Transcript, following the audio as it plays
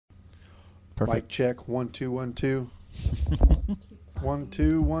Perfect. Mic check. 1 2 1 2. 1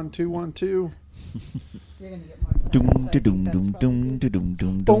 2 1 2 1 2. You're gonna get more excited. So I think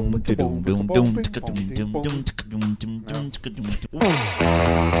that's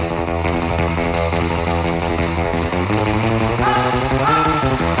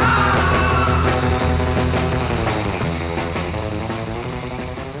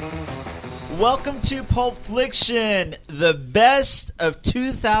Welcome to Pulp Fliction, the best of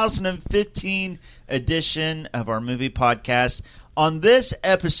 2015 edition of our movie podcast. On this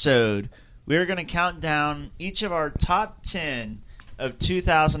episode, we are going to count down each of our top 10 of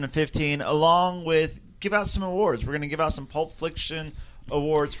 2015, along with give out some awards. We're going to give out some Pulp Fiction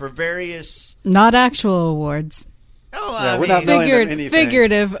awards for various... not actual awards. Oh, Yeah, I we're mean, not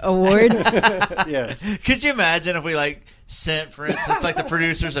Figurative awards. Yes. could you imagine if we sent, for instance, the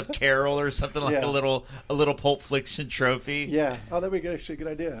producers of Carol or something Yeah. a little Pulp Fiction trophy? Yeah. Oh, that'd be actually a good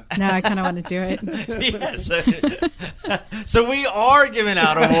idea. Now I kind of want to do it. Yeah, so we are giving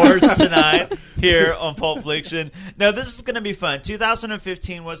out awards tonight here on Pulp Fiction. Now, this is going to be fun.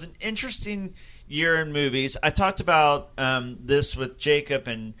 2015 was an interesting year in movies. I talked about this with Jacob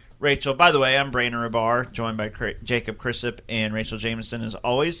and Rachel. By the way, I'm Brainer Abar, joined by Jacob Chrissip and Rachel Jameson as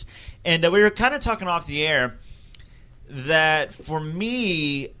always. And we were kind of talking off the air that for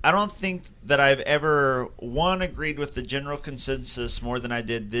me, I don't think that I've ever, agreed with the general consensus more than I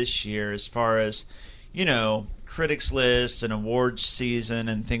did this year as far as, critics lists and awards season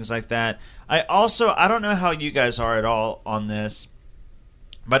and things like that. I don't know how you guys are at all on this,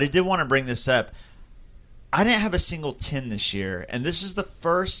 but I did want to bring this up. I didn't have a single 10 this year, and this is the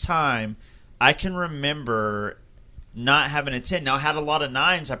first time I can remember not having a 10. Now, I had a lot of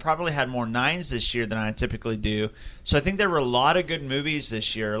 9s. I probably had more 9s this year than I typically do. So I think there were a lot of good movies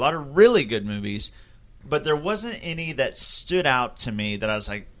this year, a lot of really good movies, but there wasn't any that stood out to me that I was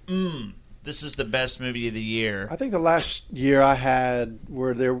like, this is the best movie of the year. I think the last year I had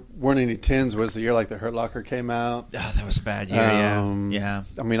where there weren't any 10s was the year the Hurt Locker came out. Oh, that was a bad year, yeah.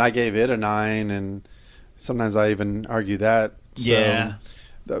 I mean, I gave it a 9, and sometimes I even argue that. So Yeah.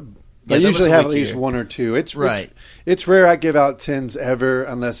 I usually have at least 1 or 2. It's right. It's rare I give out 10s ever,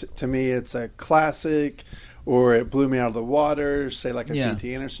 unless to me it's a classic or it blew me out of the water, say a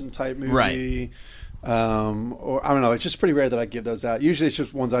P.T. Anderson type movie. Right. Or I don't know. It's just pretty rare that I give those out. Usually it's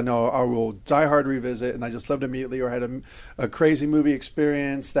just ones I know I will die hard revisit, and I just loved immediately, or had a crazy movie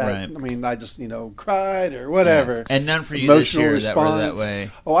experience that I just cried or whatever. Yeah. And none for you Emotional this year response. that were that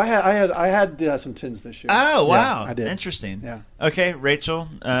way. Oh, I had some 10s this year. Oh wow, yeah, I did. Interesting. Yeah. Okay, Rachel,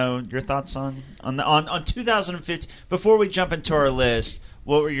 your thoughts on 2015? Before we jump into our list,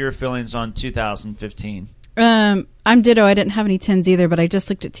 what were your feelings on 2015? I'm ditto. I didn't have any 10s either, but I just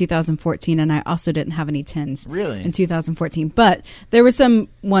looked at 2014, and I also didn't have any 10s really in 2014. But there were some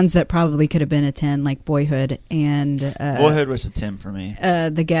ones that probably could have been a 10, like Boyhood. And Boyhood was a 10 for me.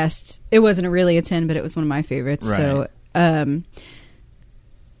 The Guest. It wasn't really a 10, but it was one of my favorites. Right. So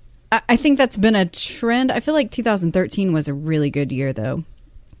I think that's been a trend. I feel like 2013 was a really good year, though.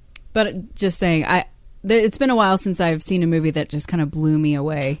 But just saying, it's been a while since I've seen a movie that just kind of blew me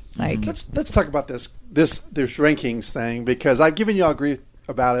away. Let's talk about this rankings thing, because I've given you all grief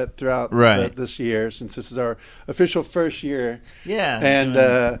about it throughout this year, since this is our official first year. Yeah, and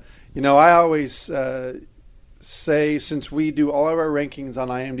I always say, since we do all of our rankings on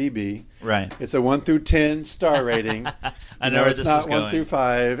IMDb, right, it's a 1 through 10 star rating. I know where this is going. It's not 1 through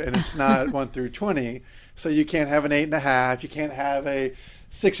 5, and it's not 1 through 20. So you can't have an 8.5. You can't have a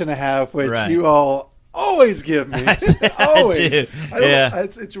 6.5, which you all always give me. Always. I do. Yeah.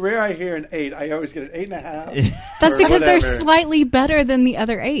 It's rare I hear an 8. I always get an 8.5. That's because they're slightly better than the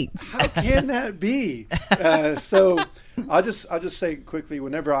other 8s. How can that be? So I'll just say quickly,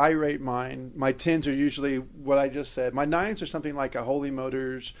 whenever I rate mine, my 10s are usually what I just said. My 9s are something like a Holy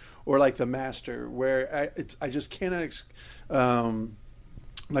Motors or like The Master, where I just cannot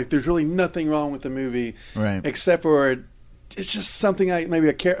there's really nothing wrong with the movie, right, except for it's just something I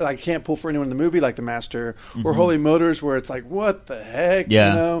can't pull for anyone in the movie, like The Master or Holy Motors, where it's like, what the heck,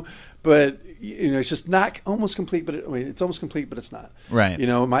 But it's just not almost complete. But it's almost complete, but it's not. Right.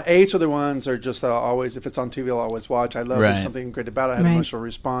 My 8s are the ones are just always, if it's on TV, I'll always watch. I love There's something great about it. I have an emotional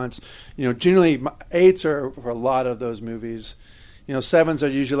response. Generally, my 8s are for a lot of those movies. 7s are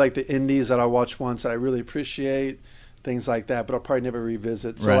usually like the indies that I watch once that I really appreciate. Things like that, but I'll probably never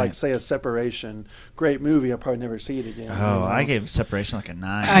revisit. So, say a Separation, great movie, I'll probably never see it again. Oh, I gave Separation like a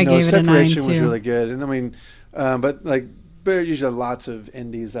 9. I gave it a 9 too. Separation was really good, and but There are usually lots of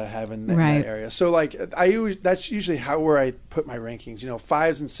indies that I have in that area. So like that's usually where I put my rankings.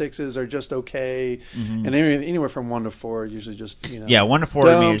 5s and 6s are just okay, and anywhere from 1 to 4 usually just 1 to 4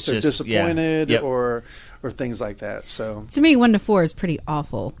 to me is just disappointed or things like that. So to me, 1 to 4 is pretty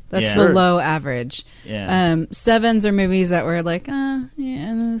awful. That's below average. Yeah. 7s are movies that were like,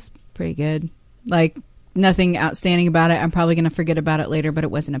 that's pretty good. Like nothing outstanding about it. I'm probably going to forget about it later, but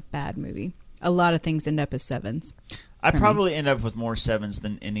it wasn't a bad movie. A lot of things end up as 7s. I probably end up with more 7s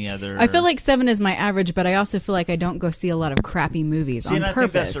than any other. I feel like 7 is my average, but I also feel like I don't go see a lot of crappy movies on purpose. I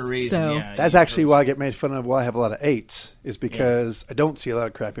think that's the reason. So. That's actually why I get made fun of. Why I have a lot of 8s is because I don't see a lot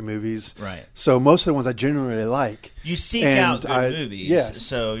of crappy movies. Right. So most of the ones I genuinely like. You seek out good movies. Yes.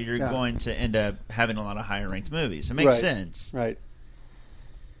 So you're going to end up having a lot of higher ranked movies. It makes sense. Right.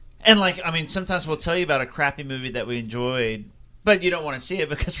 And sometimes we'll tell you about a crappy movie that we enjoyed. But you don't want to see it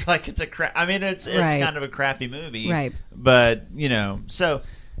because we're like, it's a crap. I mean, it's kind of a crappy movie, right? But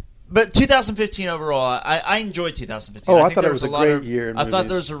but 2015 overall, I enjoyed 2015. I thought it was a great year. I thought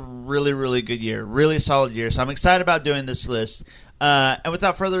there was a really, really good year, really solid year. So I'm excited about doing this list. And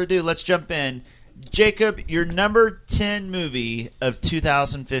without further ado, let's jump in. Jacob, your number 10 movie of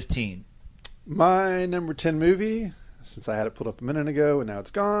 2015. My number 10 movie, since I had it pulled up a minute ago and now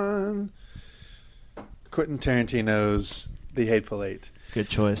it's gone. Quentin Tarantino's The Hateful Eight. Good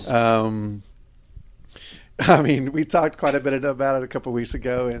choice. We talked quite a bit about it a couple of weeks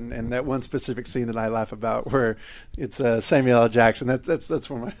ago, and that one specific scene that I laugh about, where it's Samuel L. Jackson. That's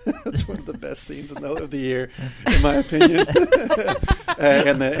one of the best scenes of the year, in my opinion.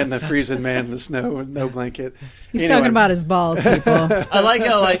 and the freezing man in the snow with no blanket. He's talking about his balls, people. I like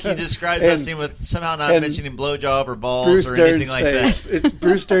how he describes that scene with somehow not mentioning blowjob or balls Bruce or Dern's anything like face. that. It's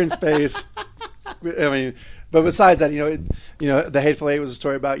Bruce Dern's face. But besides that, The Hateful Eight was a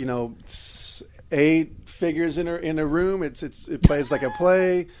story about 8 figures in a room. It plays like a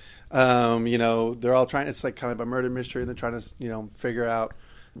play. They're all trying. It's like kind of a murder mystery, and they're trying to figure out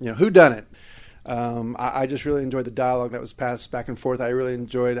who done it. I just really enjoyed the dialogue that was passed back and forth. I really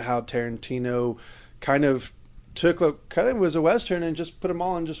enjoyed how Tarantino kind of was a Western and just put them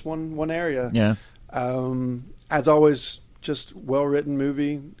all in just one area. Yeah. As always, just well written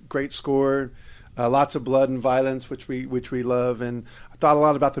movie, great score. Lots of blood and violence, which we love, and I thought a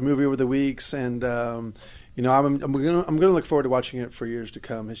lot about the movie over the weeks, and I'm gonna look forward to watching it for years to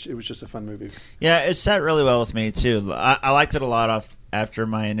come. It was just a fun movie. Yeah, it sat really well with me too. I liked it a lot after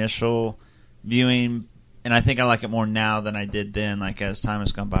my initial viewing, and I think I like it more now than I did then. Like as time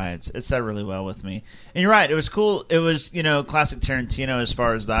has gone by, it sat really well with me. And you're right, it was cool. It was classic Tarantino as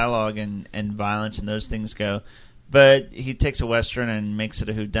far as dialogue and violence and those things go. But he takes a Western and makes it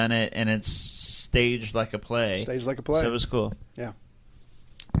a whodunit, and it's staged like a play. Staged like a play. So it was cool. Yeah.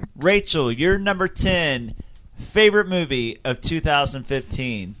 Rachel, your number 10 favorite movie of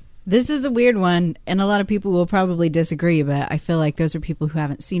 2015. This is a weird one, and a lot of people will probably disagree, but I feel like those are people who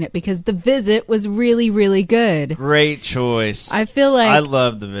haven't seen it because The Visit was really, really good. Great choice. I feel like I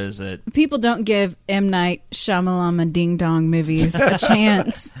love The Visit. People don't give M. Night Shyamalan Ding Dong movies a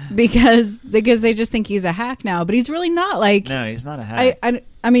chance because they just think he's a hack now, but he's really not. No, he's not a hack.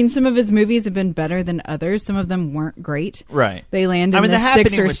 I mean, some of his movies have been better than others. Some of them weren't great. Right. They land in the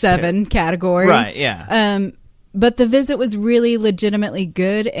 6 or 7 category. Right, yeah. But The Visit was really legitimately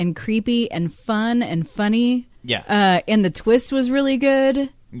good and creepy and fun and funny. Yeah. And the twist was really good.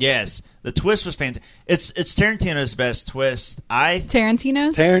 Yes. The twist was fantastic. It's Tarantino's best twist.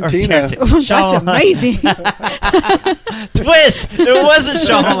 Tarantino. That's amazing. Twist! It wasn't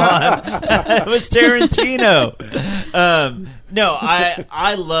Shyamalan. It was Tarantino. No,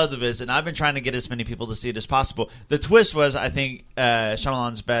 I love The Visit. And I've been trying to get as many people to see it as possible. The twist was, I think,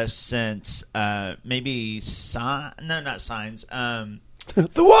 Shyamalan's best since maybe not Signs.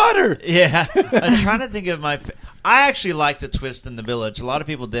 The Water. Yeah, I'm trying to think of I actually liked the twist in The Village. A lot of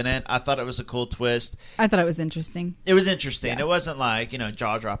people didn't. I thought it was a cool twist. I thought it was interesting. It was interesting. Yeah. It wasn't like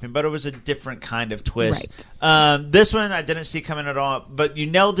jaw dropping, but it was a different kind of twist. Right. This one I didn't see coming at all. But you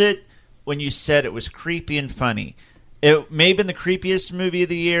nailed it when you said it was creepy and funny. It may have been the creepiest movie of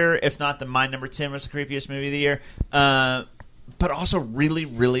the year, if not my number 10 was the creepiest movie of the year. But also really,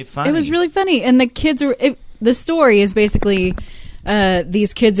 really funny. It was really funny, and the kids the story is basically.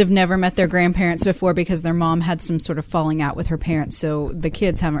 These kids have never met their grandparents before because their mom had some sort of falling out with her parents, so the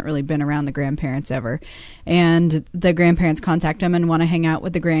kids haven't really been around the grandparents ever. And the grandparents contact them and want to hang out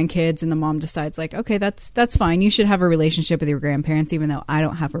with the grandkids, and the mom decides, like, okay, that's fine. You should have a relationship with your grandparents, even though I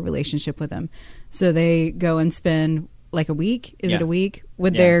don't have a relationship with them. So they go and spend like a week. Is it a week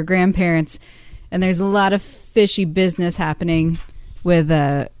with their grandparents? And there's a lot of fishy business happening with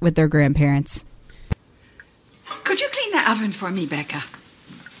their grandparents. Could you clean that oven for me, Becca.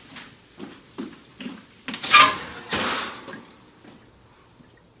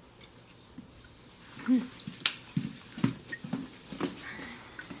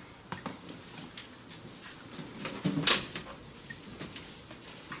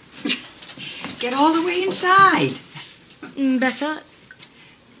 Get all the way inside. Becca?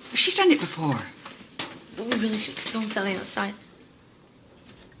 She's done it before. We really should go and sell outside.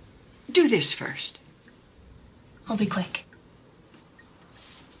 Do this first. I'll be quick.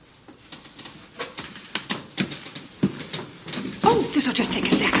 Oh, this'll just take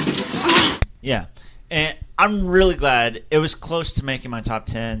a second. Oh. Yeah. And I'm really glad. It was close to making my top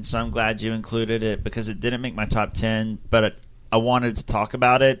 10, so I'm glad you included it because it didn't make my top 10, but I wanted to talk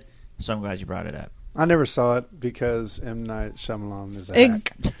about it, so I'm glad you brought it up. I never saw it because M. Night Shyamalan is a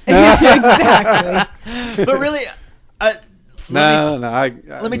hack. Exactly. But really,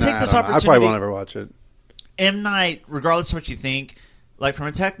 let me take this opportunity. I probably won't ever watch it. M. Night, regardless of what you think, like from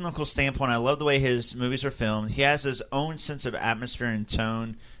a technical standpoint, I love the way his movies are filmed. He has his own sense of atmosphere and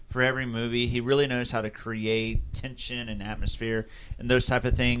tone for every movie. He really knows how to create tension and atmosphere and those type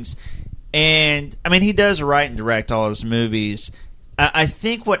of things. And, I mean, he does write and direct all of his movies. I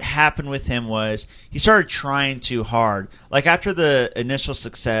think what happened with him was he started trying too hard. Like after the initial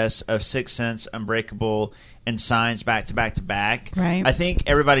success of Sixth Sense, Unbreakable, and Signs back to back to back, right. I think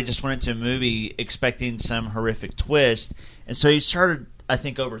everybody just went into a movie expecting some horrific twist. And so he started, I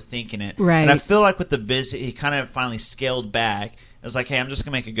think, overthinking it. Right. And I feel like with The Visit, he kind of finally scaled back. It was like, hey, I'm just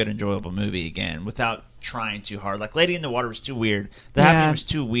going to make a good, enjoyable movie again without trying too hard. Like Lady in the Water was too weird. The Happening was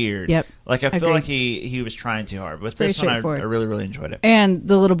too weird. Yep. Like I feel like he was trying too hard. But it's this one, I really, really enjoyed it. And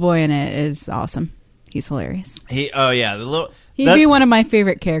the little boy in it is awesome. He's hilarious. He'd be one of my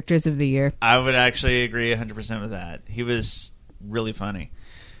favorite characters of the year. I would actually agree 100% with that. He was really funny.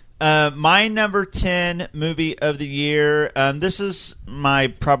 My number 10 movie of the year. This is my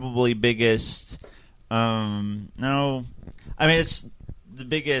probably biggest. It's the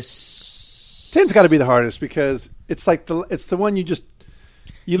biggest. 10's got to be the hardest because it's like it's the one you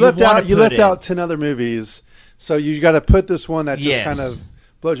left out 10 other movies, so you got to put this one that just kind of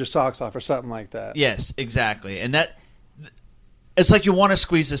blows your socks off or something like that. Yes, exactly, and that. It's like you want to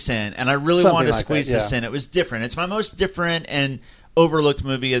squeeze this in, and I really wanted to squeeze this in. It was different. It's my most different and overlooked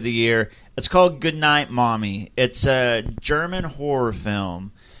movie of the year. It's called Goodnight Mommy. It's a German horror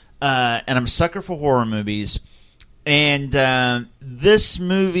film, and I'm a sucker for horror movies. And this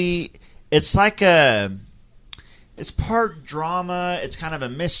movie, it's like it's part drama. It's kind of a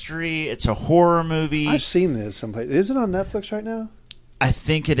mystery. It's a horror movie. I've seen this someplace. Is it on Netflix right now? I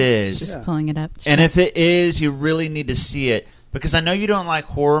think it is. Just pulling it up. And if it is, you really need to see it. Because I know you don't like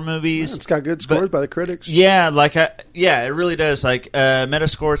horror movies. Yeah, it's got good scores by the critics. Yeah, it really does. Like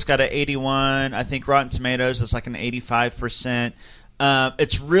Metascore, it's got an 81. I think Rotten Tomatoes is like an 85%.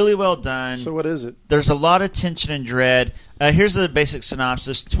 It's really well done. So what is it? There's a lot of tension and dread. Here's the basic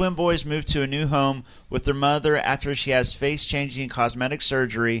synopsis. Twin boys move to a new home with their mother after she has face-changing cosmetic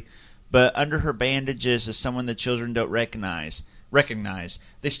surgery, but under her bandages is someone the children don't recognize.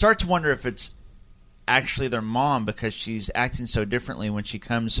 They start to wonder if it's actually their mom because she's acting so differently when she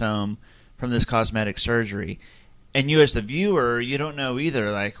comes home from this cosmetic surgery. And you as the viewer, you don't know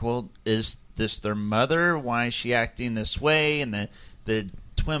either. Like, well, is this their mother? Why is she acting this way? And the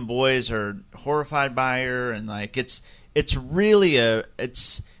twin boys are horrified by her. And like, it's really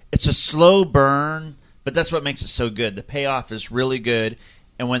it's a slow burn, but that's what makes it so good. The payoff is really good.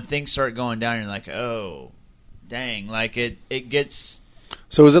 And when things start going down, you're like, oh, dang. Like it gets...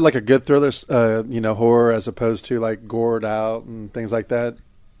 So is it like a good thriller, horror as opposed to like gored out and things like that?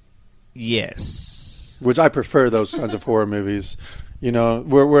 Yes. Which I prefer those kinds of horror movies,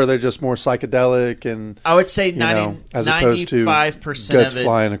 where they're just more psychedelic and I would say 95% of it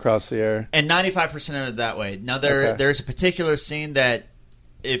flying across the air, and 95% of it that way. Now there's a particular scene that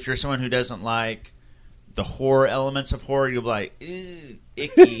if you're someone who doesn't like the horror elements of horror, you'll be like, ew,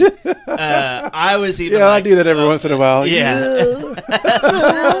 icky. I was even I do that every once in a while. Yeah.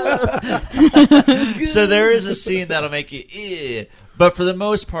 So there is a scene that'll make you, ew. But for the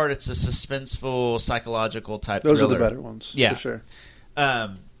most part, it's a suspenseful, psychological type Those thriller. Are the better ones, yeah. For sure.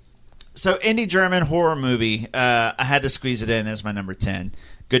 So indie German horror movie, I had to squeeze it in as my number 10.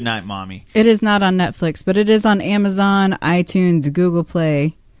 Goodnight Mommy. It is not on Netflix, but it is on Amazon, iTunes, Google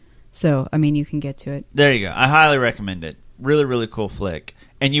Play. So, you can get to it. There you go. I highly recommend it. Really, really cool flick.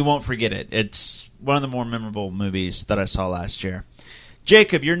 And you won't forget it. It's one of the more memorable movies that I saw last year.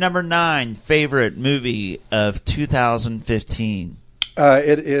 Jacob, your number 9 favorite movie of 2015.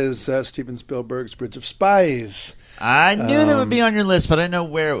 It is Steven Spielberg's Bridge of Spies. I knew that would be on your list, but I didn't know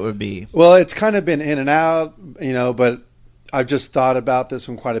where it would be. Well, it's kind of been in and out, but I've just thought about this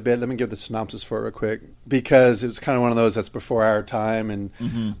one quite a bit. Let me give the synopsis for it real quick, because it was kind of one of those that's before our time, and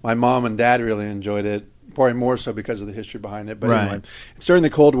my mom and dad really enjoyed it, probably more so because of the history behind it. But anyway, it's during the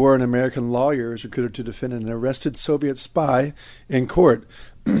Cold War, an American lawyer is recruited to defend an arrested Soviet spy in court,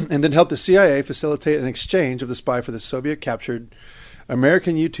 and then help the CIA facilitate an exchange of the spy for the Soviet-captured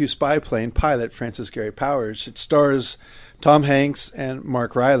American U-2 spy plane pilot Francis Gary Powers. It stars Tom Hanks and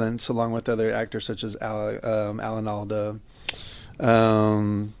Mark Rylance, along with other actors such as Alan Alda.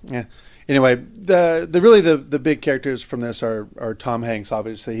 Anyway, the big characters from this are Tom Hanks.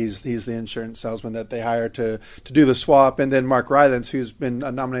 Obviously, he's the insurance salesman that they hire to do the swap, and then Mark Rylance, who's been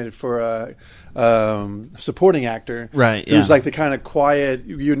nominated for a supporting actor, right? Who's like the kind of quiet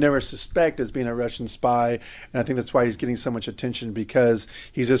you'd never suspect as being a Russian spy, and I think that's why he's getting so much attention, because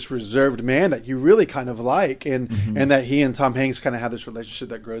he's this reserved man that you really kind of like, and that he and Tom Hanks kind of have this relationship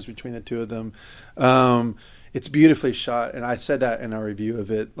that grows between the two of them. It's beautifully shot, and I said that in our review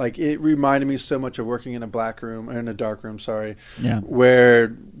of it. Like, it reminded me so much of working in a dark room, where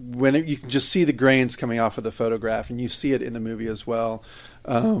you can just see the grains coming off of the photograph, and you see it in the movie as well.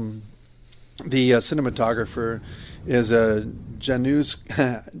 The cinematographer is Janusz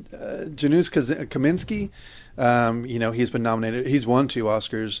Kaminski. He's been nominated. He's won 2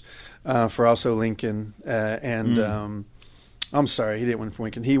 Oscars for also Lincoln and. I'm sorry, he didn't win for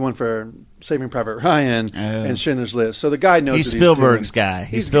Lincoln. He won for Saving Private Ryan and Schindler's List. So the guy knows. He's Spielberg's guy.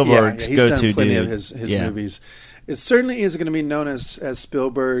 He's Spielberg's go-to dude. He's done plenty of his movies. It certainly is going to be known as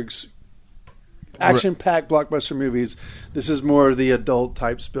Spielberg's action-packed blockbuster movies. This is more of the adult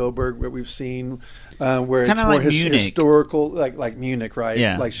type Spielberg that we've seen, where it's more historical, like Munich, right?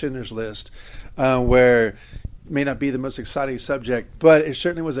 Yeah. Like Schindler's List, where. May not be the most exciting subject, but it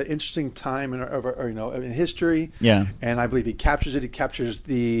certainly was an interesting time in history. Yeah, and I believe he captures it. He captures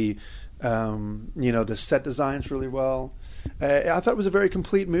the the set designs really well. I thought it was a very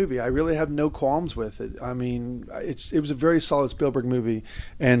complete movie. I really have no qualms with it. I mean, it was a very solid Spielberg movie,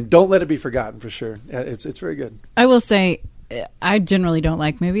 and don't let it be forgotten for sure. It's very good. I will say, I generally don't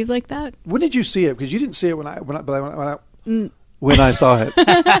like movies like that. When did you see it? Because you didn't see it when I saw it. That's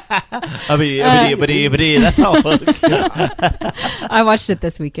all, folks. I watched it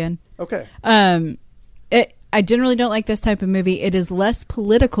this weekend. Okay. I generally don't like this type of movie. It is less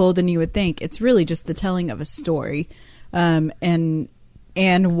political than you would think. It's really just the telling of a story. And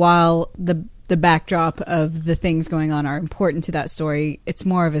while the backdrop of the things going on are important to that story, it's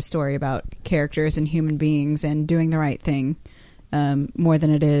more of a story about characters and human beings and doing the right thing, more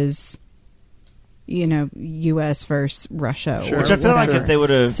than it is U.S. versus Russia. Sure. Which I feel like if they would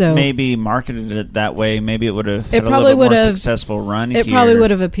have maybe marketed it that way, maybe it would have had a little bit more successful run. It probably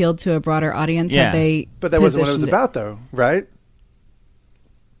would have appealed to a broader audience had they. But that wasn't what it was about, though, right?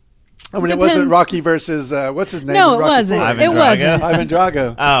 I mean, it wasn't Rocky versus what's his name? No, it wasn't. Ivan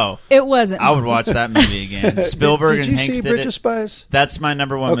Drago. Oh, it wasn't. I would watch that movie again. Spielberg and Hanks did Bridge of Spies? That's my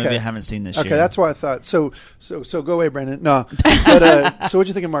number one movie I haven't seen this year. Okay, that's why I thought. So go away, Brandon. No, but so what'd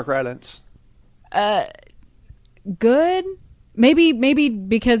you think of Mark Rylance? Good. Maybe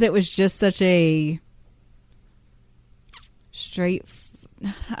because it was just such a straight.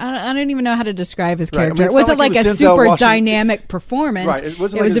 I don't even know how to describe his character. It wasn't like a super dynamic performance. Right. It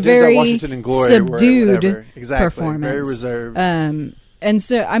wasn't like a very Washington in Glory subdued performance. Very reserved. And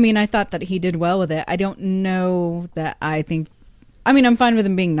so, I mean, I thought that he did well with it. I don't know that I think. I mean, I'm fine with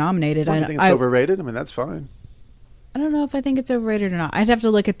him being nominated. I think it's overrated. I mean, that's fine. I don't know if I think it's overrated or not. I'd have to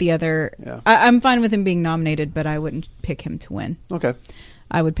look at the other. Yeah. I'm fine with him being nominated, but I wouldn't pick him to win. Okay.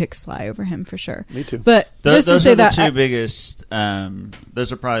 I would pick Sly over him for sure. Me too. But those are the two biggest.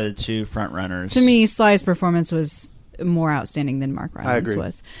 Those are probably the two front runners. To me, Sly's performance was more outstanding than Mark Rylance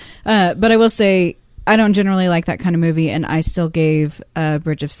was. I agree. But I will say, I don't generally like that kind of movie, and I still gave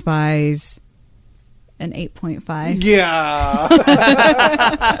Bridge of Spies an 8.5. Yeah.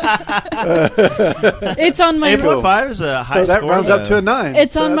 It's on my 8.5 is a high score. So that rounds up to a 9.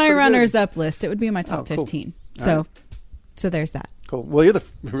 It's on my runners-up list. It would be in my top 15. Cool. So there's that. Cool. Well, you're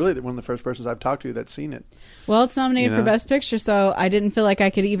really one of the first persons I've talked to that's seen it. Well, it's nominated for Best Picture, so I didn't feel like I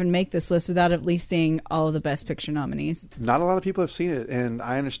could even make this list without at least seeing all of the Best Picture nominees. Not a lot of people have seen it, and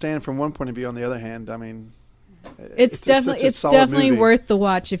I understand from one point of view. On the other hand, I mean, it's definitely worth the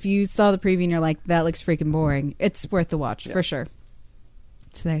watch. If you saw the preview and you're like, that looks freaking boring, it's worth the watch for sure.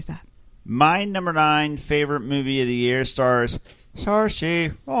 So there's that. My number 9 favorite movie of the year stars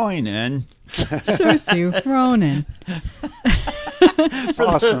Saoirse Ronan. Saoirse Ronan.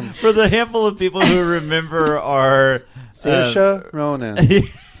 Awesome. For the handful of people who remember our Saoirse Ronan.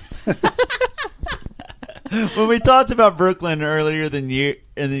 When we talked about Brooklyn earlier in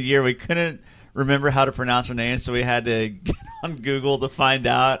the year, we couldn't remember how to pronounce her name, so we had to get on Google to find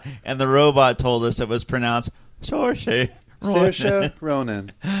out, and the robot told us it was pronounced Saoirse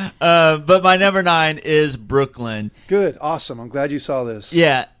Ronan. But my number 9 is Brooklyn. Good. Awesome. I'm glad you saw this.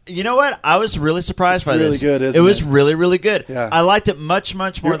 Yeah. You know what? I was really surprised by really this. Good, isn't it was it? really, really good. Yeah. I liked it much,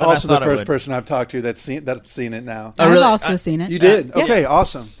 much more You're than I also thought the I would. first person I've talked to that's seen it now. Oh, I've really? also seen it. You did? Yeah. Okay,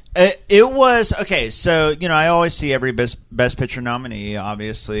 awesome. It was okay. So I always see every best picture nominee,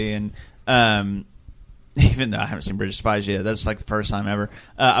 obviously, and even though I haven't seen Bridge of Spies yet, that's like the first time ever.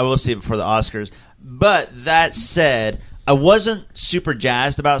 I will see it before the Oscars. But that said, I wasn't super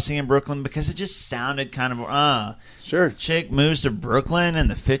jazzed about seeing Brooklyn because it just sounded kind of Sure. chick moves to Brooklyn in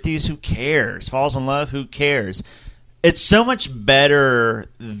the 50s. Who cares? Falls in love. Who cares? It's so much better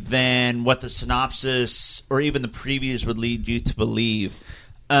than what the synopsis or even the previews would lead you to believe.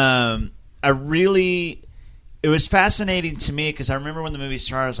 It was fascinating to me because I remember when the movie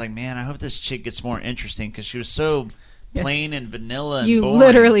started, I was like, man, I hope this chick gets more interesting because she was so plain and vanilla and You boring.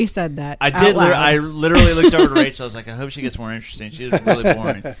 literally said that. I out did. loud. I literally looked over to Rachel. I was like, I hope she gets more interesting. She was really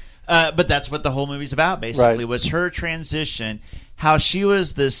boring. But that's what the whole movie's about, basically, Right. was her transition, how she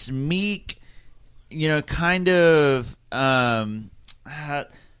was this meek, kind of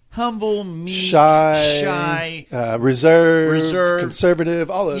humble, meek, shy, reserved, conservative,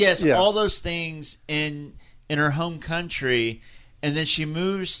 all those. Yes, yeah. all those things in her home country, and then she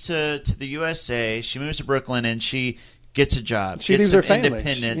moves to the USA. She moves to Brooklyn, and she gets a job. She gets leaves some her family.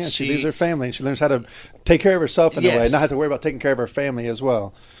 independence. She leaves her family, and she learns how to take care of herself in a way, Yes. not have to worry about taking care of her family as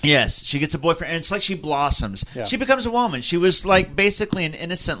well. Yes, she gets a boyfriend, and it's like she blossoms. Yeah. She becomes a woman. She was like basically an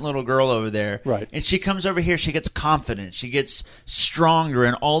innocent little girl over there. Right. And she comes over here, she gets confident. She gets stronger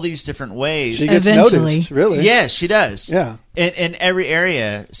in all these different ways. She gets Eventually. noticed, really. Yes, she does. Yeah. In every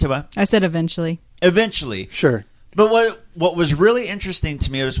area. So I said eventually. eventually. Sure. But what was really interesting to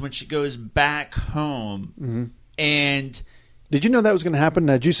me was when she goes back home, Mm-hmm. and Did you know that was going to happen?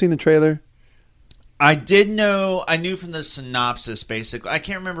 Had you seen the trailer? I did know. I knew from the synopsis, basically. I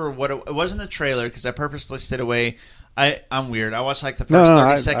can't remember what it wasn't the trailer because I purposely stayed away. I'm weird. I watched like the first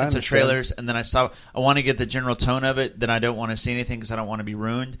 30 seconds of understand. trailers, and then I stopped. I want to get the general tone of it. Then I don't want to see anything because I don't want to be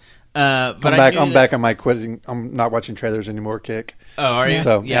ruined. But I'm back on my quitting. I'm not watching trailers anymore kick. Oh, are you?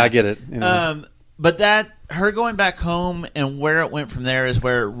 So yeah, I get it. But that her going back home and where it went from there is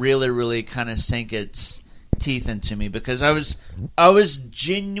where it really, really kind of sank its teeth into me because I was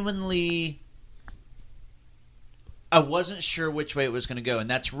genuinely. I wasn't sure which way it was going to go, and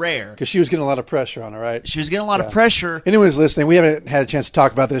that's rare. Because she was getting a lot of pressure on her, right? She was getting a lot of pressure. Anyone's listening, we haven't had a chance to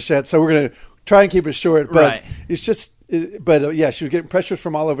talk about this yet, so we're going to try and keep it short. But Right. it's just, yeah, she was getting pressure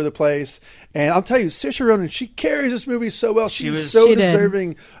from all over the place. And I'll tell you, Saoirse Ronan, she carries this movie so well. She was so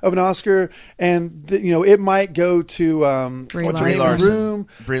deserving of an Oscar, and it might go to Brie what's her name, Larson. Room.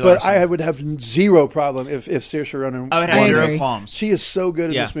 Brie But Larson. I would have zero problem if Saoirse Ronan. I would I have agree. zero qualms. She is so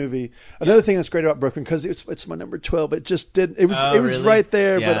good in Yeah. this movie. Another thing that's great about Brooklyn, because it's my number 12. It just didn't. It was Oh, it was really? right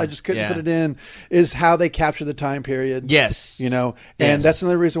there, but Yeah, I just couldn't yeah. put it in. Is how they capture the time period. Yes. And Yes. that's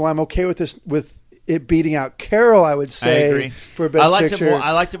another reason why I'm okay with this with it beating out Carol. I would say agree. for best I liked it picture. more-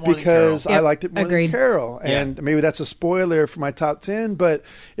 I liked it more than because Carol. I liked it more Agreed. than Carol, Yeah. and maybe that's a spoiler for my top 10. But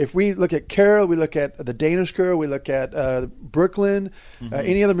if we look at Carol, we look at The Danish Girl, we look at Brooklyn,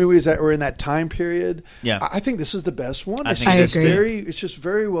 any other movies that were in that time period. Yeah. I think this is the best one. I It's think just so, too. it's just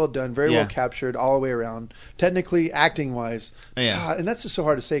very well done, very Yeah. well captured all the way around, technically, acting wise. Yeah. And that's just so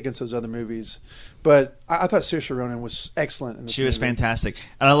hard to say against those other movies. But I thought Saoirse Ronan was excellent in this She was movie. fantastic,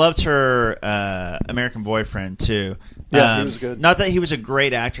 and I loved her American Boyfriend too. Yeah, he was good. Not that he was a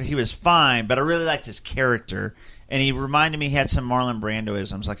great actor; he was fine, but I really liked his character, and he reminded me he had some Marlon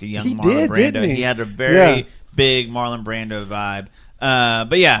Brandoisms, like a young He Marlon did, Brando. didn't he? He had a very Yeah. big Marlon Brando vibe.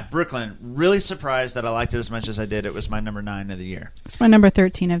 But yeah, Brooklyn. Really surprised that I liked it as much as I did. It was my number 9 of the year. It's my number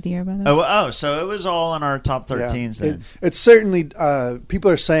 13 of the year, by the way. So it was all in our top 13s then. It's certainly people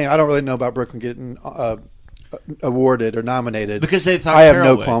are saying I don't really know about Brooklyn getting awarded or nominated Because they thought I have Carol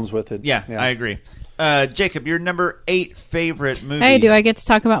no would. qualms with it. Yeah, I agree. Jacob, your number 8 favorite movie. Hey, do I get to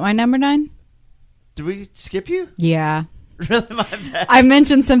talk about my number 9? Did we skip you? Yeah. Really, my bad. I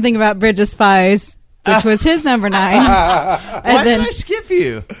mentioned something about Bridge of Spies, which was his number 9. Why and did then I skip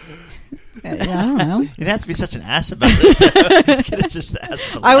you? I don't know. You didn't have to be such an ass about it. You could have just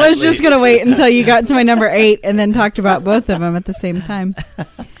asked politely. I was just going to wait until you got to my number 8 and then talked about both of them at the same time.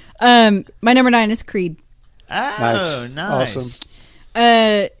 My number 9 is Creed. Oh, nice. Awesome.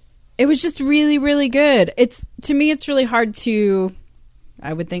 It was just really, really good. To me, it's really hard to,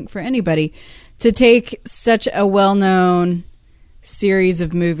 I would think for anybody, to take such a well-known series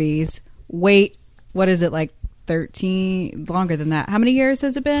of movies, wait, what is it, like 13, longer than that. How many years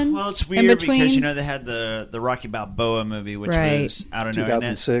has it been? Well, it's weird because they had the Rocky Balboa movie, which was I don't know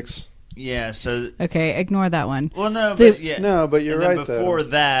 2006. Yeah, so okay, ignore that one. Well, no, but you're right. Before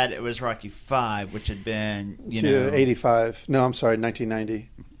that, it was Rocky 5, which had been 85. No, I'm sorry, 1990.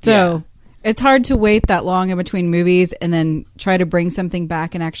 So it's hard to wait that long in between movies and then try to bring something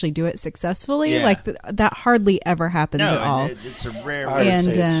back and actually do it successfully. Yeah. Like that hardly ever happens at all. It's a rare. I would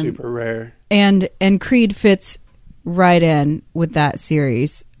say it's super rare. And Creed fits right in with that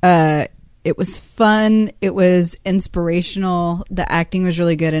series. It was fun. It was inspirational. The acting was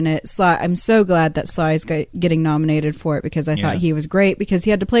really good in it. Sly, I'm so glad that Sly's getting nominated for it because I thought he was great because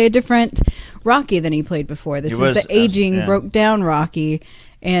he had to play a different Rocky than he played before. This is the aging, broke down Rocky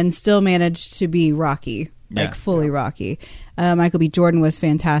and still managed to be Rocky, fully Rocky. Michael B. Jordan was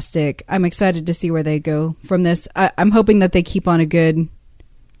fantastic. I'm excited to see where they go from this. I'm hoping that they keep on a good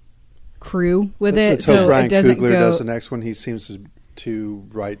crew with it. Let's hope Ryan Coogler does the next one. He seems to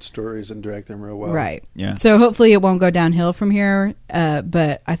write stories and direct them real well. Right. Yeah. So hopefully it won't go downhill from here.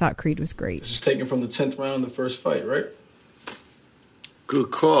 But I thought Creed was great. This is taken from the 10th round of the first fight, right? Good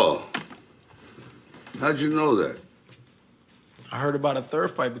call. How'd you know that? I heard about a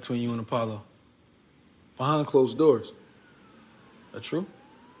third fight between you and Apollo. Behind closed doors. That true?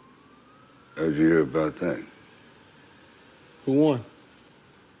 How'd you hear about that? Who won?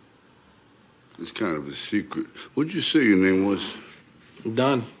 It's kind of a secret. What'd you say your name was?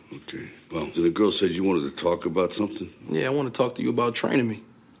 Don. Okay. Well, the girl said you wanted to talk about something? Yeah, I want to talk to you about training me.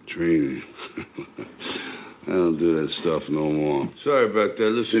 Training? I don't do that stuff no more. Sorry about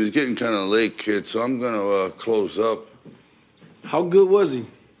that. Listen, it's getting kind of late, kid, so I'm going to close up. How good was he?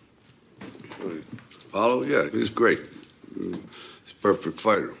 Apollo? Yeah, he's great. He's a perfect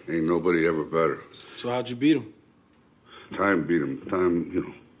fighter. Ain't nobody ever better. So how'd you beat him? Time beat him.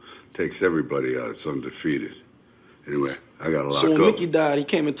 Time, takes everybody out. It's undefeated. Anyway, I got to lock up. So when Mickey died, he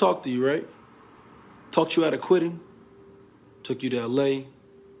came and talked to you, right? Talked you out of quitting. Took you to L.A.,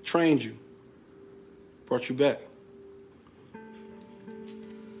 trained you, brought you back.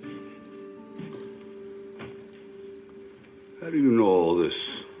 How do you know all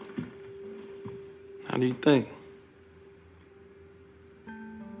this? How do you think?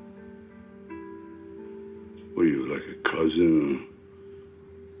 What are you, like a cousin?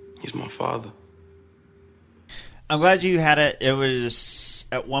 He's my father. I'm glad you had it. It was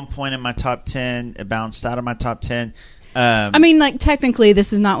at one point in my top 10. It bounced out of my top 10. I mean, technically,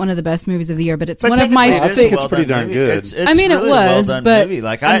 this is not one of the best movies of the year, but it's one of my. I think it's pretty darn good. It's really it was, well-done but movie.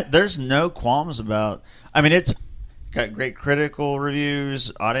 There's no qualms about. I mean, it's got great critical reviews.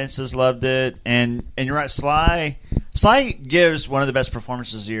 Audiences loved it, and you're right. Sly gives one of the best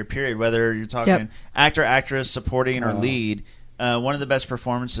performances of the year. Period. Whether you're talking actor, actress, supporting, or lead. One of the best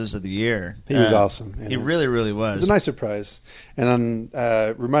performances of the year. He was awesome. He really, really was. It was a nice surprise. And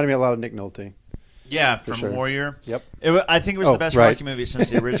reminded me a lot of Nick Nolte. Yeah, from Warrior. Yep. I think it was the best Rocky movie since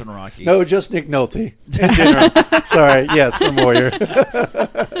the original Rocky. No, just Nick Nolte in general. Sorry. Yes, from Warrior.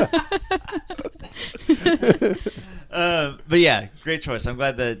 But yeah, great choice. I'm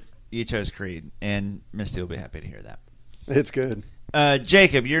glad that you chose Creed, and Misty will be happy to hear that. It's good.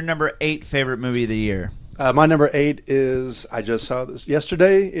 Jacob, your number 8 favorite movie of the year. My number 8 is, I just saw this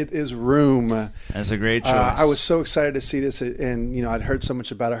yesterday, it is Room. That's a great choice. I was so excited to see this, and I'd heard so much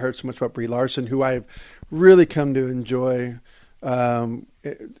about it. I heard so much about Brie Larson, who I've really come to enjoy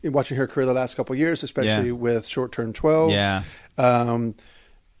watching her career the last couple of years, especially with Short Term 12. Yeah.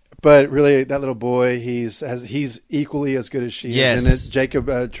 But really, that little boy, he's equally as good as she is in it.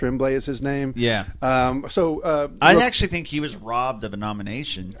 Jacob Tremblay is his name. Yeah. I actually think he was robbed of a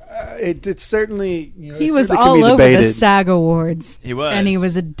nomination. It's certainly he was all over the SAG Awards. He was, and he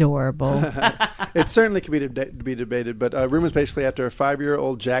was adorable. It certainly could be debated. But Room is basically after a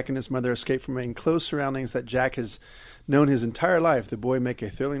 5-year-old Jack and his mother escape from enclosed surroundings that Jack has known his entire life. The boy make a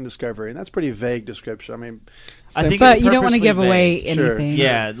thrilling discovery, and that's a pretty vague description. I mean, but you don't want to give away anything. Sure.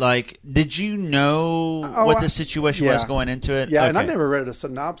 Yeah, did you know what the situation was going into it? Yeah, and I never read a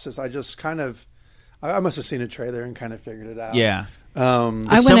synopsis. I just I must have seen a trailer and kind of figured it out. Yeah.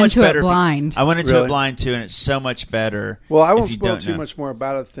 I went into it blind. I went into it blind too, and it's so much better. Well, I won't spoil too much more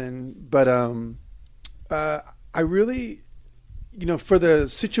about it then, but I really, for the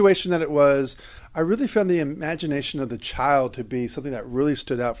situation that it was, I really found the imagination of the child to be something that really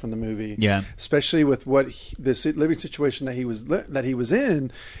stood out from the movie. Yeah, especially with this living situation that he was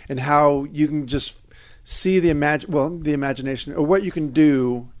in, and how you can just see the imagination, or what you can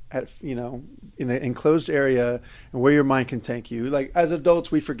do at in an enclosed area, and where your mind can take you. Like, as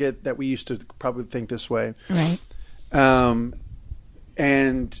adults, we forget that we used to probably think this way, right? And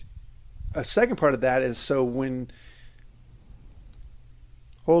a second part of that is so when.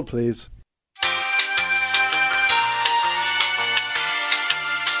 Hold, please.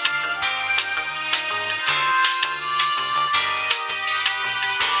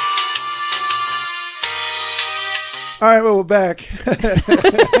 All right, well, we're back.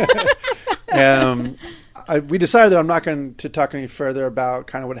 We decided that I'm not going to talk any further about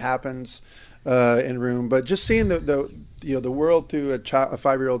kind of what happens in Room, but just seeing the world through a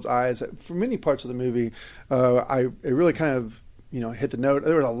 5-year-old's eyes for many parts of the movie, it really kind of hit the note.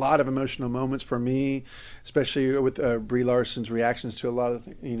 There were a lot of emotional moments for me, especially with Brie Larson's reactions to a lot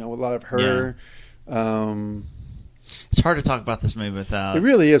of her. Yeah. It's hard to talk about this movie without... It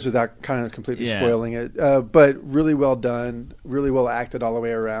really is without kind of completely spoiling it. But really well done, really well acted all the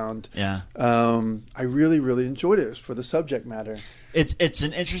way around. Yeah. I really, really enjoyed it for the subject matter. It's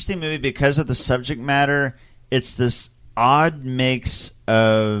an interesting movie because of the subject matter. It's this odd mix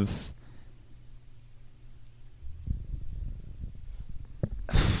of...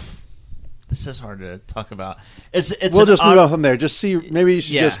 This is hard to talk about. We'll just move on from there. Just see. Maybe you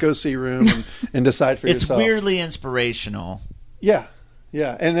should just go see Room and decide for yourself. It's weirdly inspirational. Yeah,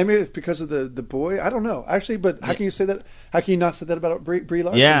 and maybe it's because of the boy. I don't know actually, but how can you say that? How can you not say that about Brie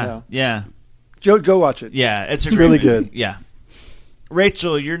Larson? Yeah. Joe, go watch it. Yeah, it's really good. Yeah.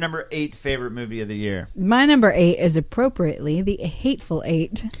 Rachel, your number 8 favorite movie of the year. My number 8 is appropriately The Hateful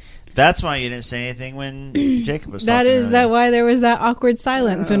Eight. That's why you didn't say anything when Jacob was talking. That is why there was that awkward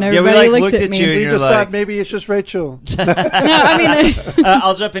silence when we everybody looked at me. You and we you're just like, thought maybe it's just Rachel. No, I mean...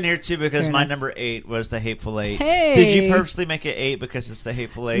 I'll jump in here, too, because my number 8 was The Hateful Eight. Hey! Did you purposely make it 8 because it's The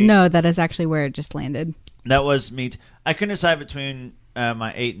Hateful Eight? No, that is actually where it just landed. That was me. I couldn't decide between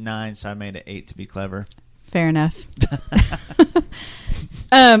my 8 and 9, so I made it 8 to be clever. Fair enough.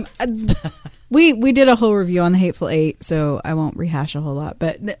 We did a whole review on The Hateful Eight, so I won't rehash a whole lot.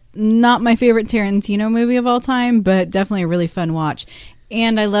 But not my favorite Tarantino movie of all time, but definitely a really fun watch.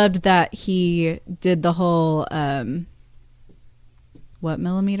 And I loved that he did the whole, what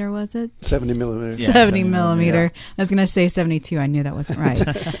millimeter was it? 70 millimeter. Yeah, 70 millimeter. Yeah. I was going to say 72. I knew that wasn't right.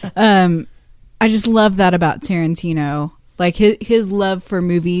 I just love that about Tarantino. Like his love for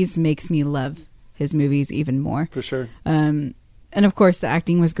movies makes me love his movies even more. For sure. And of course, the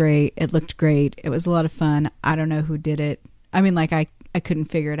acting was great. It looked great. It was a lot of fun. I don't know who did it. I mean, like I couldn't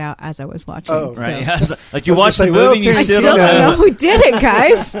figure it out as I was watching. Oh, right. So. Yeah, like you watched the movie and you still don't know who did it,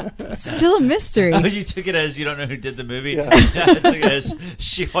 guys. It's still a mystery. Oh, you took it as you don't know who did the movie? Yeah. I took it as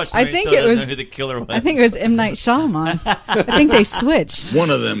she watched the movie and still doesn't know who the killer was. I think it was M. Night Shyamalan. I think they switched. One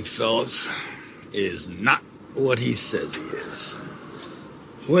of them fellas is not what he says he is.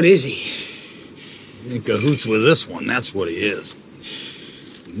 What is he? In cahoots with this one, that's what he is.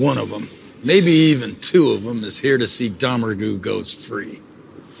 One of them, maybe even 2 of them, is here to see Domergue goes free.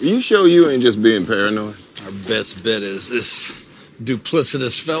 Are you sure you ain't just being paranoid? Our best bet is this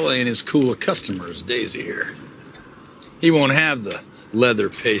duplicitous fella ain't as cool a customer as Daisy here. He won't have the leather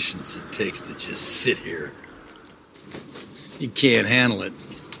patience it takes to just sit here. He can't handle it.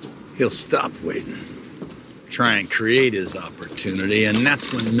 He'll stop waiting. Try and create his opportunity, and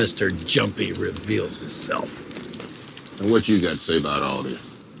that's when Mr. Jumpy reveals himself. And what you got to say about all this?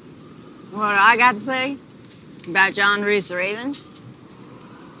 What I got to say? About John Reese Ravens?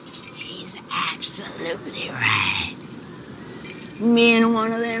 He's absolutely right. Me and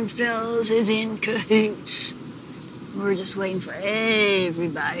one of them fellows is in cahoots. We're just waiting for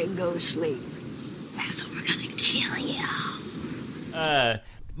everybody to go to sleep. That's what we're gonna kill y'all.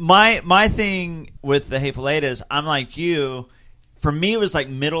 My thing with The Hateful Eight is I'm like you. For me, it was like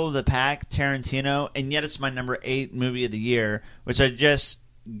middle of the pack Tarantino, and yet it's my number 8 movie of the year, which I just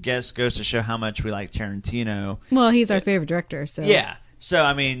guess goes to show how much we like Tarantino. Well, he's our favorite director, so yeah. So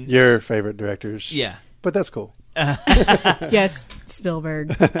I mean, your favorite directors, yeah, but that's cool. Yes,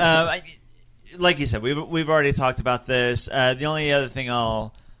 Spielberg. Like you said, we've already talked about this. The only other thing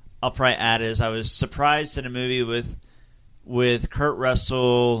I'll probably add is I was surprised in a movie with Kurt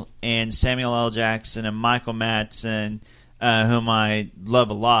Russell and Samuel L. Jackson and Michael Madsen, whom I love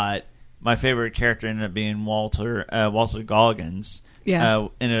a lot. My favorite character ended up being Walter Goggins. Yeah,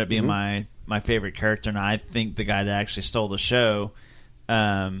 ended up being my favorite character, and I think the guy that actually stole the show.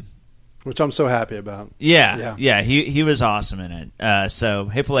 Which I'm so happy about. Yeah. He was awesome in it. So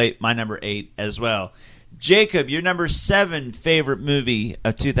Hateful Eight, my number 8 as well. Jacob, your number 7 favorite movie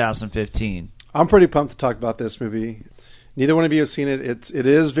of 2015. I'm pretty pumped to talk about this movie. Neither one of you have seen it. It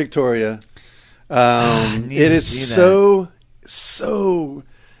is Victoria. It is so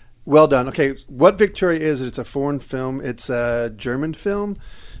well done. Okay, what Victoria is, it's a foreign film. It's a German film.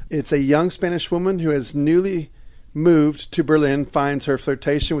 It's a young Spanish woman who has newly moved to Berlin, finds her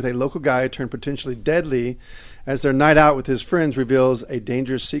flirtation with a local guy turned potentially deadly as their night out with his friends reveals a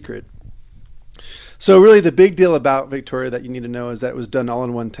dangerous secret. So really the big deal about Victoria that you need to know is that it was done all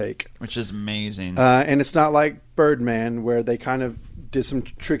in one take. Which is amazing. And it's not like Birdman where they kind of did some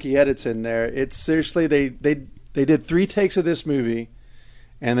tricky edits in there. It's seriously, they did 3 takes of this movie,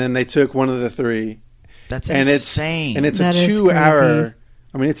 and then they took one of the 3. That's insane. And it's a 2-hour...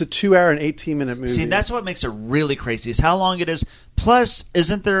 I mean, it's a 2-hour and 18-minute movie. See, that's what makes it really crazy is how long it is. Plus,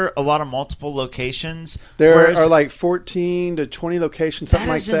 isn't there a lot of multiple locations? There are like 14 to 20 locations, something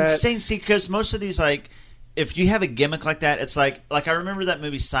like that. That is insane. See, because most of these, like, if you have a gimmick like that, it's like I remember that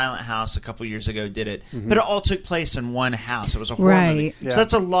movie Silent House a couple years ago did it, but it all took place in one house. It was a horror movie. Yeah. So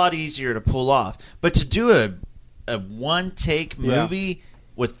that's a lot easier to pull off. But to do a one-take movie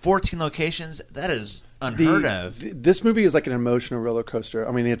with 14 locations, that is unheard of. This movie is like an emotional roller coaster.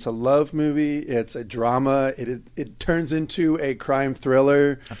 I mean, it's a love movie. It's a drama. It turns into a crime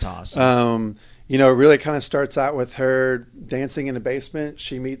thriller. That's awesome. It really kind of starts out with her dancing in a basement.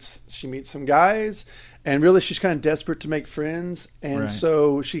 She meets some guys, and really she's kind of desperate to make friends, and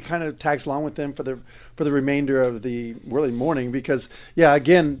so she kind of tags along with them for the remainder of the really morning because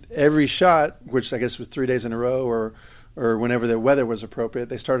again, every shot, which I guess was 3 days in a row or whenever the weather was appropriate.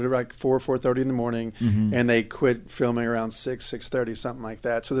 They started at like 4:30 in the morning, and they quit filming around 6:30, something like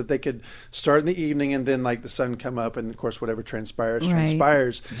that, so that they could start in the evening and then like the sun come up, and of course whatever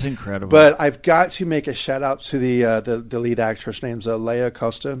transpires. It's incredible. But I've got to make a shout out to the lead actress. Her name's Leia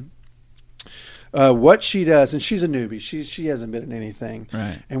Costa. What she does, and she's a newbie. She hasn't been in anything,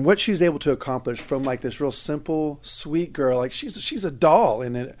 right? And what she's able to accomplish from like this real simple, sweet girl, like she's a doll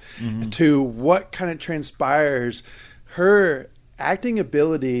in it, to what kind of transpires. Her acting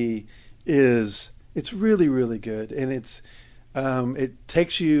ability it's really, really good, and it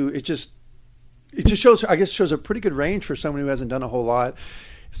just shows a pretty good range for someone who hasn't done a whole lot,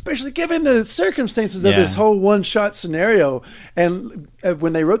 especially given the circumstances of this whole one-shot scenario. And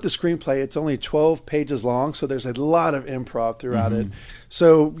when they wrote the screenplay, it's only 12 pages long, so there's a lot of improv throughout it.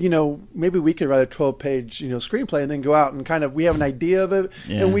 So, maybe we could write a 12-page, screenplay and then go out and kind of, we have an idea of it,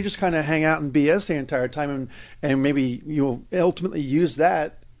 and we just kind of hang out and BS the entire time, and maybe you'll ultimately use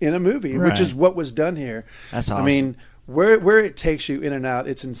that in a movie, which is what was done here. That's awesome. I mean, where it takes you in and out,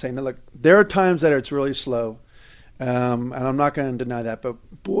 it's insane. Now, look, there are times that it's really slow. And I'm not going to deny that, but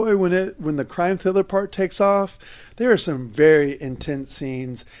boy, when the crime thriller part takes off, there are some very intense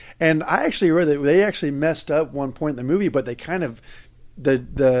scenes. And I actually read that they actually messed up one point in the movie, but they kind of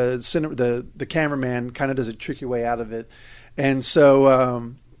the cameraman kind of does a tricky way out of it, and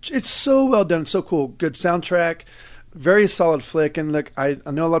so it's so well done, so cool, good soundtrack, very solid flick. And look, I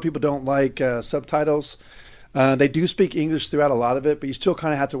know a lot of people don't like subtitles. They do speak English throughout a lot of it, but you still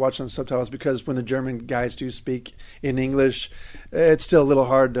kind of have to watch on subtitles because when the German guys do speak in English, it's still a little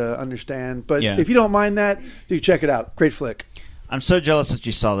hard to understand. But if you don't mind that, do check it out. Great flick. I'm so jealous that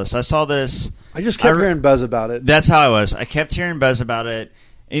you saw this. I saw this. I just kept hearing buzz about it. That's how I was. I kept hearing buzz about it.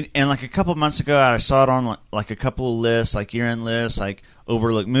 And like a couple months ago, I saw it on like a couple of lists, like year-end lists, like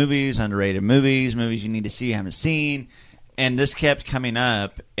overlooked movies, underrated movies you need to see you haven't seen. And this kept coming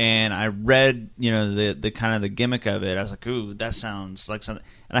up, and I read, the kind of the gimmick of it. I was like, "Ooh, that sounds like something."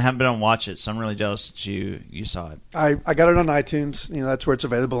 And I haven't been on watch it, so I'm really jealous that you saw it. I got it on iTunes. That's where it's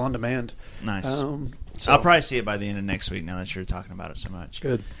available on demand. Nice. So. I'll probably see it by the end of next week. Now that you're talking about it so much.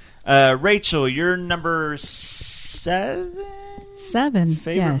 Good. Rachel, you're number 7. 7.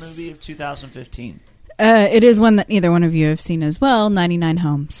 Favorite movie of 2015. It is one that neither one of you have seen as well. 99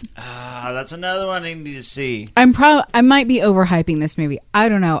 Homes. That's another one I need to see. I might be overhyping this movie. I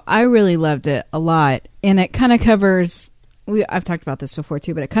don't know. I really loved it a lot, and it kind of covers. I've talked about this before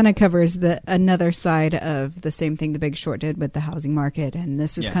too, but it kind of covers another side of the same thing The Big Short did with the housing market, and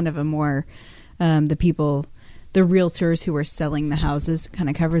this is kind of a more the realtors who were selling the houses, kind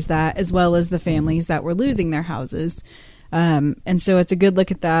of covers that, as well as the families that were losing their houses. And so it's a good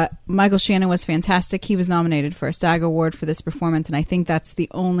look at that. Michael Shannon was fantastic. He was nominated for a SAG Award for this performance, and I think that's the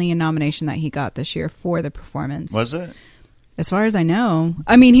only nomination that he got this year for the performance. Was it? As far as I know.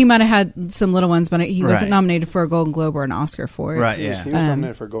 I mean, he might have had some little ones, but he wasn't nominated for a Golden Globe or an Oscar for it. Right, yeah. He was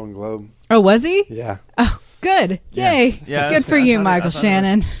nominated for a Golden Globe. Oh, was he? Yeah. Oh, good. Yay. Yeah, good for you, Michael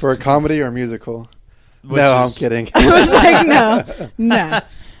Shannon. For a comedy or musical? I'm kidding. I was like,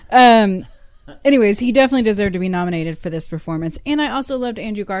 no. Anyways, he definitely deserved to be nominated for this performance. And I also loved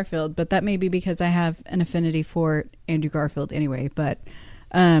Andrew Garfield, but that may be because I have an affinity for Andrew Garfield anyway. But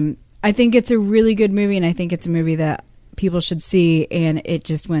I think it's a really good movie, and I think it's a movie that people should see, and it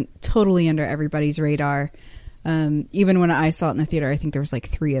just went totally under everybody's radar. Even when I saw it in the theater, I think there was like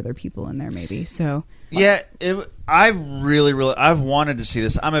 3 other people in there, maybe. So yeah, I've wanted to see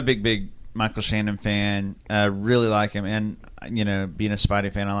this. I'm a big Michael Shannon fan. Really like him, and being a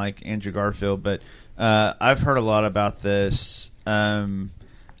Spidey fan, I like Andrew Garfield. But I've heard a lot about this.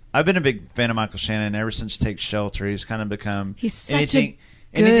 I've been a big fan of Michael Shannon ever since Take Shelter. He's kind of become anything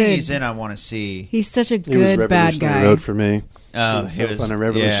he's in, I want to see. He's such a good bad guy. Road for me. Oh, he was on a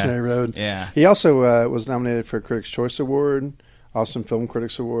Revolutionary Road. Yeah. He also was nominated for a Critics' Choice Award, Austin Film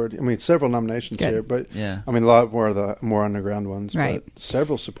Critics Award. I mean, several nominations here, but I mean, a lot more of the more underground ones. Right. But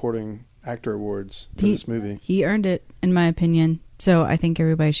several supporting actor awards for this movie. He earned it, in my opinion. So I think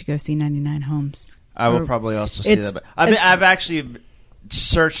everybody should go see 99 Homes. I will probably also see that. But I've actually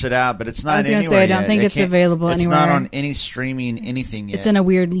searched it out, but it's not anywhere. I was going to say, I don't think it's available anywhere. It's not on any streaming anything yet. It's in a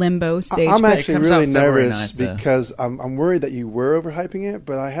weird limbo stage. I'm actually really nervous because I'm worried that you were overhyping it,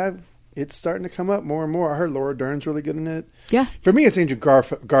 but it's starting to come up more and more. I heard Laura Dern's really good in it. Yeah. For me, it's Andrew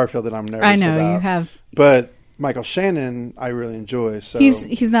Garfield that I'm nervous about. I know, you have. But Michael Shannon, I really enjoy. So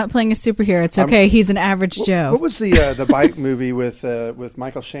he's not playing a superhero. It's okay. He's an average Joe. What was the bike movie with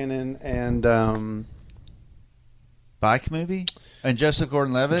Michael Shannon and bike movie? And Joseph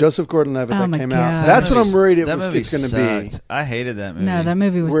Gordon-Levitt? Joseph Gordon-Levitt that came out. That's what I'm worried it's going to be. I hated that movie. No, that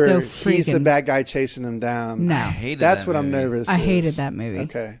movie was so freaking... He's the bad guy chasing him down. No. I hated That's that what movie. I'm nervous I hated that movie.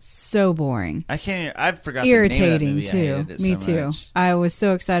 Okay. So boring. I forgot irritating the name of that movie. Me too. Much. I was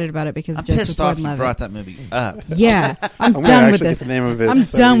so excited about it because I'm Joseph pissed off Gordon-Levitt you brought that movie up. Yeah. I'm done with this. The name of it, I'm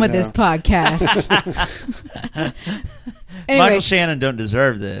done with this podcast. Anyway. Michael Shannon don't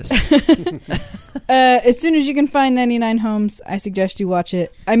deserve this. As soon as you can find 99 Homes, I suggest you watch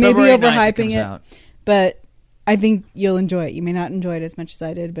it. I may be overhyping it, but I think you'll enjoy it. You may not enjoy it as much as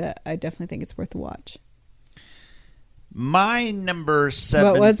I did, but I definitely think it's worth a watch. My number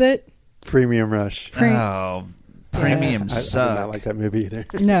 7. What was it? Premium Rush. Premium sucked. I did not like that movie either.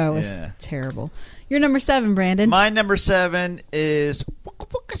 No, it was terrible. Your number 7, Brandon. My number 7 is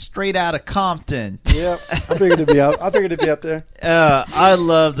Straight Outta Compton. Yep, I figured it'd be up there. I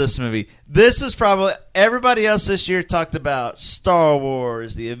love this movie. This was probably everybody else this year talked about Star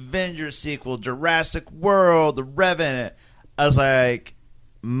Wars, the Avengers sequel, Jurassic World, The Revenant. I was like,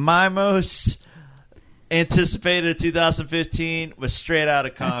 my most anticipated 2015 was Straight Outta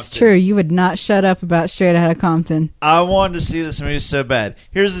Compton. That's true. You would not shut up about Straight Outta Compton. I wanted to see this movie so bad.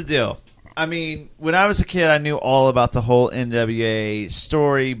 Here's the deal. I mean, when I was a kid, I knew all about the whole NWA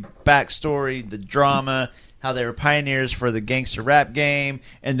story, backstory, the drama, how they were pioneers for the gangster rap game,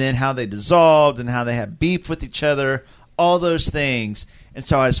 and then how they dissolved and how they had beef with each other, all those things. And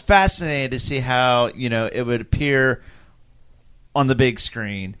so I was fascinated to see how, it would appear on the big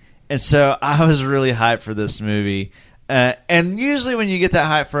screen. And so I was really hyped for this movie. And usually when you get that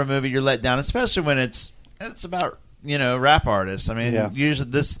hype for a movie, you're let down, especially when it's about rap artists. I mean, usually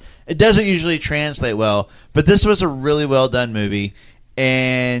it doesn't usually translate well, but this was a really well done movie.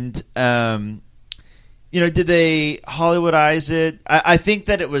 And did they Hollywoodize it? I think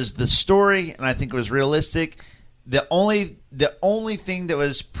that it was the story, and I think it was realistic. The only thing that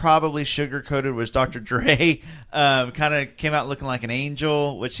was probably sugar coated was Dr. Dre. Kind of came out looking like an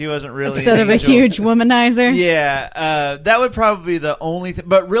angel, which he wasn't really. Instead of a huge womanizer. Yeah, that would probably be the only thing.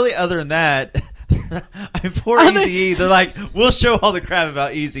 But really, other than that. I mean, poor Eazy-E. They're like, we'll show all the crap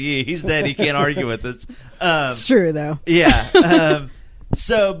about Eazy-E. He's dead. He can't argue with us. It's true, though. Yeah.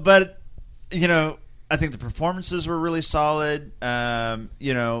 But I think the performances were really solid.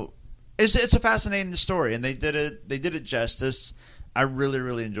 It's a fascinating story, and they did it justice. I really,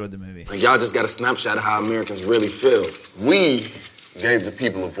 really enjoyed the movie. Y'all just got a snapshot of how Americans really feel. We gave the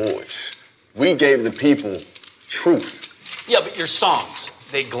people a voice. We gave the people truth. Yeah, but your songs,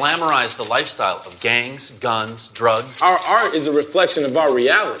 they glamorize the lifestyle of gangs, guns, drugs. Our art is a reflection of our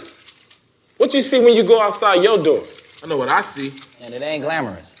reality. What you see when you go outside your door? I know what I see. And it ain't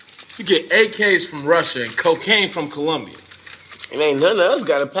glamorous. You get AKs from Russia and cocaine from Colombia. And ain't none of us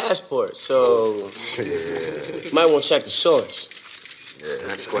got a passport, so might want to check the source. Yeah,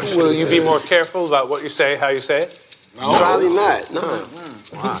 next question. Will you be more careful about what you say, how you say it? No. Probably not, no.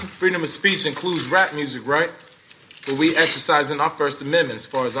 Wow. Freedom of speech includes rap music, right? But we exercising our First Amendment as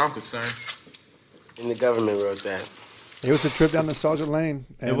far as I'm concerned. And the government wrote that. It was a trip down nostalgia lane.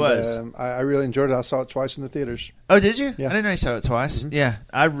 And, it was. I really enjoyed it. I saw it twice in the theaters. Oh, did you? Yeah. I didn't know you saw it twice. Mm-hmm. Yeah,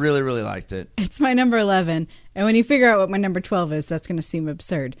 I really, really liked it. It's my number 11. And when you figure out what my number 12 is, that's going to seem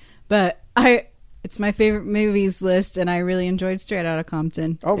absurd. But it's my favorite movies list, and I really enjoyed Straight Outta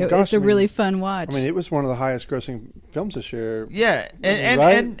Compton. Oh, gosh. It's a really fun watch. I mean, it was one of the highest grossing films this year. Yeah,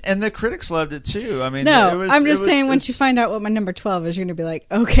 and the critics loved it, too. I mean, no, I'm just saying once you find out what my number 12 is, you're going to be like,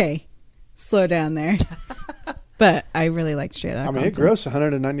 okay, slow down there. But I really liked Straight Outta Compton. It grossed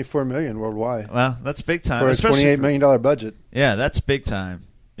 $194 million worldwide. Well, that's big time for a $28 million budget. Yeah, that's big time.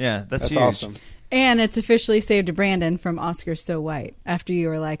 Yeah, that's huge. Awesome. And it's officially saved to Brandon from Oscars So White. After you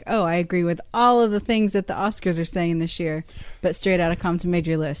were like, "Oh, I agree with all of the things that the Oscars are saying this year," but Straight Outta Compton made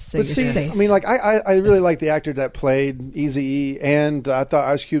your list, so you're safe. I mean, like I really like the actor that played Eazy-E, and I thought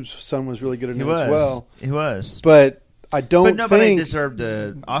Ice Cube's son was really good in it as well. He was, but I don't. But nobody think deserved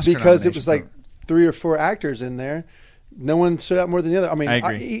an Oscar because it was nomination like 3 or 4 actors in there. No one stood out more than the other. I mean, I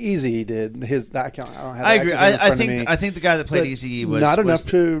agree. Eazy did his. I don't have. I agree. I think the guy that played Eazy was not enough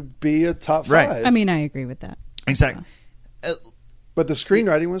to be a top 5. Right. I mean, I agree with that. Exactly. But the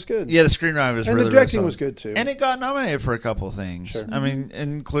screenwriting was good. Yeah, the screenwriting was and really, the directing really was good too. And it got nominated for a couple of things. Sure. I mean,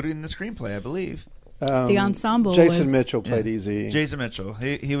 including the screenplay, I believe. The ensemble. Jason Mitchell played Easy. Jason Mitchell.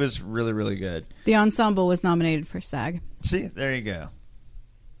 He was really, really good. The ensemble was nominated for SAG. See, there you go.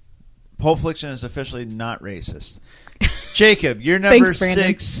 Pulp Fiction is officially not racist. Jacob, your number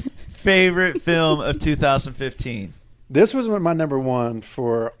 6 favorite film of 2015. This was my number 1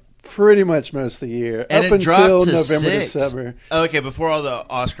 for pretty much most of the year, and up it until dropped to November, 6. December. Okay, before all the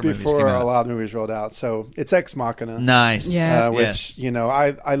Oscar movies came out. Before a lot of movies rolled out. So it's Ex Machina. Nice. Yeah. Which,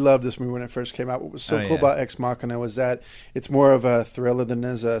 I loved this movie when it first came out. What was so cool about Ex Machina was that it's more of a thriller than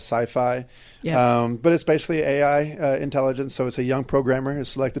as a sci-fi. Yeah. But it's basically AI intelligence. So it's a young programmer who's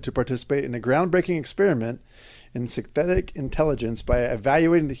selected to participate in a groundbreaking experiment in synthetic intelligence by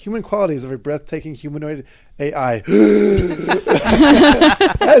evaluating the human qualities of a breathtaking humanoid AI.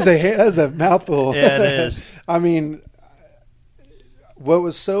 That's a mouthful. Yeah, it is. I mean, what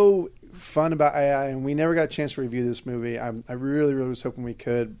was so fun about AI, and we never got a chance to review this movie. I really, really was hoping we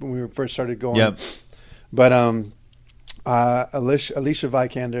could when we first started going. Yep. But Alicia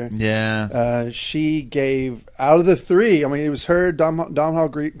Vikander. Yeah. She gave, out of the 3, I mean, it was her, Domhnall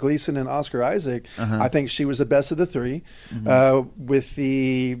Gleeson, and Oscar Isaac. I think she was the best of the 3. Mm-hmm. With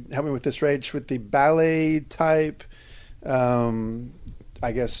the, help me with this, Rach, with the ballet type,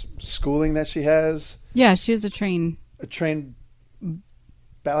 I guess, schooling that she has. Yeah, she was a trained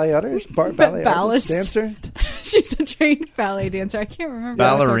ballet dancer. She's a trained ballet dancer. I can't remember.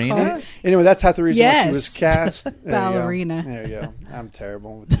 Ballerina? Anyway, that's half the reason why she was cast. Ballerina. There you go. I'm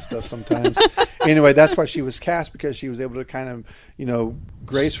terrible with this stuff sometimes. Anyway, that's why she was cast, because she was able to kind of,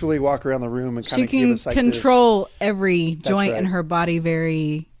 gracefully walk around the room and kind of give us like control every joint in right. her body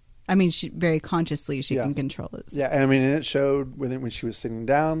very consciously. She can control it. Yeah, and I mean, and it showed when she was sitting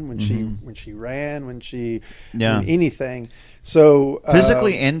down, when she ran, when anything. So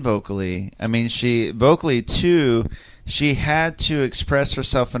physically and vocally. I mean, vocally too. She had to express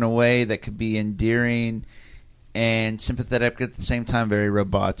herself in a way that could be endearing and sympathetic at the same time, very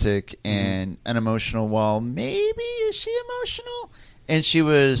robotic and unemotional. While maybe is she emotional? And she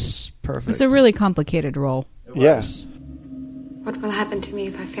was perfect. It's a really complicated role. Yes. What will happen to me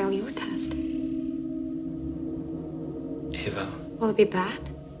if I fail your test? Ava. Will it be bad?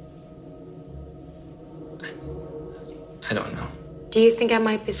 I don't know. Do you think I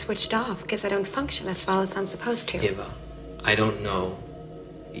might be switched off because I don't function as well as I'm supposed to? Ava, I don't know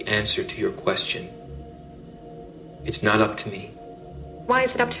the answer to your question. It's not up to me. Why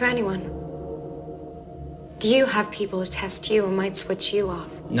is it up to anyone? Do you have people who test you and might switch you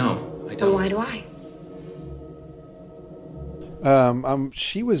off? No, I don't. Then why do I?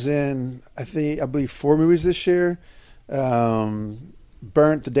 She was in, I believe 4 movies this year.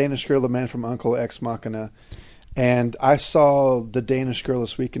 Burnt, The Danish Girl, The Man from U.N.C.L.E., Ex Machina. And I saw The Danish Girl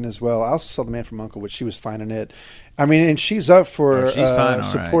this weekend as well. I also saw The Man from U.N.C.L.E., which she was fine in it. I mean, and she's up for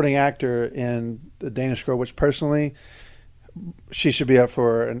supporting actor in The Danish Girl, which personally, she should be up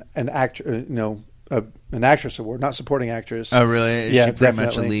for an actor, an actress award, not supporting actress. Oh, really? Is yeah, she pretty definitely.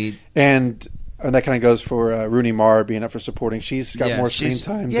 much a lead? And that kind of goes for Rooney Mara being up for supporting. She's got more screen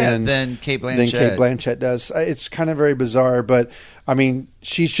time than Cate Blanchett does. It's kind of very bizarre, but I mean,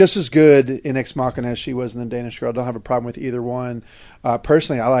 she's just as good in Ex Machina as she was in The Danish Girl. I don't have a problem with either one.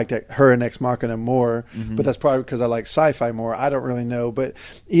 Personally, I liked her in Ex Machina more, but that's probably because I like sci-fi more. I don't really know, but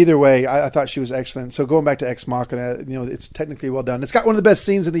either way, I thought she was excellent. So going back to Ex Machina, it's technically well done. It's got one of the best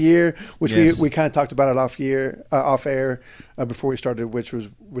scenes of the year, which we kind of talked about it off air before we started,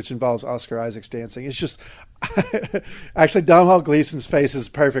 which involves Oscar Isaac's dancing. It's just actually Domhnall Gleeson's face is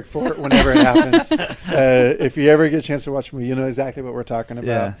perfect for it whenever it happens. If you ever get a chance to watch a movie, you know exactly what we're talking about.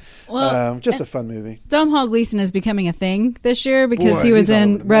 Yeah. Well, just a fun movie. Domhnall Gleeson is becoming a thing this year because he was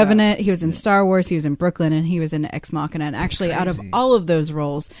in Revenant, he was in Star Wars, he was in Brooklyn, and he was in Ex Machina. And actually, out of all of those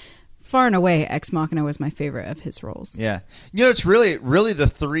roles, far and away, Ex Machina was my favorite of his roles. Yeah. It's really the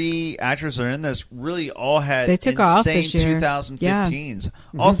three actors that are in this really all had they took insane off this year. 2015s.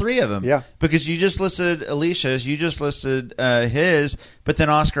 Yeah. All three of them. Yeah. Because you just listed Alicia's, you just listed his, but then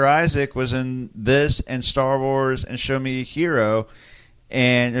Oscar Isaac was in this and Star Wars and Show Me a Hero.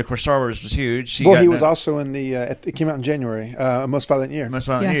 And, of course, Star Wars was huge. He was also in the it came out in January, Most Violent Year. Most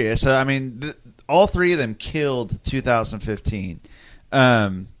Violent Year. So, I mean, all three of them killed 2015.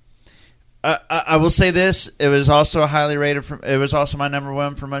 I will say this: it was also highly rated. It was also my number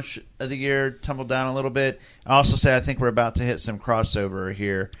one for much of the year. Tumbled down a little bit. I also say I think we're about to hit some crossover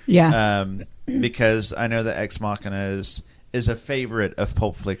here. Yeah. Because I know that Ex Machina is a favorite of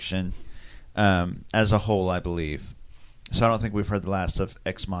Pulp Fiction as a whole, I believe. So I don't think we've heard the last of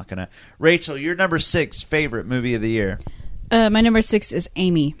Ex Machina. Rachel, your number 6 favorite movie of the year. My number 6 is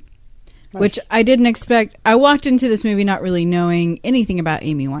Amy. Nice. Which I didn't expect. I walked into this movie not really knowing anything about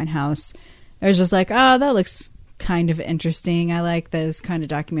Amy Winehouse. I was just like, oh, that looks kind of interesting. I like those kind of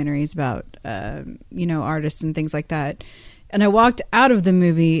documentaries about, artists and things like that. And I walked out of the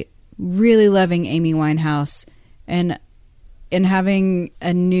movie really loving Amy Winehouse and having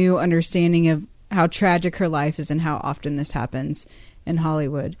a new understanding of how tragic her life is and how often this happens in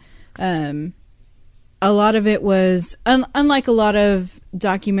Hollywood. A lot of it was, unlike a lot of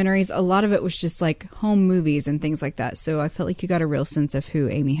documentaries, a lot of it was just like home movies and things like that. So I felt like you got a real sense of who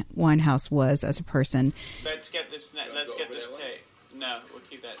Amy Winehouse was as a person. Let's get this tape. No, we'll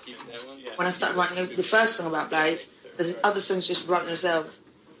keep that one. Yeah. When I started writing the first song about Blade, the other songs just wrote themselves.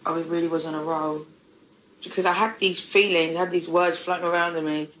 I really was on a roll. Because I had these feelings, I had these words floating around in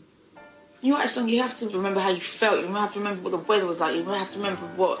me. You write a song, you have to remember how you felt. You have to remember what the weather was like. You have to remember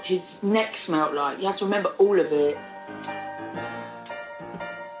what his neck smelled like. You have to remember all of it.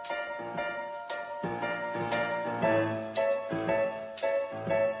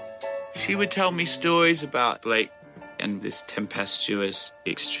 She would tell me stories about Blake and this tempestuous,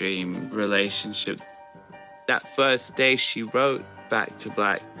 extreme relationship. That first day she wrote Back to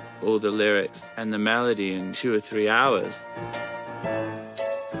Black all the lyrics and the melody in 2 or 3 hours.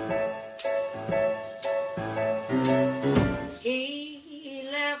 He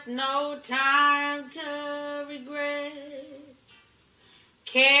left no time to regret.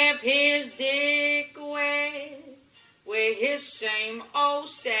 Kept his dick away with his same old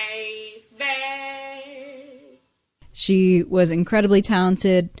safe bag. She was incredibly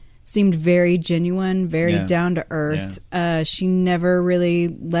talented, seemed very genuine, very down to earth. Yeah. She never really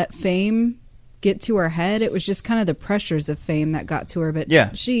let fame get to her head. It was just kind of the pressures of fame that got to her. But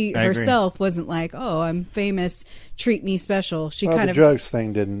she herself wasn't like, oh, I'm famous, treat me special. The drugs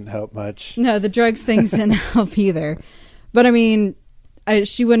thing didn't help much. No, the drugs things didn't help either. But I mean,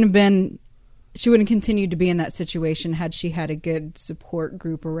 she wouldn't continue to be in that situation had she had a good support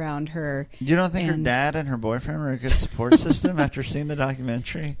group around her. You don't think her dad and her boyfriend were a good support system after seeing the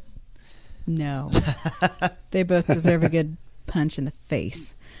documentary? No. They both deserve a good punch in the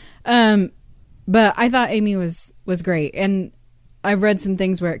face. But I thought Amy was great, and I've read some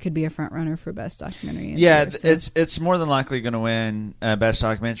things where it could be a front runner for best documentary. It's more than likely going to win best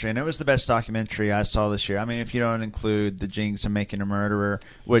documentary, and it was the best documentary I saw this year. I mean, if you don't include The Jinx and Making a Murderer,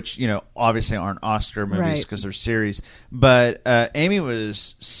 which obviously aren't Oscar movies because they're series, but Amy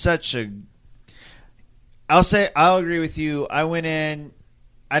was such a. I'll agree with you. I went in.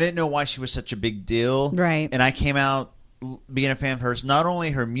 I didn't know why she was such a big deal, right? And I came out being a fan of hers, not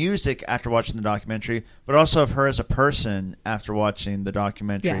only her music after watching the documentary, but also of her as a person after watching the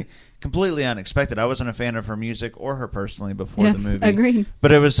documentary. Yeah. Completely unexpected. I wasn't a fan of her music or her personally before the movie. Agreed.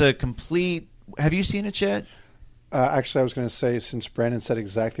 But it was a complete... Have you seen it yet? Actually, I was going to say, since Brandon said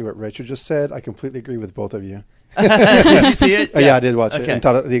exactly what Rachel just said, I completely agree with both of you. Did you see it? Yeah, I did watch it and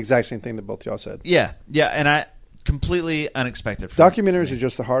thought the exact same thing that both y'all said. Yeah, and I... Completely unexpected. Documentaries are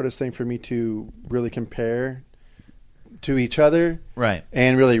just the hardest thing for me to really compare to each other, right?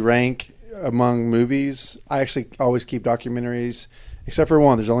 And really rank among movies. I actually always keep documentaries, except for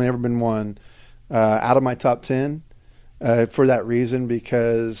one. There's only ever been one out of my top 10 for that reason.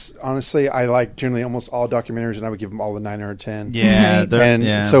 Because honestly, I like generally almost all documentaries, and I would give them all a 9 or a 10.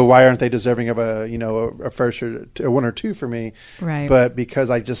 Yeah, so why aren't they deserving of a first or a 1 or 2 for me? Right. But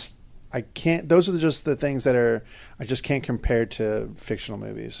because I can't. Those are just the things that I just can't compare to fictional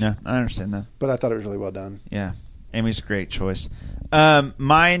movies. Yeah, I understand that. But I thought it was really well done. Yeah, Amy's a great choice.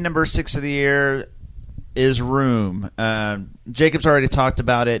 My number 6 of the year is Room. Jacob's already talked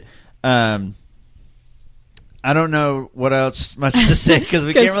about it. I don't know what else much to say because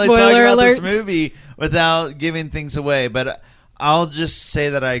we can't really talk about this movie without giving things away. But I'll just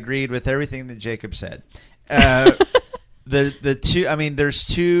say that I agreed with everything that Jacob said. The two. I mean, there's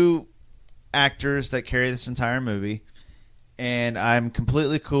two actors that carry this entire movie. And I'm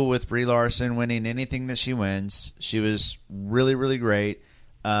completely cool with Brie Larson winning anything that she wins. She was really, really great.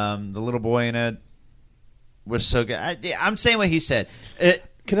 The little boy in it was so good. I'm saying what he said.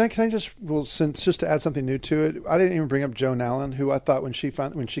 Can I just just to add something new to it? I didn't even bring up Joan Allen, who I thought when she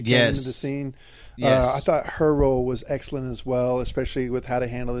came into the scene, I thought her role was excellent as well, especially with how to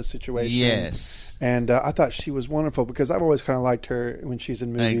handle this situation. Yes, and I thought she was wonderful because I've always kind of liked her when she's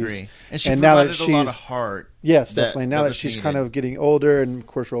in movies. I agree, and she provided now that a lot of heart. Yes, definitely. Now that she's kind of getting older, and of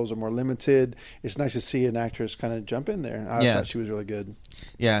course roles are more limited, it's nice to see an actress kind of jump in there. I thought she was really good.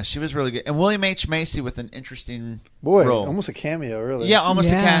 Yeah, she was really good. And William H. Macy with an interesting role. Almost a cameo, really. Yeah,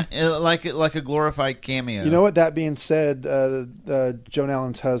 almost like a glorified cameo. You know what? That being said, Joan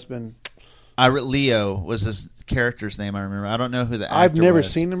Allen's husband, Leo was his character's name. I remember. I don't know who the actor I've never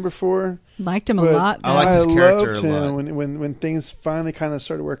was. seen him before. Liked him a lot. Though. I liked his character loved a him lot. when things finally kind of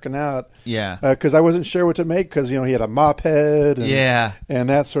started working out. Yeah, because I wasn't sure what to make because he had a mop head. And, and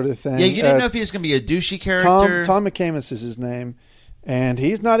that sort of thing. Yeah, you didn't know if he was going to be a douchey character. Tom McCamus is his name, and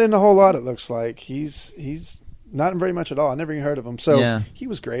he's not in a whole lot. It looks like he's not in very much at all. I never even heard of him. So he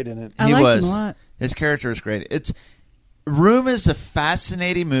was great in it. He liked him a lot. His character is great. Room is a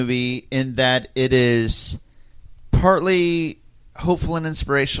fascinating movie in that it is partly hopeful and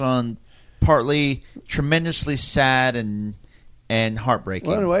inspirational and partly tremendously sad and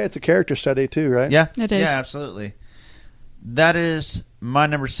heartbreaking. Well, in a way, it's a character study too, right? Yeah, it is. Yeah, absolutely. That is my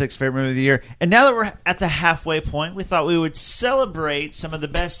number 6 favorite movie of the year. And now that we're at the halfway point, we thought we would celebrate some of the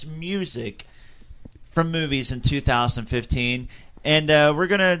best music from movies in 2015.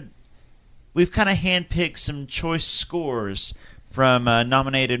 And we've kind of handpicked some choice scores from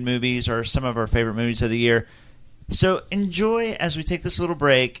nominated movies or some of our favorite movies of the year. So enjoy as we take this little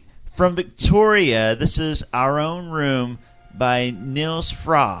break. From Victoria, this is Our Own Room by Niels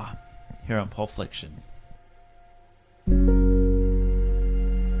Fra here on Pulp Fiction.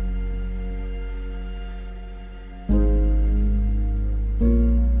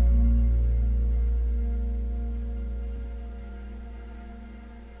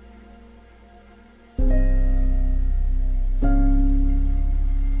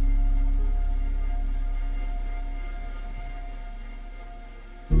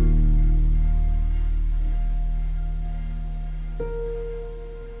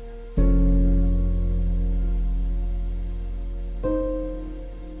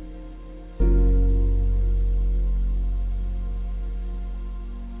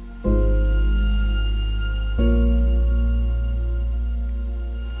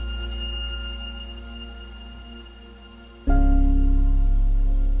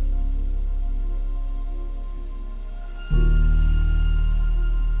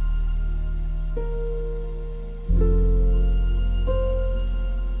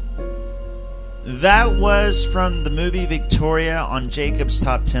 That was from the movie Victoria on Jacob's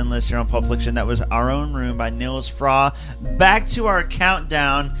Top 10 list here on Pulp Fiction. That was Our Own Room by Niels Fra. Back to our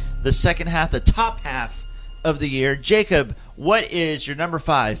countdown, the second half, the top half of the year. Jacob, what is your number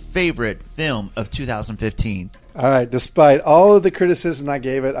 5 favorite film of 2015? All right, despite all of the criticism I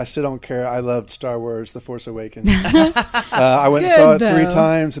gave it, I still don't care. I loved Star Wars: The Force Awakens. I went and saw it 3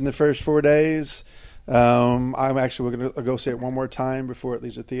 times in the first 4 days. I'm actually going to go see it one more time before it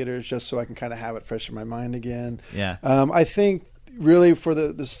leaves the theaters, just so I can kind of have it fresh in my mind again. Yeah. I think really for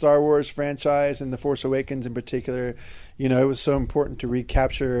the Star Wars franchise and The Force Awakens in particular, it was so important to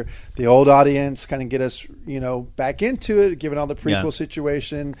recapture the old audience, kind of get us, back into it, given all the prequel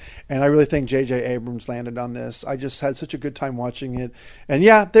situation. And I really think J.J. Abrams landed on this. I just had such a good time watching it. And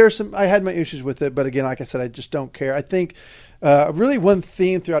I had my issues with it, but again, like I said, I just don't care. I think really one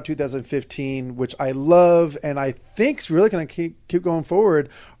theme throughout 2015, which I love and I think is really going to keep going forward,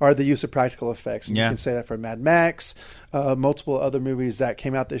 are the use of practical effects. And you can say that for Mad Max, multiple other movies that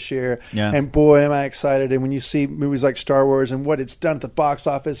came out this year. Yeah. And boy, am I excited. And when you see movies like Star Wars and what it's done at the box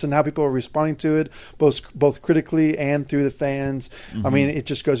office and how people are responding to it, both critically and through the fans, I mean, it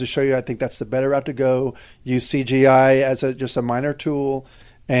just goes to show you, I think that's the better route to go. Use CGI as just a minor tool.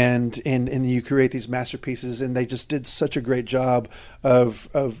 And you create these masterpieces, and they just did such a great job of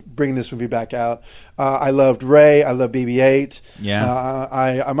bringing this movie back out. I loved Ray. I love BB-8.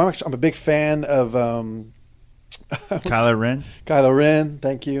 Yeah. I'm a big fan of Kylo Ren. Kylo Ren,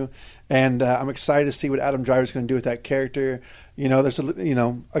 thank you. And I'm excited to see what Adam Driver's going to do with that character. Again, I'm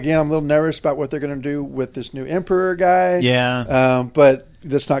a little nervous about what they're going to do with this new Emperor guy. Yeah. But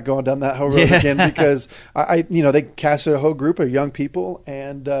let's not go down that whole road again, because they casted a whole group of young people,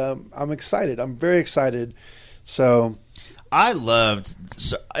 and I'm excited. I'm very excited. So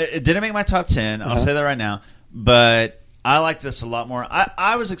it didn't make my top 10. I'll say that right now. But I like this a lot more.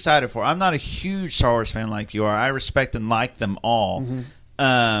 I was excited for it. I'm not a huge Star Wars fan like you are. I respect and like them all.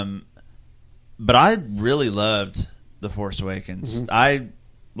 Mm-hmm. But I really loved The Force Awakens. Mm-hmm. I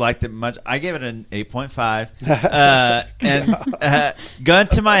liked it much. I gave it an 8.5. And gun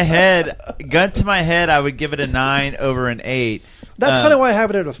to my head, I would give it a 9 over an 8. That's kind of why I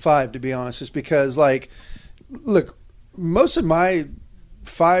have it at a 5, to be honest, just because, like, look, most of my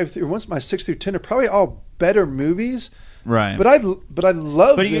 5 through, once my 6 through 10 are probably all better movies. Right. But I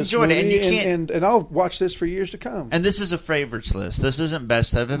love But you this enjoyed movie, it, and you can't, and I'll watch this for years to come. And this is a favorites list. This isn't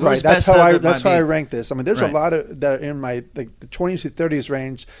best of. If it Right. was That's best how of, I rank this. I mean, there's a lot of that are in my the 20s to 30s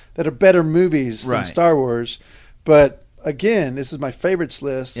range that are better movies than Star Wars. But again, this is my favorites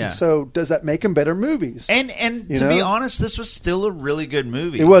list. Yeah. And so does that make them better movies? And to be honest, this was still a really good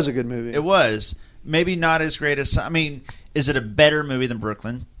movie. It was a good movie. It was. Maybe not as great as... I mean, is it a better movie than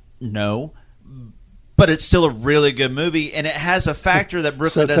Brooklyn? No. But it's still a really good movie, and it has a factor that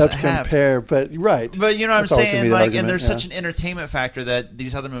Brooklyn so doesn't to have. Compare, but right. But you know what I'm That's always gonna saying? be the Like, argument, and there's such an entertainment factor that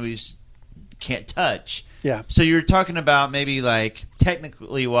these other movies can't touch. Yeah. So you're talking about maybe like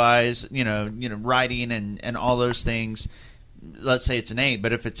technically wise, you know, writing and all those things. Let's say it's an 8,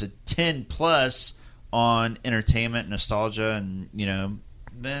 but if it's a 10 plus on entertainment, nostalgia, and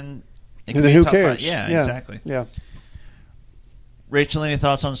then it can be who top cares? 5. Yeah, exactly. Yeah. Rachel, any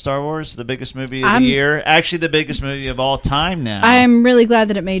thoughts on Star Wars? The biggest movie of the year? Actually, the biggest movie of all time now. I'm really glad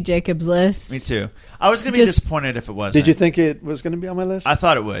that it made Jacob's list. Me too. I was going to be disappointed if it wasn't. Did you think it was going to be on my list? I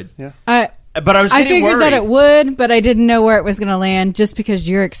thought it would. Yeah. But I was getting figured worried. that it would, but I didn't know where it was going to land just because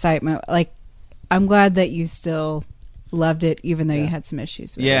your excitement. Like, I'm glad that you still loved it, even though you had some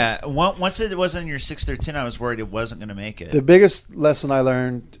issues with it. Yeah. Once it wasn't in your 6 through 10, I was worried it wasn't going to make it. The biggest lesson I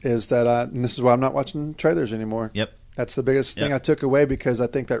learned is that, and this is why I'm not watching trailers anymore. Yep. That's the biggest thing I took away because I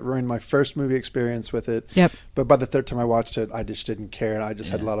think that ruined my first movie experience with it. Yep. But by the third time I watched it, I just didn't care, and I just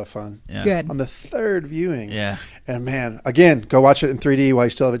had a lot of fun. Yeah. Good. On the third viewing. Yeah. And man, again, go watch it in 3D while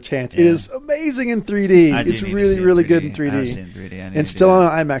you still have a chance. Yeah. It is amazing in 3D. I do It's need to really, see it in really 3D. good in 3D. I haven't seen it in 3D. I need and to still do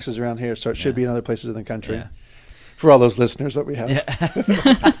on IMAXs around here, so it should be in other places in the country. Yeah. For all those listeners that we have.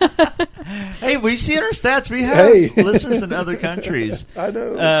 Hey, we see in our stats we have listeners in other countries. I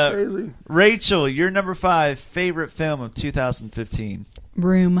know. It's crazy. Rachel, your number 5 favorite film of 2015.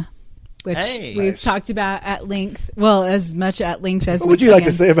 Room, which we've talked about at length. Well, as much at length as what would you like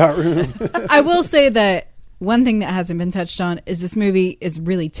to say about Room? I will say that one thing that hasn't been touched on is this movie is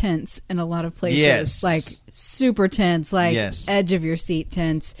really tense in a lot of places. Yes. Like super tense, like edge of your seat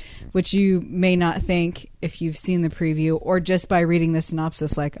tense, which you may not think if you've seen the preview or just by reading the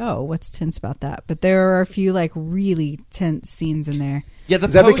synopsis, like, oh, what's tense about that? But there are a few like really tense scenes in there. Yeah,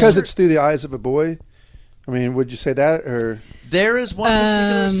 is that because it's through the eyes of a boy? I mean, would you say that, or there is one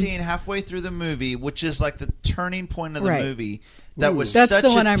particular scene halfway through the movie, which is like the turning point of the movie. That was That's such the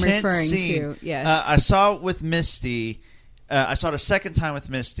one a I'm tense referring scene. to. Yes, I saw it with Misty. I saw it a second time with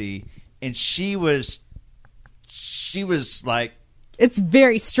Misty, and she was like, it's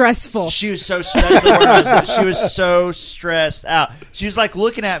very stressful. She was so stressed. She was so stressed out. She was like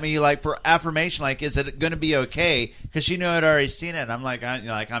looking at me like for affirmation, like, is it going to be okay? Because she knew I'd already seen it. I'm like,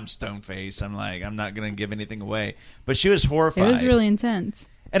 I'm stone faced. I'm like, I'm not going to give anything away. But she was horrified. It was really intense.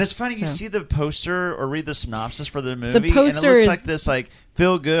 And it's funny, you see the poster or read the synopsis for the movie, the poster and it looks is, like this like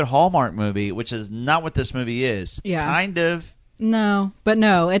feel good Hallmark movie, which is not what this movie is. Yeah, kind of. No,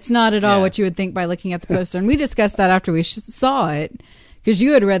 it's not at all what you would think by looking at the poster. And we discussed that after we saw it, because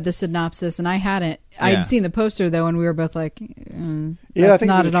you had read the synopsis and I hadn't. I had seen the poster though, and we were both like, I think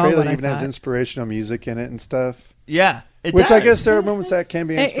not the at all trailer what even I has inspirational music in it and stuff. Yeah. Which does. I guess there are moments that can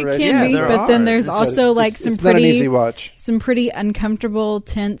be inspirational. It can be, but then there's also like some pretty, not an easy watch. Some pretty uncomfortable,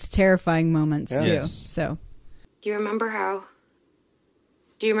 tense, terrifying moments too. Yes. So, Do you remember how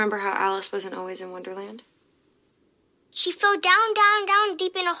Alice wasn't always in Wonderland? She fell down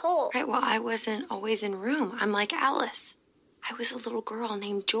deep in a hole. Right. Well, I wasn't always in Room. I'm like Alice. I was a little girl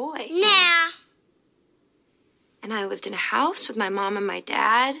named Joy. Nah. And I lived in a house with my mom and my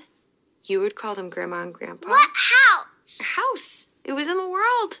dad. You would call them Grandma and Grandpa. What house? A house. It was in the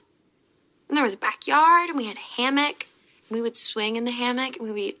world. And there was a backyard, and we had a hammock. And we would swing in the hammock, and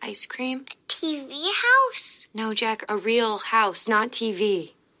we would eat ice cream. A TV house? No, Jack, a real house, not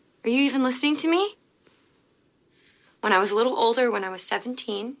TV. Are you even listening to me? When I was a little older, when I was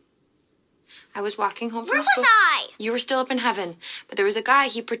 17, I was walking home from school. Where was I? You were still up in heaven. But there was a guy,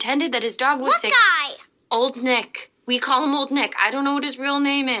 he pretended that his dog was sick. What guy? Old Nick. We call him Old Nick. I don't know what his real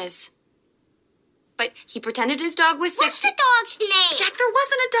name is. But he pretended his dog was sick. What's the dog's name? Jack, there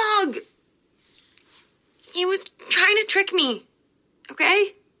wasn't a dog. He was trying to trick me.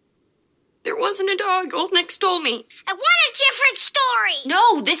 Okay? There wasn't a dog. Old Nick stole me. I want a different story.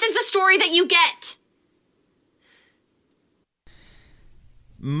 No, this is the story that you get.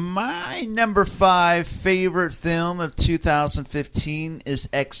 My number 5 favorite film of 2015 is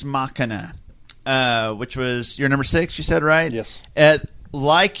Ex Machina, which was your number 6, you said, right? Yes.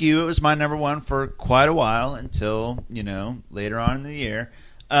 Like you, it was my number 1 for quite a while until, later on in the year.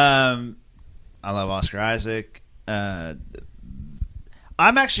 I love Oscar Isaac. I'm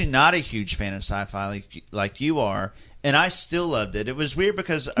actually not a huge fan of sci-fi like you are, and I still loved it. It was weird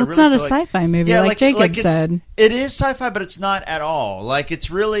because it's not a sci-fi movie, like Jacob said. It is sci-fi, but it's not at all. Like, it's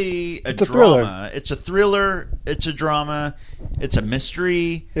really it's a drama. Thriller. It's a thriller. It's a drama. It's a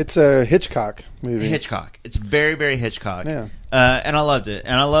mystery. It's a Hitchcock movie. Hitchcock. It's very, very Hitchcock. Yeah. And I loved it.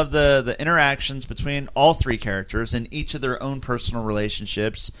 And I love the interactions between all 3 characters and each of their own personal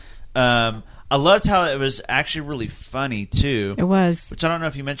relationships. I loved how it was actually really funny, too. It was. Which I don't know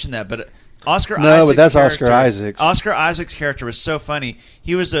if you mentioned that, but Oscar Isaac's character was so funny.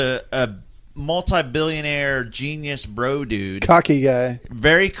 He was a multi-billionaire genius bro dude. Cocky guy.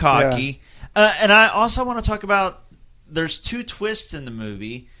 Very cocky. Yeah. And I also want to talk about, there's 2 twists in the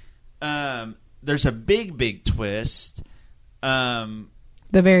movie. There's a big twist. The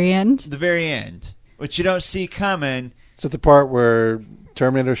very end? The very end, which you don't see coming. Is it the part where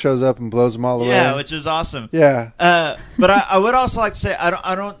Terminator shows up and blows them all away? Yeah, which is awesome. Yeah. But I would also like to say,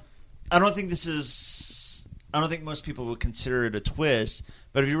 I don't think most people would consider it a twist,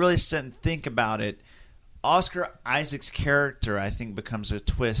 but if you really sit and think about it, Oscar Isaac's character, I think, becomes a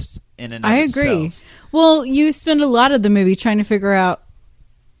twist in and of itself. I agree. Well, you spend a lot of the movie trying to figure out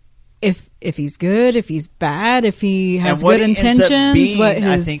if he's good, if he's bad, if he has good intentions.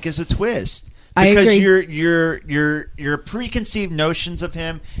 I think, is a twist. Because I agree. your preconceived notions of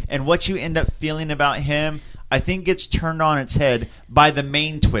him and what you end up feeling about him, I think, gets turned on its head by the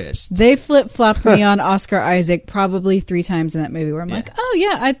main twist. They flip-flopped me on Oscar Isaac probably 3 times in that movie where I'm like, oh,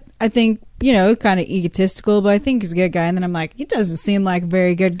 yeah, I think, kind of egotistical, but I think he's a good guy. And then I'm like, he doesn't seem like a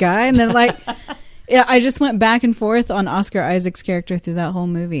very good guy. And then, yeah, I just went back and forth on Oscar Isaac's character through that whole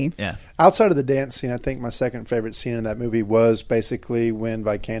movie. Yeah. Outside of the dance scene, I think my second favorite scene in that movie was basically when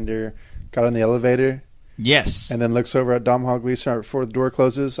Vikander got on the elevator. Yes. And then looks over at Domhnall Gleeson right before the door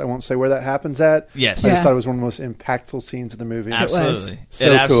closes. I won't say where that happens at. Yes. I just thought it was one of the most impactful scenes of the movie. Absolutely.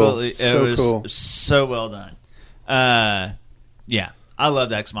 It was cool. So well done. Yeah. I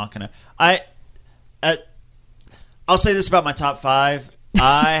loved Ex Machina. I'll say this about my top 5.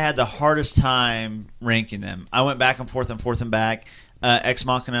 I had the hardest time ranking them. I went back and forth and back. Ex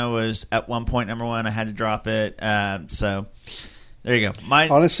Machina was at one point number 1. I had to drop it. So there you go.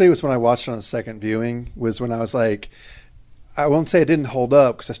 Honestly, it was when I watched it on the second viewing, was when I was like, I won't say it didn't hold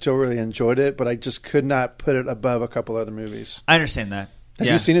up because I still really enjoyed it, but I just could not put it above a couple other movies. I understand that. Have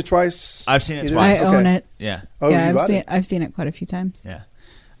you seen it twice? I've seen it twice. I own it. Yeah. Oh, yeah, I've seen it quite a few times. Yeah.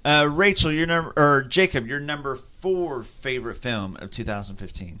 Rachel, Jacob, your number 4 favorite film of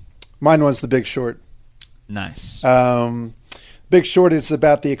 2015. Mine was The Big Short. Nice. Big Short is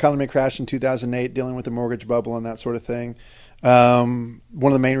about the economy crash in 2008, dealing with the mortgage bubble and that sort of thing. One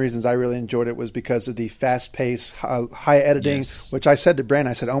of the main reasons I really enjoyed it was because of the fast-paced, high editing, which I said to Brandon,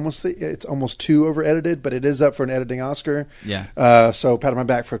 I said it's almost too over-edited, but it is up for an editing Oscar. Yeah. So pat on my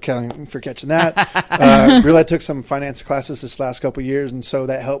back for catching that. Really, I took some finance classes this last couple of years, and so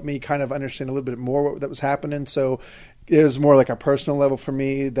that helped me kind of understand a little bit more what that was happening. So it was more like a personal level for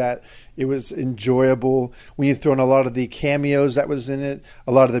me, that it was enjoyable when you throw in a lot of the cameos that was in it,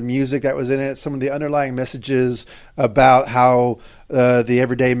 a lot of the music that was in it, some of the underlying messages about how the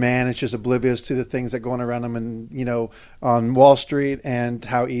everyday man is just oblivious to the things that go on around him, and on Wall Street, and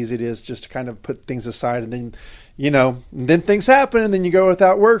how easy it is just to kind of put things aside, and then and then things happen, and then you go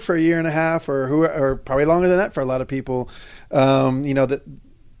without work for a year and a half, or probably longer than that for a lot of people.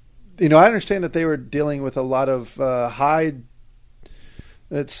 I understand that they were dealing with a lot of high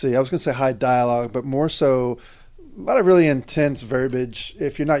dialogue, but more so a lot of really intense verbiage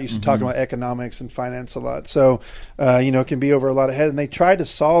if you're not used to talking about economics and finance a lot. So, it can be over a lot of head. And they tried to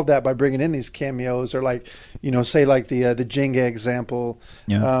solve that by bringing in these cameos, or say like the Jenga example.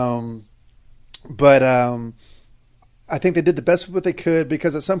 Yeah. I think they did the best with what they could,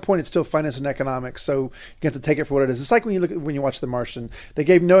 because at some point it's still finance and economics, so you have to take it for what it is. It's like when you watch The Martian. They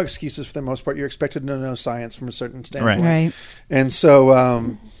gave no excuses for the most part. You're expected to know science from a certain standpoint. Right. And so,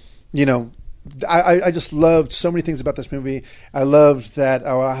 I just loved so many things about this movie. I loved that,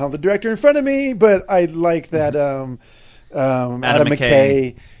 I don't have the director in front of me, but I like that Adam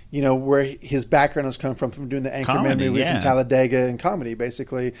McKay, where his background has come from doing the Anchorman movies in Talladega and comedy,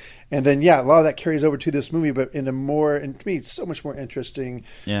 basically. And then, a lot of that carries over to this movie, but in a more, and to me, it's so much more interesting,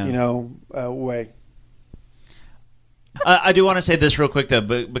 way. I do want to say this real quick, though,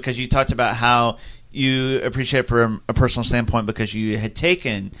 because you talked about how you appreciate it from a personal standpoint because you had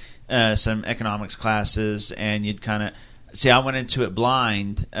taken some economics classes and you'd kind of see. I went into it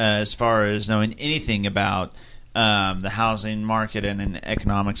blind as far as knowing anything about the housing market and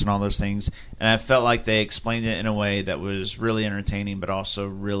economics and all those things, and I felt like they explained it in a way that was really entertaining, but also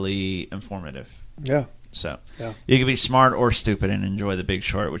really informative. Yeah. So you can be smart or stupid and enjoy The Big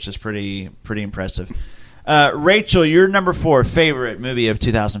Short, which is pretty impressive. Rachel, your number 4 favorite movie of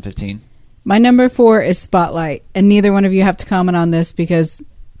 2015. My number 4 is Spotlight, and neither one of you have to comment on this because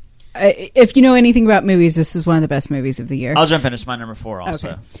if you know anything about movies, this is one of the best movies of the year. I'll jump in. It's my number 4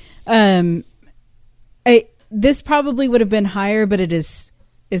 also. Okay. This probably would have been higher, but it is,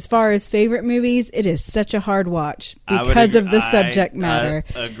 as far as favorite movies, it is such a hard watch because of the subject matter.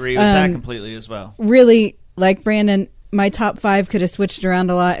 I agree with that completely as well. Really, like Brandon, my top 5 could have switched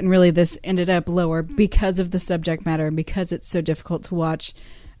around a lot, and really this ended up lower because of the subject matter and because it's so difficult to watch.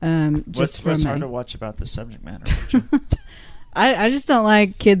 What's hard to watch about the subject matter? I just don't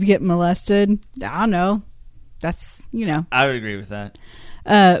like kids getting molested. I don't know. That's, I would agree with that.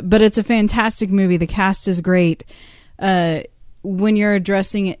 But it's a fantastic movie. The cast is great. When you're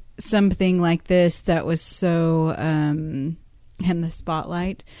addressing something like this that was so in the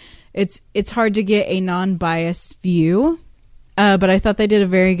spotlight, it's hard to get a non-biased view. But I thought they did a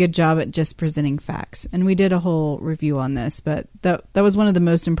very good job at just presenting facts. And we did a whole review on this, but that was one of the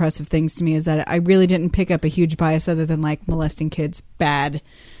most impressive things to me is that I really didn't pick up a huge bias other than like molesting kids bad.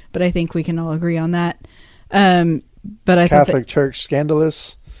 But I think we can all agree on that. But I Catholic Church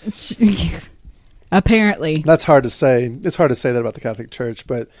scandalous. Apparently. That's hard to say. It's hard to say that about the Catholic Church,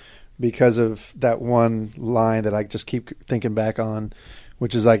 but because of that one line that I just keep thinking back on,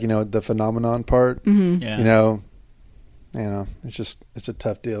 which is like, the phenomenon part, mm-hmm. It's a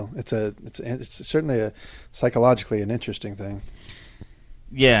tough deal. It's certainly psychologically an interesting thing.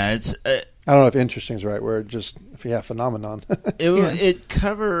 Yeah, it's. I don't know if interesting is the right word. Just phenomenon. It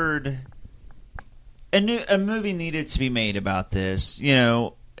covered. A movie needed to be made about this,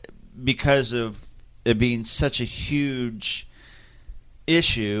 because of it being such a huge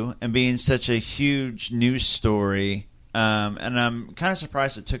issue and being such a huge news story. And I'm kind of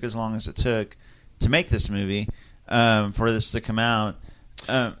surprised it took as long as it took to make this movie. For this to come out.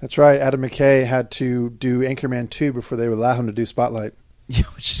 That's right. Adam McKay had to do Anchorman 2 before they would allow him to do Spotlight. Yeah,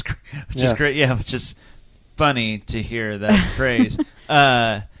 which is great. Yeah, which is funny to hear that phrase.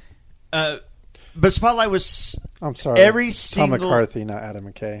 But Spotlight was. I'm sorry. Tom McCarthy, not Adam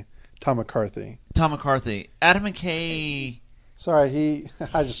McKay. Tom McCarthy. Adam McKay. Sorry,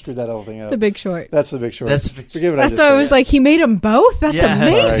 I just screwed that whole thing up. The Big Short. That's The Big Short. Forgive it. That's why I was like, he made them both? That's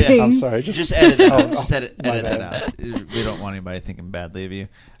amazing. I'm sorry. Just edit that out. Just edit that out. We don't want anybody thinking badly of you.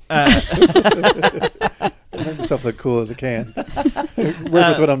 Make myself look cool as I can. Work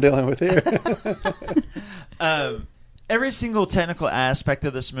with what I'm dealing with here. Every single technical aspect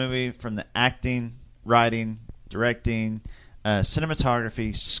of this movie, from the acting, writing, directing,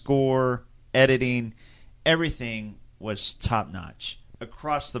 cinematography, score, editing, everything was top notch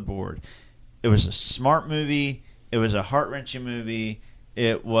across the board. It was a smart movie. It was a heart-wrenching movie.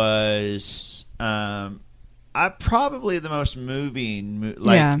 It was probably the most moving.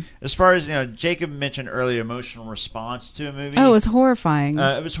 As far as Jacob mentioned earlier, emotional response to a movie. Oh, it was horrifying.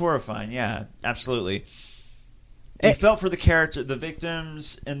 It was horrifying. Yeah, absolutely. You felt for the character, the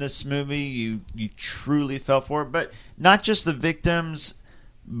victims in this movie. You truly felt for it, but not just the victims,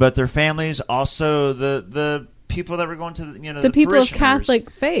 but their families. Also, the people that were going to the people of Catholic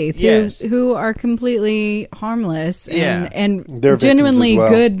faith who are completely harmless and genuinely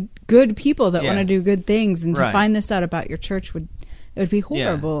good people that want to do good things, and to find this out about your church would be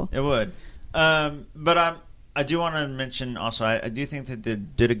horrible. Yeah, it would. But I do want to mention also, I do think that they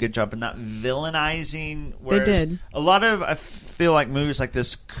did a good job in not villainizing. They did. A lot of, I feel like movies like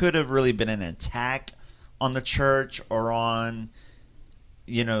this could have really been an attack on the church or on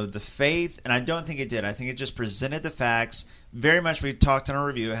the faith, and I don't think it did. I think it just presented the facts very much. We talked in our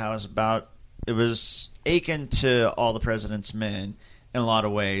review how it was akin to All the President's Men in a lot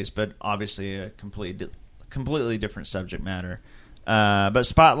of ways, but obviously a completely different subject matter. But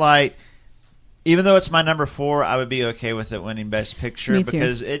Spotlight, even though it's my number 4, I would be okay with it winning Best Picture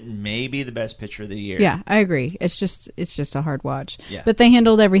because it may be the best picture of the year. Yeah, I agree. It's just a hard watch. Yeah. But they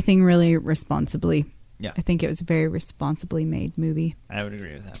handled everything really responsibly. Yeah. I think it was a very responsibly made movie. I would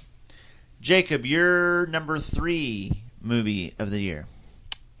agree with that. Jacob, your number 3 movie of the year.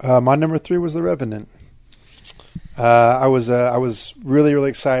 My number 3 was The Revenant. I was really, really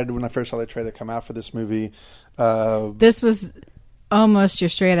excited when I first saw the trailer come out for this movie. This was almost your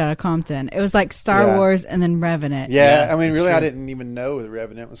Straight Outta Compton. It was like Star Wars and then Revenant. Yeah, I mean, really, true. I didn't even know The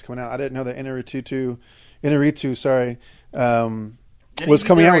Revenant was coming out. I didn't know that Inarritu, was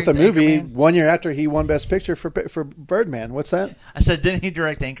coming out with the movie Anchorman? 1 year after he won Best Picture for Birdman. What's that? I said, didn't he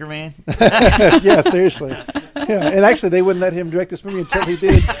direct Anchorman? Yeah, seriously. Yeah, and actually, they wouldn't let him direct this movie until he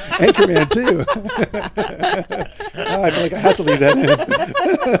did Anchorman too. I feel like I have to leave that in.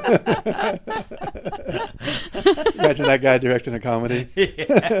 Imagine that guy directing a comedy.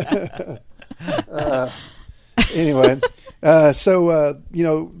 Anyway,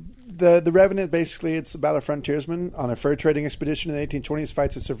 The Revenant, basically, it's about a frontiersman on a fur trading expedition in the 1820s,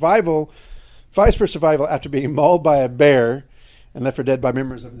 fights for survival after being mauled by a bear and left for dead by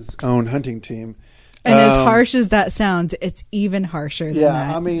members of his own hunting team. And as harsh as that sounds, it's even harsher than that.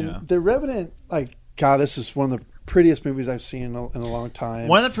 Yeah, I mean, The Revenant, God, this is one of the prettiest movies I've seen in a long time.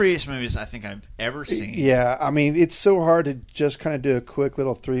 One of the prettiest movies I think I've ever seen. Yeah, I mean, it's so hard to just kind of do a quick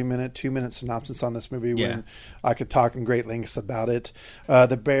little 2-minute synopsis on this movie when I could talk in great lengths about it.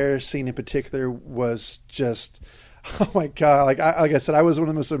 The bear scene in particular was just... Oh my God! Like I said, I was one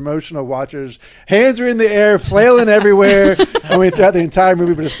of the most emotional watchers. Hands were in the air, flailing everywhere. I mean, throughout the entire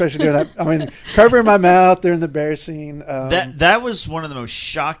movie, but especially during that. I mean, covering my mouth during the bear scene. That was one of the most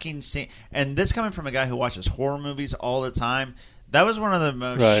shocking scenes. And this coming from a guy who watches horror movies all the time, that was one of the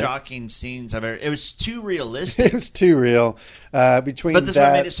most shocking scenes I've ever. It was too realistic. It was too real. But this is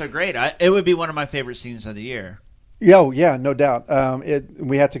what made it so great. It would be one of my favorite scenes of the year. Yeah, no doubt.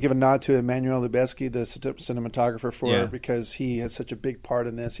 We have to give a nod to Emmanuel Lubezki, the cinematographer, for it because he has such a big part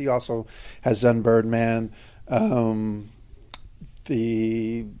in this. He also has done Birdman.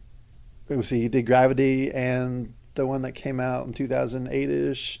 He did Gravity and the one that came out in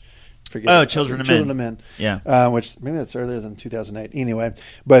 2008-ish. Children of Men. Yeah. Which maybe that's earlier than 2008. Anyway,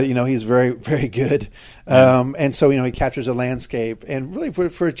 but he's very, very good. And so he captures a landscape, and really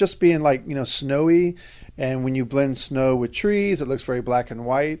for just being snowy. And when you blend snow with trees, it looks very black and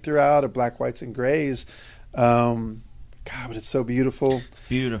white throughout, or black, whites, and grays. God, but it's so beautiful.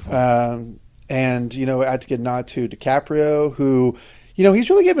 Beautiful. And I had to give a nod to DiCaprio, who, he's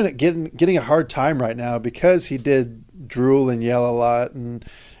really getting a hard time right now because he did drool and yell a lot,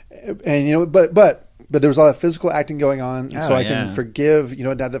 but there was a lot of physical acting going on, so I can forgive,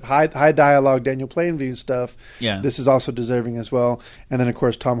 that high dialogue Daniel Plainview stuff. Yeah. This is also deserving as well. And then, of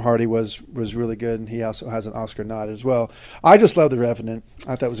course, Tom Hardy was really good, and he also has an Oscar nod as well. I just love The Revenant.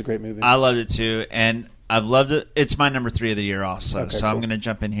 I thought it was a great movie. I loved it, too, and I've loved it. It's my number 3 of the year also, so cool. I'm going to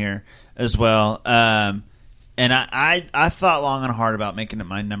jump in here as well. And I thought long and hard about making it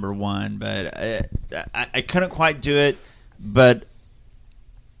my number 1, but I couldn't quite do it, but...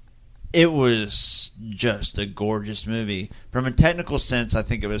 It was just a gorgeous movie. From a technical sense, I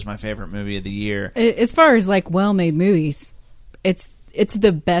think it was my favorite movie of the year. As far as well-made movies, it's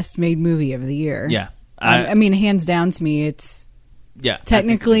the best made movie of the year. Yeah, I mean, hands down to me, it's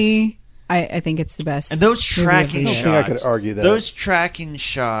technically. I think it's the best. And those tracking shots, I could argue that those tracking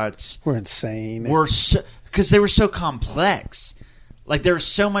shots were insane. Because they were so complex. Like, there was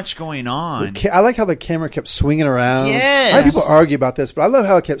so much going on. I like how the camera kept swinging around. Yes. A lot of people argue about this, but I love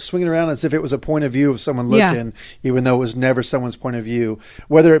how it kept swinging around as if it was a point of view of someone looking, even though it was never someone's point of view.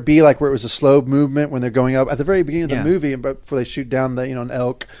 Whether it be like where it was a slow movement when they're going up at the very beginning of the movie, before they shoot down an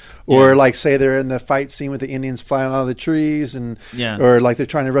elk, or like say they're in the fight scene with the Indians flying out of the trees, and or like they're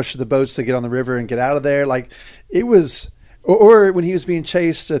trying to rush to the boats to get on the river and get out of there. Like it was. Or when he was being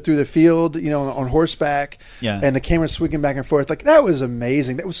chased through the field, on horseback, and the camera swinging back and forth, like that was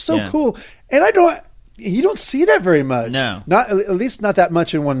amazing. That was so cool, and you don't see that very much. No, not at least not that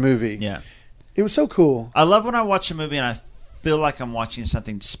much in one movie. Yeah, it was so cool. I love when I watch a movie and I feel like I'm watching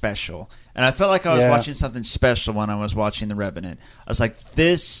something special, and I felt like I was watching something special when I was watching The Revenant. I was like,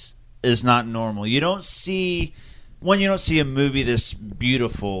 this is not normal. You don't see a movie this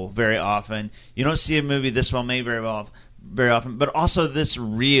beautiful very often. You don't see a movie this well made very often, but also this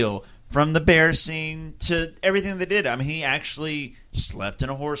real, from the bear scene to everything they did. I mean, he actually slept in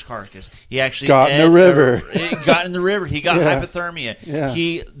a horse carcass. He actually got in the river. He got hypothermia.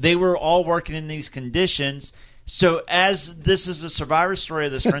 Yeah. They were all working in these conditions. So as this is a survivor story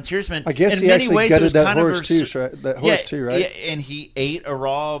of this frontiersman, I guess in he many actually ways it was that kind horse of too, right? That horse too, right? Yeah, and he ate a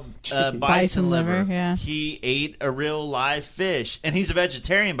raw bison liver. Yeah. He ate a real live fish, and he's a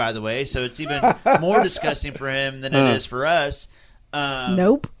vegetarian, by the way. So it's even more disgusting for him than it is for us.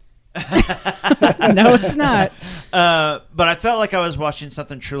 Nope. No, it's not. But I felt like I was watching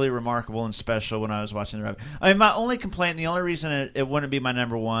something truly remarkable and special when I was watching the Rabbit. I mean, my only complaint, the only reason it wouldn't be my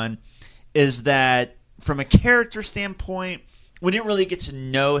number one, is that from a character standpoint, we didn't really get to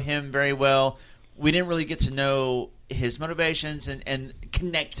know him very well. We didn't really get to know his motivations and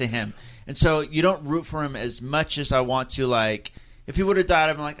connect to him. And so you don't root for him as much as I want to. Like, if he would have died,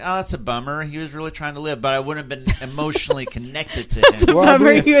 I'm like, oh, that's a bummer. He was really trying to live. But I wouldn't have been emotionally connected to him. That's a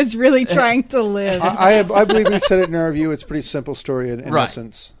bummer. He was really trying to live. I believe we said it in our review. It's a pretty simple story in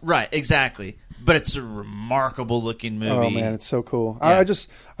essence. Right, exactly. But it's a remarkable looking movie. Oh man, it's so cool. Yeah.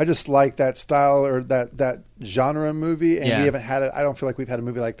 I just like that style or that genre movie, and we haven't had it. I don't feel like we've had a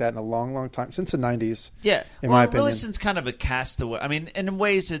movie like that in a long, long time since the '90s. Yeah, in my opinion, really since kind of a Castaway. I mean, in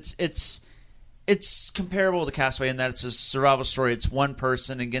ways, it's comparable to Castaway in that it's a survival story. It's one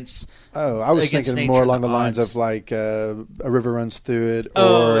person against. Oh, I was thinking more along the lines of like a river runs through it,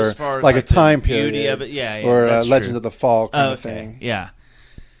 or as far as like a time period, beauty of it. Yeah, or Legends of the Fall kind of thing. Yeah.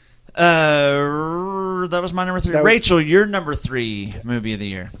 That was my number 3. Rachel, your number 3 movie of the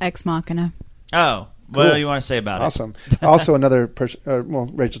year. Ex Machina. Oh, cool. What do you want to say about it? Also, another person. Well,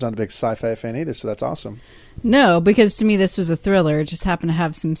 Rachel's not a big sci-fi fan either, so that's awesome. No, because to me this was a thriller. It just happened to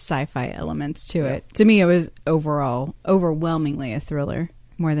have some sci-fi elements to it. To me, it was overall overwhelmingly a thriller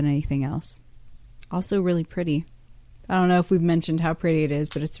more than anything else. Also, really pretty. I don't know if we've mentioned how pretty it is,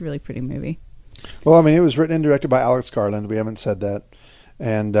 but it's a really pretty movie. Well, I mean, it was written and directed by Alex Garland. We haven't said that.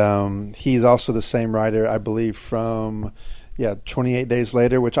 And he's also the same writer, I believe, from 28 Days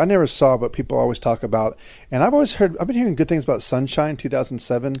Later, which I never saw, but people always talk about. And I've been hearing good things about Sunshine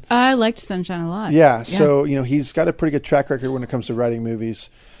 2007. I liked Sunshine a lot. Yeah, so he's got a pretty good track record when it comes to writing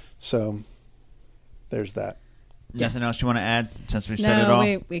movies. So there's that. Nothing else you want to add since we've said it all?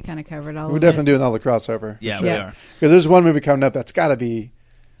 No, we kind of covered all of it. We're definitely doing all the crossover. Yeah, we are. Because there's one movie coming up that's got to be...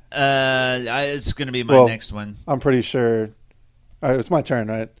 it's going to be my next one. I'm pretty sure... it's my turn,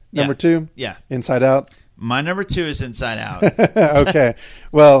 right? Number 2? Yeah. Inside Out? My number 2 is Inside Out. Okay.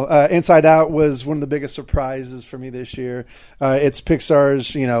 Well, Inside Out was one of the biggest surprises for me this year. It's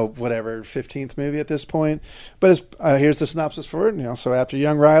Pixar's, 15th movie at this point. But here's the synopsis for it. So after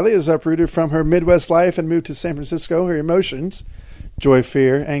young Riley is uprooted from her Midwest life and moved to San Francisco, her emotions, joy,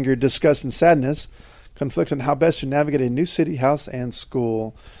 fear, anger, disgust, and sadness, conflict on how best to navigate a new city, house, and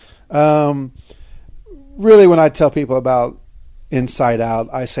school. Really, when I tell people about Inside Out,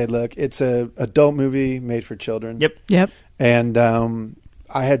 I say, look, it's a adult movie made for children. Yep. And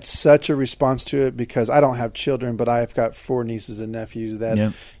I had such a response to it because I don't have children, but I've got 4 nieces and nephews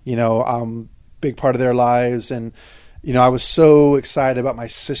that, big part of their lives. And, I was so excited about my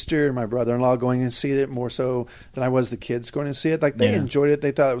sister and my brother-in-law going and see it more so than I was the kids going to see it. Like, they enjoyed it.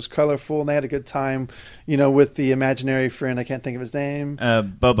 They thought it was colorful, and they had a good time, with the imaginary friend. I can't think of his name.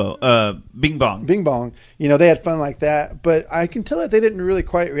 Bobo. Bing Bong. Bing Bong. They had fun like that. But I can tell that they didn't really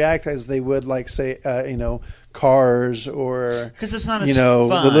quite react as they would, like, say, Cars or because it's not as fun.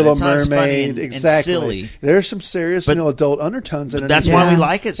 The Little Mermaid, exactly. And silly. There's some serious, adult undertones in it. That's why we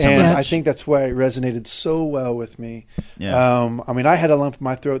like it so much. I think that's why it resonated so well with me. Yeah. I had a lump in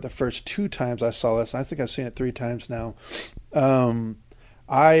my throat the first 2 times I saw this. I think I've seen it 3 times now.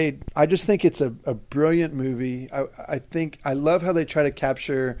 I just think it's a brilliant movie. I think I love how they try to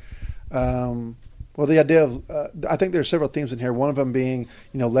capture. The idea of, I think there are several themes in here. One of them being,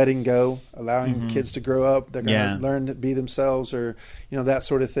 letting go, allowing kids to grow up. They're going to learn to be themselves or, that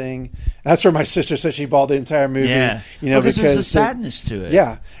sort of thing. That's where my sister said she bawled the entire movie. Yeah. Because there's a sadness to it.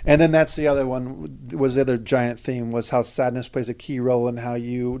 Yeah. And then that's the other one, was the other giant theme, was how sadness plays a key role in how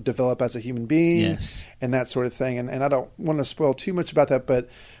you develop as a human being and that sort of thing. And I don't want to spoil too much about that, but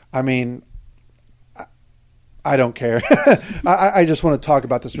I mean, I don't care. I just want to talk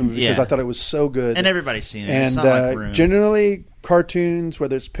about this movie because I thought it was so good. And everybody's seen it. And it's not like Room. Generally, cartoons,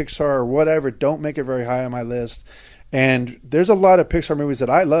 whether it's Pixar or whatever, don't make it very high on my list. And there's a lot of Pixar movies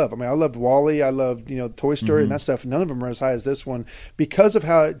that I love. I mean, I loved WALL-E. I loved, Toy Story and that stuff. None of them are as high as this one because of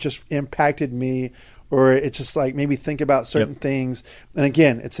how it just impacted me, or it just like made me think about certain things. And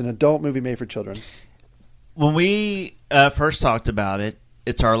again, it's an adult movie made for children. When we first talked about it,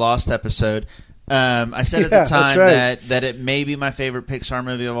 it's our lost episode. I said at the time that it may be my favorite Pixar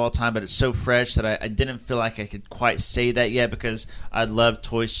movie of all time, but it's so fresh that I didn't feel like I could quite say that yet because I love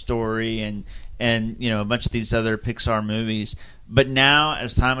Toy Story and a bunch of these other Pixar movies. But now,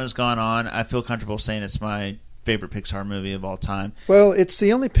 as time has gone on, I feel comfortable saying it's my favorite Pixar movie of all time. Well, it's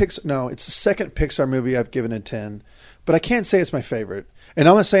the only Pixar. No, it's the second Pixar movie I've given a 10, but I can't say it's my favorite. And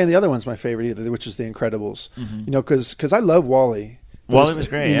I'm not saying the other one's my favorite either, which is The Incredibles. Because I love WALL-E. WALL-E was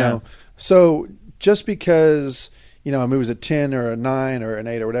great. So just because a movie's a 10 or a 9 or an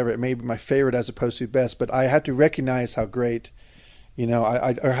 8 or whatever, it may be my favorite as opposed to best, but I have to recognize how great,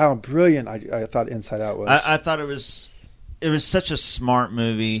 or how brilliant I thought Inside Out was. I thought it was such a smart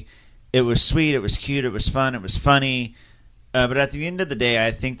movie. It was sweet, it was cute, it was fun, it was funny. But at the end of the day,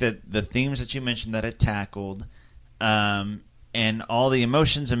 I think that the themes that you mentioned that it tackled, and all the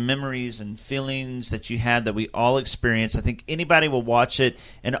emotions and memories and feelings that you had that we all experience, I think anybody will watch it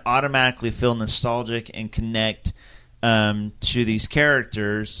and automatically feel nostalgic and connect to these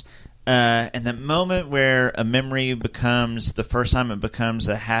characters. And that moment where a memory becomes, the first time it becomes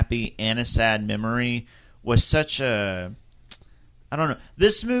a happy and a sad memory, was such a... I don't know.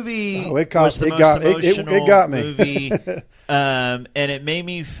 This movie was the most emotional movie, and it made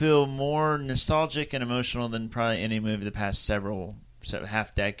me feel more nostalgic and emotional than probably any movie the past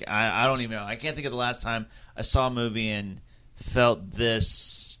half decade. I don't even know. I can't think of the last time I saw a movie and felt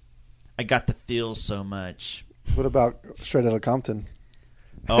this. I got the feel so much. What about Straight Outta Compton?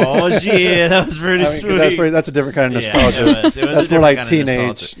 Oh, yeah, that was pretty sweet. That's a different kind of nostalgia. Yeah, it was that's more like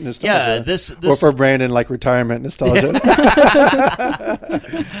teenage nostalgia. Yeah, this or for Brandon, like retirement nostalgia.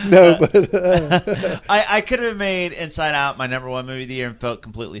 No, but I could have made Inside Out my number one movie of the year and felt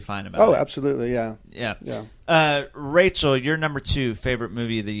completely fine about it. Oh, absolutely, yeah. Rachel, your number 2 favorite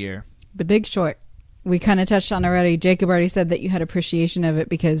movie of the year? The Big Short. We kind of touched on already. Jacob already said that you had appreciation of it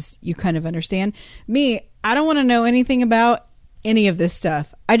because you kind of understand. Me, I don't want to know anything about any of this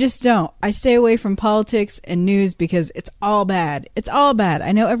stuff. I just don't. I stay away from politics and news because it's all bad. It's all bad.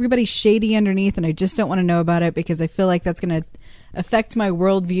 I know everybody's shady underneath, and I just don't want to know about it because I feel like that's going to affect my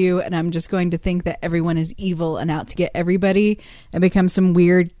worldview, and I'm just going to think that everyone is evil and out to get everybody and become some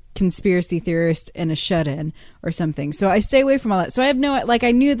weird conspiracy theorist and a shut-in or something. So I stay away from all that. So I have no... Like, I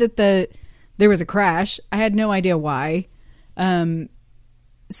knew that there was a crash. I had no idea why.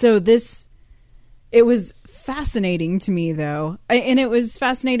 So this... It was fascinating to me, though. And it was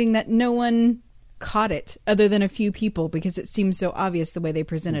fascinating that no one caught it other than a few people because it seemed so obvious the way they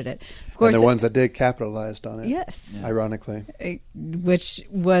presented it. Of course, and the ones that did capitalized on it. Yes. Ironically. Which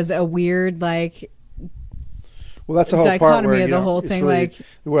was a weird, like... Well, that's the whole dichotomy part where, of the whole thing, really, like,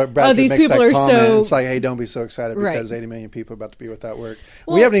 where Brad these makes people that are comment, so... It's like, hey, don't be so excited because 80 million people are about to be without work.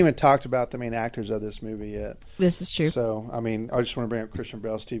 Well, we haven't even talked about the main actors of this movie yet. This is true. So, I mean, I just want to bring up Christian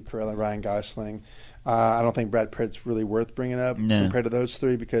Bale, Steve Carell, and Ryan Gosling. I don't think Brad Pitt's really worth bringing up compared to those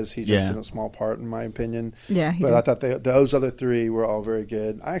three because he's just in a small part, in my opinion. Yeah, but I thought those other three were all very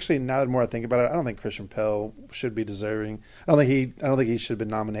good. Actually, now the more I think about it, I don't think Christian Bale should be deserving. I don't think he should have been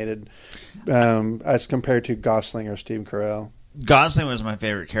nominated as compared to Gosling or Steve Carell. Gosling was my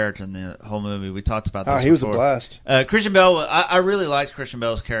favorite character in the whole movie. We talked about this he before. was a blast. Christian Bale, I really liked Christian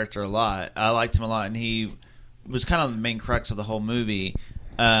Bale's character a lot. I liked him a lot, and he was kind of the main crux of the whole movie.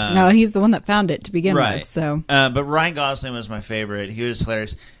 No, he's the one that found it to begin with. So, but Ryan Gosling was my favorite. He was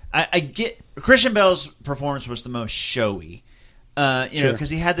hilarious. I get Christian Bale's performance was the most showy.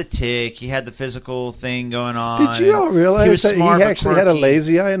 Because he had the tick, he had the physical thing going on. Did you all realize that he actually had a quirky.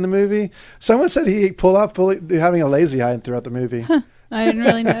 lazy eye in the movie? Someone said he pulled off having a lazy eye throughout the movie. I didn't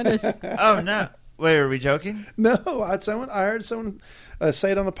really notice. Oh no! Wait, are we joking? No, I heard someone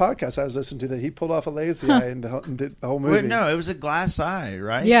say it on the podcast I was listening to that he pulled off a lazy eye in the whole movie. Wait, no, it was a glass eye,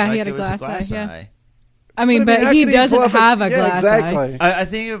 right? Yeah, he had a glass eye. Yeah. I mean, but he doesn't have a glass eye. I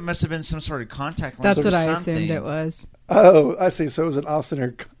think it must have been some sort of contact lens. That's what I assumed it was. Oh, I see. So it was an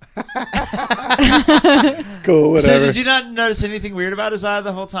Austin. Cool, whatever. So did you not notice anything weird about his eye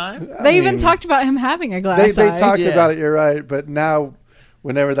the whole time? They even talked about him having a glass eye. They talked about it. You're right, but now,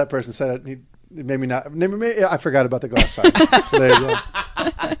 whenever that person said it, maybe not. Maybe I forgot about the glass eye. So there you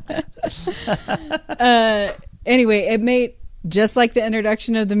go. Anyway, it made, just like the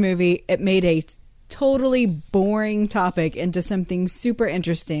introduction of the movie, it made a totally boring topic into something super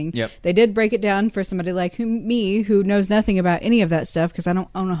interesting. Yep. They did break it down for somebody like me who knows nothing about any of that stuff because I don't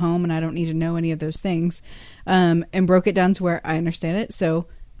own a home and I don't need to know any of those things, and broke it down to where I understand it. So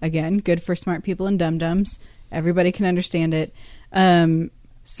again, good for smart people and dum-dums. Everybody can understand it.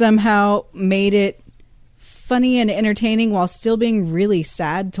 Somehow made it funny and entertaining while still being really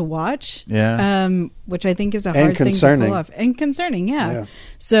sad to watch. Yeah. Which I think is a hard thing to pull off. And concerning, yeah.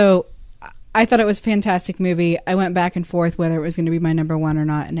 So I thought it was a fantastic movie. I went back and forth whether it was going to be my number one or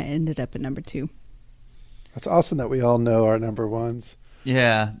not, and it ended up at number 2. That's awesome that we all know our number ones.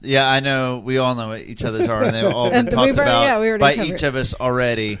 Yeah, I know. We all know what each other's are, and they've all been talked about by each of us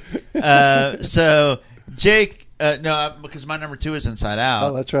already. So, Jake, no, because my number 2 is Inside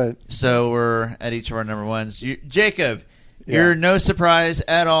Out. Oh, that's right. So we're at each of our number ones. Jacob, your no surprise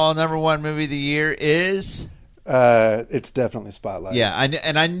at all number 1 movie of the year is... It's definitely Spotlight. Yeah,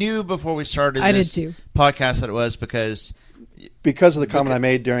 I knew before we started I this did too. podcast that it was because of the comment I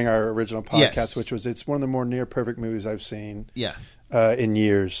made during our original podcast, Yes. which was it's one of the more near perfect movies I've seen. Yeah. In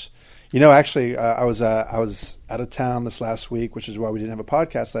years. Actually, I was out of town this last week, which is why we didn't have a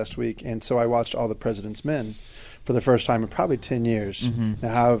podcast last week, and so I watched All the President's Men for the first time in probably 10 years. Mm-hmm. Now,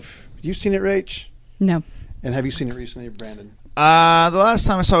 have you seen it, Rach? No. And have you seen it recently, Brandon? The last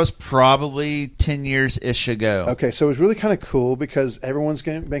time I saw it was probably 10 years-ish ago. Okay, so it was really kind of cool because everyone's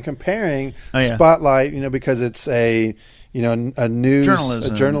been comparing yeah. Spotlight, because it's a news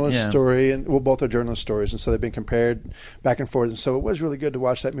Journalism, story, and both are journalist stories, and so they've been compared back and forth, and so it was really good to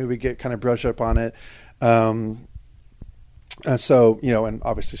watch that movie, get kind of brush up on it. And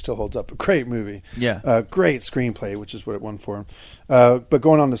obviously still holds up. A great movie. Yeah. Great screenplay, which is what it won for him. But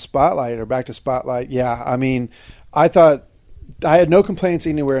going on to Spotlight, or back to Spotlight, I thought I had no complaints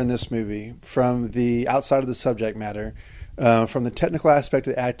anywhere in this movie from the outside of the subject matter. From the technical aspect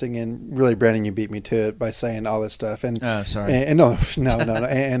of the acting, and really, Brandon, you beat me to it by saying all this stuff. And sorry. And no,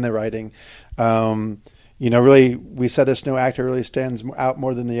 and the writing. Really, we said this: no actor really stands out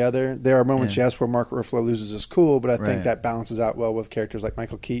more than the other. There are moments, yes, where Mark Ruffalo loses his cool, but I think that balances out well with characters like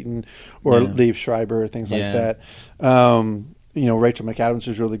Michael Keaton or Liev Schreiber, things like that. Rachel McAdams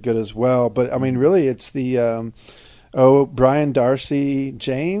is really good as well. But really, it's the Brian Darcy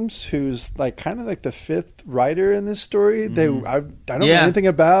James, who's kind of the fifth writer in this story. Mm-hmm. I don't know anything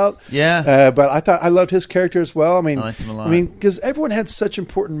about. Yeah. But I loved his character as well. I liked him a lot. Because everyone had such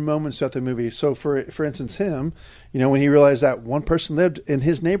important moments throughout the movie. So for instance, him, when he realized that one person lived in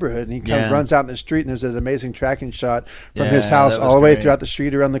his neighborhood, and he kind of runs out in the street, and there's that amazing tracking shot from his house all the way throughout the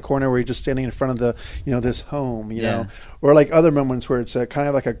street around the corner where he's just standing in front of the this home. Or other moments where it's kind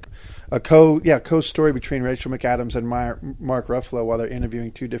of like a co-story between Rachel McAdams and Mark Ruffalo while they're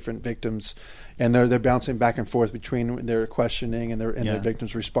interviewing two different victims, and they're bouncing back and forth between their questioning and their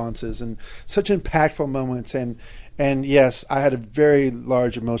victims' responses, and such impactful moments. And yes, I had a very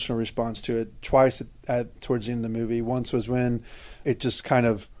large emotional response to it twice towards the end of the movie. Once was when it just kind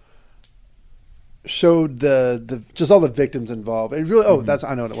of showed the just all the victims involved. It really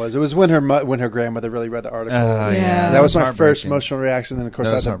I know what it was. It was when her grandmother really read the article. That was my first emotional reaction. And of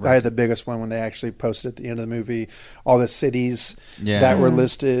course, I had the biggest one when they actually posted at the end of the movie all the cities that were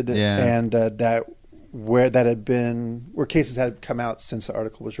listed and where cases had come out since the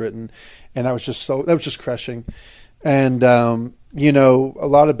article was written, and that was just crushing. And a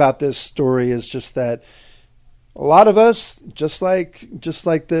lot about this story is just that a lot of us, just like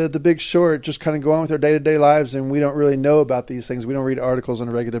the Big Short, just kind of go on with our day-to-day lives, and we don't really know about these things. We don't read articles on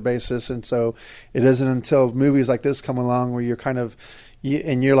a regular basis, and so it isn't until movies like this come along where you're kind of,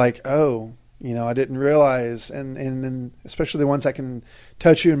 you're like, oh, I didn't realize, and especially the ones that can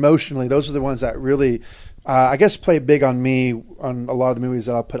touch you emotionally. Those are the ones that really, I guess, play big on me on a lot of the movies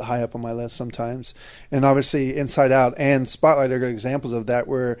that I'll put high up on my list sometimes. And obviously Inside Out and Spotlight are good examples of that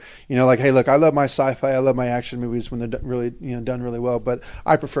where, hey, look, I love my sci-fi, I love my action movies when they're really, done really well, but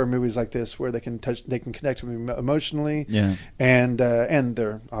I prefer movies like this where they can connect with me emotionally. Yeah. And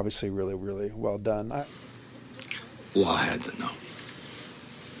they're obviously really, really well done. Well, I had to know.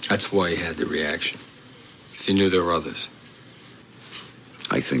 That's why he had the reaction. Because he knew there were others.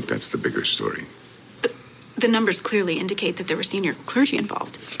 I think that's the bigger story. The numbers clearly indicate that there were senior clergy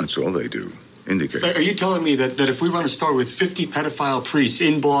involved. That's all they do. Indicate. Are you telling me that if we run a store with 50 pedophile priests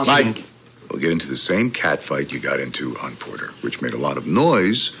in Boston... Mike, we'll get into the same catfight you got into on Porter, which made a lot of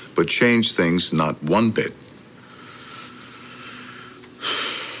noise, but changed things not one bit.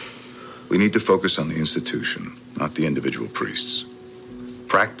 We need to focus on the institution, not the individual priests.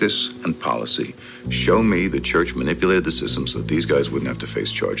 Practice and policy. Show me the church manipulated the system so that these guys wouldn't have to face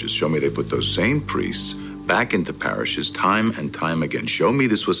charges. Show me they put those same priests back into parishes time and time again. Show me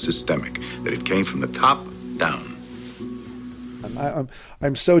this was systemic, that it came from the top down.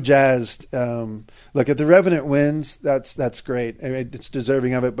 I'm so jazzed. Look, if The Revenant wins, that's great. It's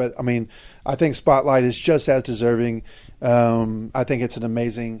deserving of it, but I think Spotlight is just as deserving. I think it's an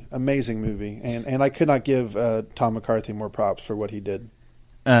amazing movie, and I could not give Tom McCarthy more props for what he did.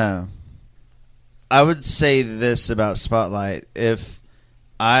 I would say this about Spotlight. If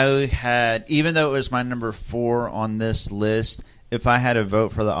I had, even though it was my number 4 on this list, if I had to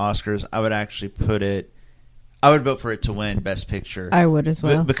vote for the Oscars, I would actually I would vote for it to win Best Picture. I would as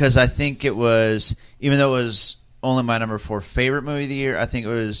well. Because I think it was, even though it was only my number 4 favorite movie of the year, I think it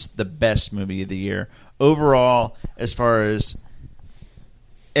was the best movie of the year. Overall, as far as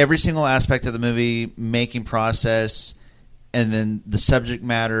every single aspect of the movie, making process, and then the subject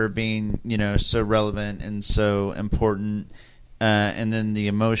matter being, so relevant and so important, and then the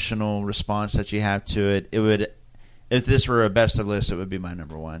emotional response that you have to it, it would if this were a best of list, it would be my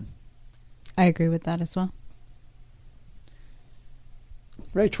number one. I agree with that as well.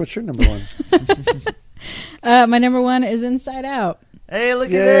 Rach, what's your number one? My number one is Inside Out. Hey, look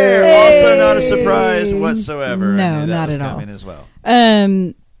at there. Hey. Also not a surprise whatsoever. No, not at all. As well.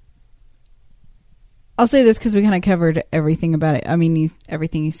 I'll say this because we kind of covered everything about it. I mean,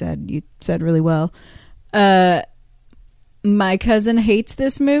 everything you said really well. My cousin hates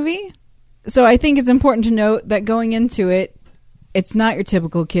this movie. So I think it's important to note that going into it, it's not your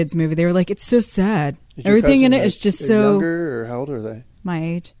typical kids movie. They were like, it's so sad. Everything in it is just so... Younger, or how old are they? My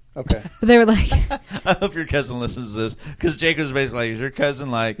age. Okay. But they were like... I hope your cousin listens to this. Because Jacob's basically like, is your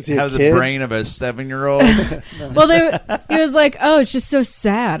cousin like have the brain of a 7-year-old? Well, he was like, oh, it's just so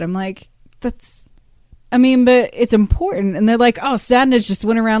sad. I'm like, that's... I mean, but it's important. And they're like, oh, sadness just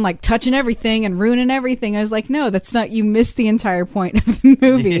went around like touching everything and ruining everything. I was like, no, that's not, you missed the entire point of the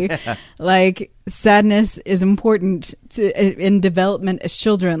movie. Yeah. Like, sadness is important in development as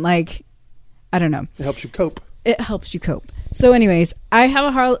children. Like, I don't know. It helps you cope. It helps you cope. So anyways, I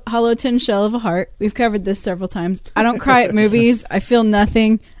have a hollow tin shell of a heart. We've covered this several times. I don't cry at movies. I feel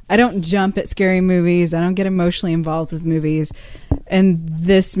nothing. I don't jump at scary movies. I don't get emotionally involved with movies. And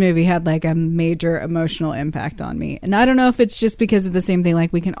this movie had like a major emotional impact on me. And I don't know if it's just because of the same thing,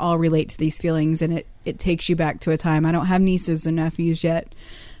 like we can all relate to these feelings and it takes you back to a time. I don't have nieces or nephews yet.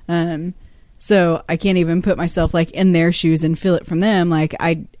 So I can't even put myself like in their shoes and feel it from them. Like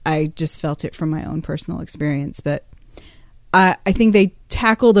I just felt it from my own personal experience. But I think they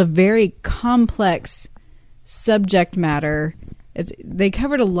tackled a very complex subject matter. They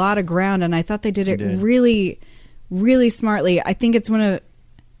covered a lot of ground, and I thought they did it really, really smartly. I think it's one of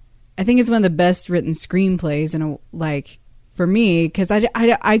the best written screenplays, and like for me, because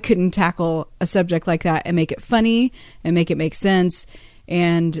I couldn't tackle a subject like that and make it funny and make it make sense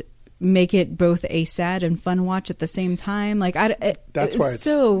and make it both a sad and fun watch at the same time. Like it's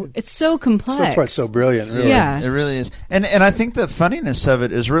so complex. That's why it's so brilliant. Really. Yeah, it really is. And I think the funniness of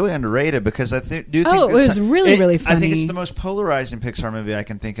it is really underrated because I do think it was really funny. I think it's the most polarizing Pixar movie I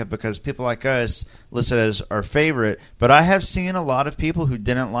can think of because people like us list it as our favorite. But I have seen a lot of people who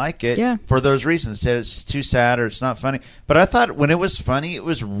didn't like it for those reasons. Said it's too sad or it's not funny. But I thought when it was funny, it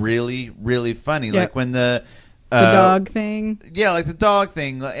was really, really funny. Yeah. Like when the dog thing. Yeah, like the dog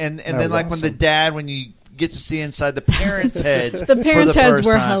thing. And then like when the dad, when you get to see inside the parents' heads. The parents' heads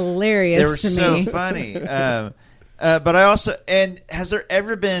were hilarious They were to me. so funny. But I also, and has there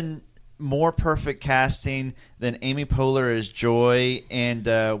ever been more perfect casting than Amy Poehler as Joy and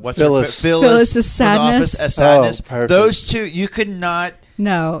Phyllis as Sadness? As Sadness. Oh, those two, you could not.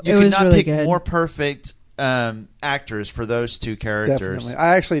 No, you it could was not really pick good. more perfect actors for those two characters. Definitely.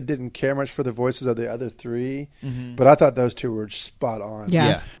 I actually didn't care much for the voices of the other three, but I thought those two were spot on.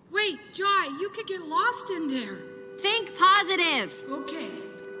 Yeah. Wait, Joy, you could get lost in there. Think positive. Okay.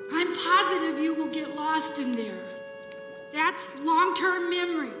 I'm positive you will get lost in there. That's long-term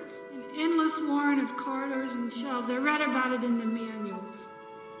memory. An endless warren of corridors and shelves. I read about it in the manuals.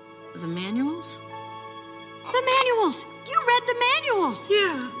 The manuals? The manuals! You read the manuals!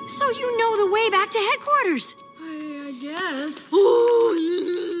 Yeah. So you know the way back to headquarters. I guess.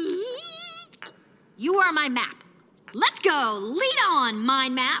 You are my map. Let's go. Lead on,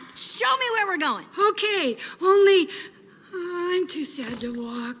 mind map. Show me where we're going. Okay, only I'm too sad to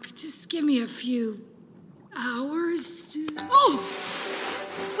walk. Just give me a few hours. Oh!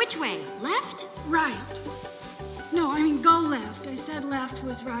 Which way? Left? Right. No, I mean go left. I said left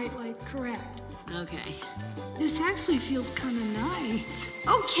was right, like correct. Okay. This actually feels kind of nice.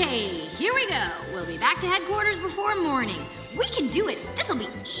 Okay, here we go. We'll be back to headquarters before morning. We can do it. This'll be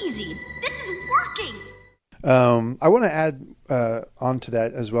easy. This is working. I want to add on to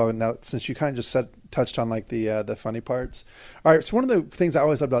that as well. Now, since you kind of just touched on like the funny parts. All right. So one of the things I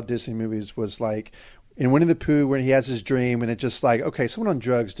always loved about Disney movies was like in Winnie the Pooh when he has his dream and it's just like, okay, someone on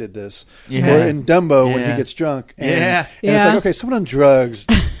drugs did this. Yeah. Or in Dumbo when he gets drunk. And it's like, okay, someone on drugs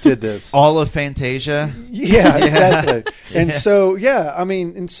did this. All of Fantasia. Yeah, exactly. And so, I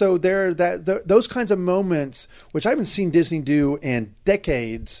mean, and so there those kinds of moments, which I haven't seen Disney do in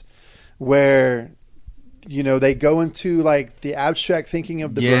decades, where you know they go into like the abstract thinking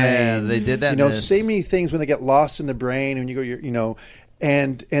of the brain. Yeah, they did that. You know, so many things when they get lost in the brain, and you go, you know.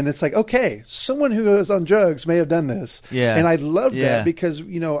 And it's like, okay, someone who is on drugs may have done this. Yeah. And I love that because,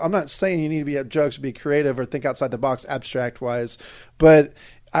 you know, I'm not saying you need to be on drugs to be creative or think outside the box abstract wise, but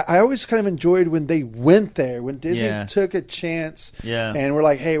I always kind of enjoyed when they went there, when Disney took a chance and we're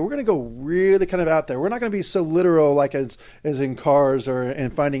like, hey, we're going to go really kind of out there. We're not going to be so literal like as in Cars or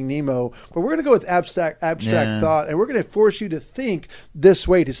in Finding Nemo, but we're going to go with abstract thought, and we're going to force you to think this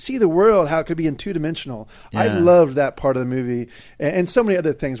way, to see the world, how it could be in two-dimensional. I loved that part of the movie, and so many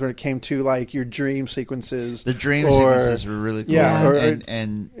other things when it came to like your dream sequences. The dream sequences were really cool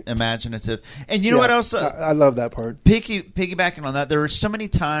and imaginative. And you know what else? I love that part. Piggybacking on that, there were so many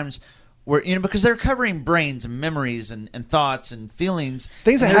times where, because they're covering brains and memories and thoughts and feelings.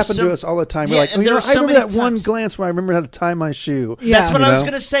 Things that happen to us all the time. Yeah, We're like, I remember that one glance where I remember how to tie my shoe. Yeah. That's what I was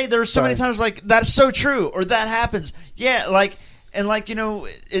going to say. There were so many times like, that's so true, or that happens. Yeah, like... And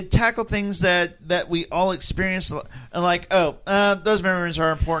it tackled things that we all experience, and those memories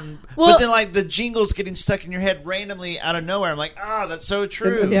are important. Well, but then like the jingles getting stuck in your head randomly out of nowhere. I'm like, that's so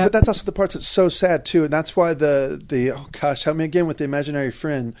true. But that's also the parts that's so sad too, and that's why the oh gosh, help me again with the imaginary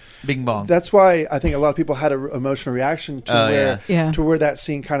friend. Bing bong. That's why I think a lot of people had an emotional reaction to where that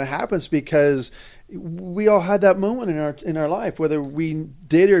scene kind of happens, because we all had that moment in our life, whether we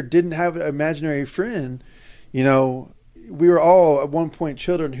did or didn't have an imaginary friend, We were all at one point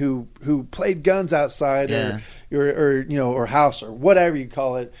children who played guns outside or house or whatever you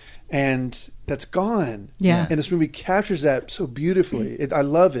call it, and that's gone. Yeah, and this movie captures that so beautifully. I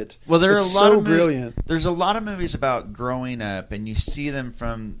love it. Well, it's so brilliant. There's a lot of movies about growing up, and you see them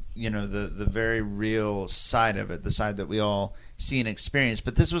from the very real side of it, the side that we all see and experience.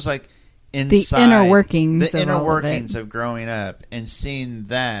 But this was like inside the inner workings of growing up, and seeing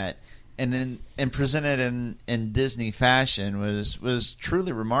that. And presented in Disney fashion was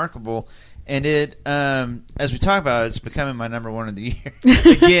truly remarkable, and it as we talk about, it's becoming my number one of the year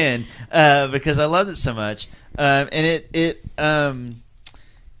again because I loved it so much, and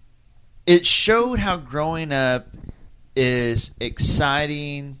it showed how growing up is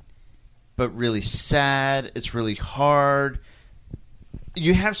exciting, but really sad. It's really hard.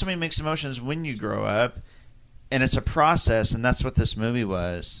 You have so many mixed emotions when you grow up, and it's a process, and that's what this movie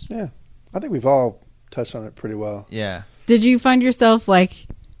was. Yeah. I think we've all touched on it pretty well. Yeah. Did you find yourself,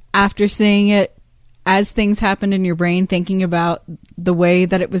 after seeing it, as things happened in your brain, thinking about the way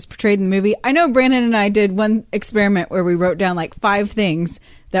that it was portrayed in the movie? I know Brandon and I did one experiment where we wrote down 5 things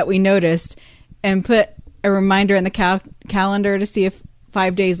that we noticed and put a reminder in the calendar to see if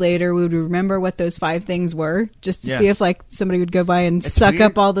 5 days later we would remember what those 5 things were, just to see if somebody would go by and suck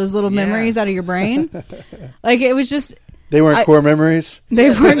up all those little memories out of your brain. It was just... They weren't core memories?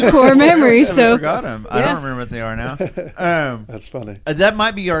 They weren't core memories. I forgot them. I don't remember what they are now. That's funny. That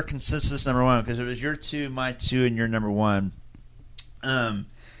might be our consensus number one, because it was your 2, my 2, and your number 1.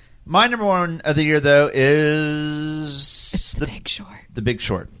 My number 1 of the year, though, is The Big Short. The Big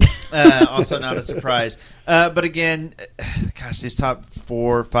Short. Also not a surprise. But again, gosh, these top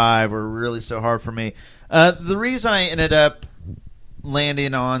 4 or 5 were really so hard for me. The reason I ended up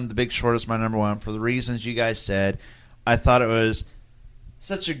landing on The Big Short as my number 1, for the reasons you guys said. I thought it was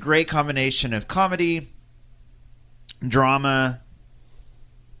such a great combination of comedy, drama,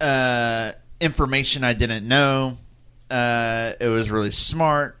 information I didn't know. It was really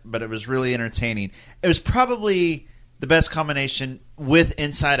smart, but it was really entertaining. It was probably the best combination with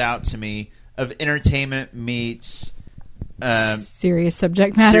Inside Out to me of entertainment meets serious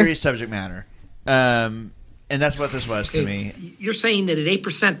subject matter. And that's what this was to me. You're saying that at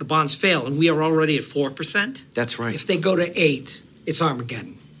 8% the bonds fail, and we are already at 4%? That's right. If they go to 8, it's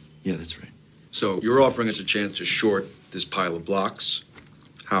Armageddon. Yeah, that's right. So you're offering us a chance to short this pile of blocks?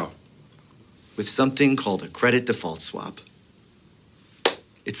 How? With something called a credit default swap.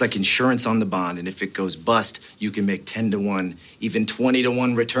 It's like insurance on the bond, and if it goes bust, you can make 10 to 1, even 20 to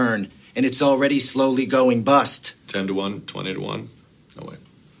 1 return, and it's already slowly going bust. 10 to 1, 20 to 1? No way.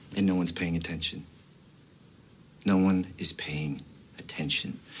 And no one's paying attention. No one is paying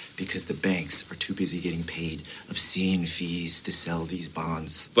attention because the banks are too busy getting paid obscene fees to sell these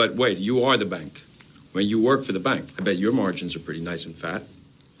bonds. But wait, you are the bank. When you work for the bank, I bet your margins are pretty nice and fat.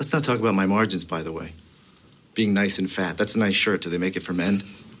 Let's not talk about my margins, by the way. Being nice and fat, that's a nice shirt. Do they make it for men?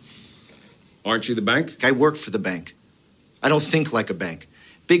 Aren't you the bank? I work for the bank. I don't think like a bank.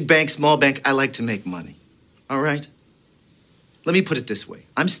 Big bank, small bank, I like to make money. All right? Let me put it this way.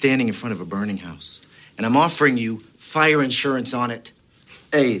 I'm standing in front of a burning house. And I'm offering you fire insurance on it.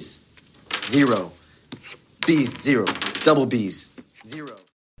 A's, 0. B's, 0. Double B's, 0.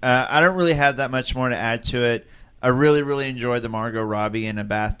 I don't really have that much more to add to it. I really, really enjoyed the Margot Robbie in a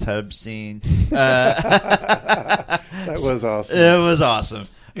bathtub scene. That was awesome. It was awesome.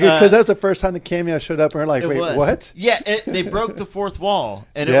 Because that was the first time the cameo showed up, and we're like, wait, what? Yeah, they broke the fourth wall,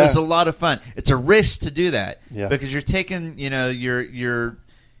 and it was a lot of fun. It's a risk to do that because you're taking, your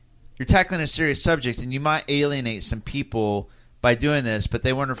you're tackling a serious subject, and you might alienate some people by doing this, but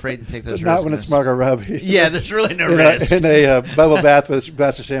they weren't afraid to take those risks. Not when it's Margot Robbie. Yeah, there's really no risk. In a bubble bath with a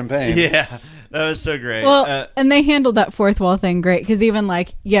glass of champagne. Yeah, that was so great. Well, and they handled that fourth wall thing great, because even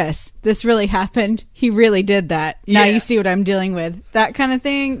like, yes, this really happened. He really did that. Now you see what I'm dealing with. That kind of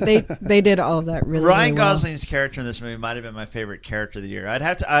thing. They did all of that really, Ryan really well. Gosling's character in this movie might have been my favorite character of the year. I'd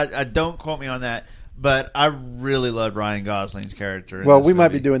have to. I don't quote me on that. But I really loved Ryan Gosling's character. Well, we might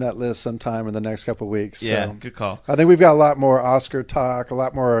be doing that list sometime in the next couple of weeks. Yeah, so. good call. I think we've got a lot more Oscar talk, a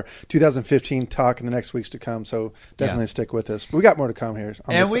lot more 2015 talk in the next weeks to come. So definitely stick with us. We got more to come here.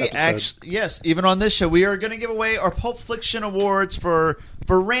 And we actually, yes, even on this show, we are going to give away our Pulp Fiction awards for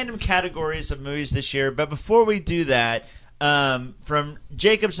random categories of movies this year. But before we do that, from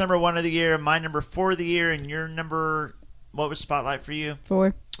Jacob's number 1 of the year, my number 4 of the year, and your number, what was Spotlight for you?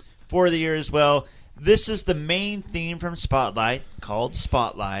 4. 4 of the year as well. This is the main theme from Spotlight, called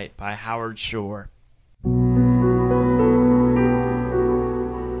Spotlight by Howard Shore.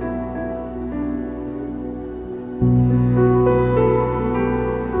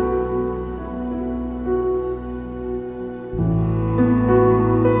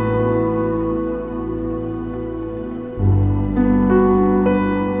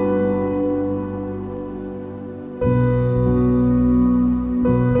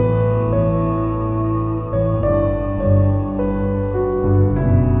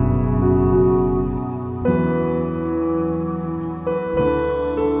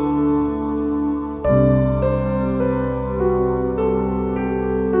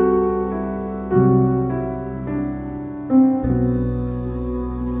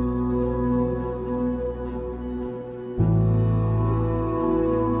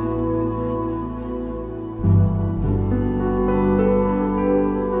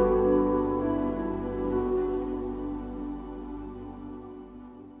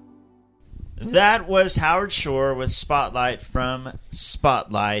 That was Howard Shore with Spotlight from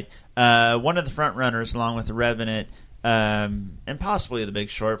Spotlight. One of the front runners, along with The Revenant, and possibly The Big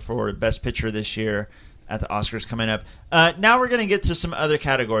Short, for Best Picture this year at the Oscars coming up. Now we're going to get to some other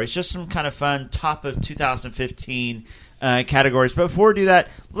categories, just some kind of fun top of 2015 categories. But before we do that,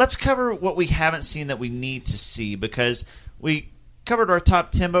 let's cover what we haven't seen that we need to see, because we covered our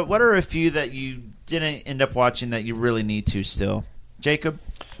top 10, but what are a few that you didn't end up watching that you really need to still? Jacob?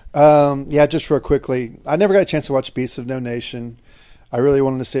 Yeah, just real quickly. I never got a chance to watch Beasts of No Nation. I really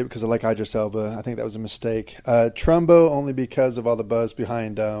wanted to see it because I like Idris Elba. I think that was a mistake. Trumbo, only because of all the buzz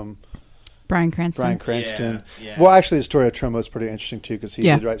behind Bryan Cranston. Yeah. Well, actually, the story of Trumbo is pretty interesting, too, because he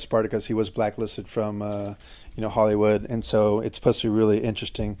did write Spartacus. He was blacklisted from Hollywood, and so it's supposed to be really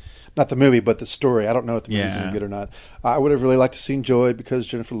interesting. Not the movie, but the story. I don't know if the movie's any good or not. I would have really liked to see Joy because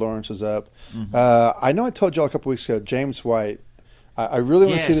Jennifer Lawrence was up. Mm-hmm. I know I told you all a couple weeks ago, James White. I really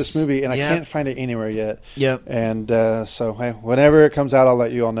want to see this movie, and I can't find it anywhere yet. Yep. And so, hey, whenever it comes out, I'll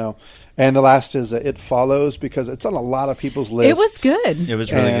let you all know. And the last is It Follows, because it's on a lot of people's lists. It was good. It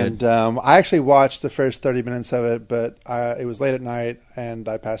was really good. And I actually watched the first 30 minutes of it, but it was late at night, and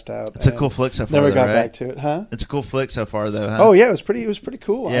I passed out. It's a cool flick so far. Never got back to it, huh? It's a cool flick so far, though, huh? Oh yeah, it was pretty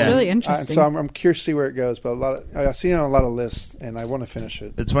cool. Yeah. It's really interesting. So I'm curious to see where it goes, but I've seen it on a lot of lists, and I want to finish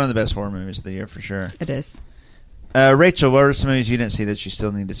it. It's one of the best horror movies of the year for sure. It is. Rachel, what are some movies you didn't see that you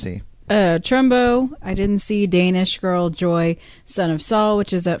still need to see? Trumbo, I didn't see. Danish Girl, Joy, Son of Saul,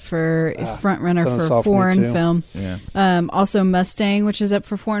 which is up for front runner for foreign film. Yeah. Also Mustang, which is up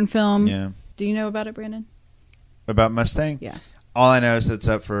for foreign film. Yeah. Do you know about it, Brandon? About Mustang? Yeah. All I know is that it's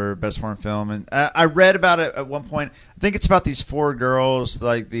up for best foreign film, and I read about it at one point. I think it's about these 4 girls,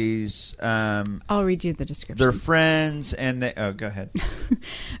 like these. I'll read you the description. They're friends, and they. Oh, go ahead.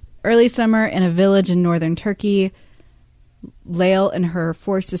 Early summer in a village in northern Turkey. Lael and her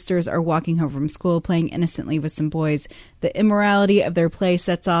 4 sisters are walking home from school, playing innocently with some boys. The immorality of their play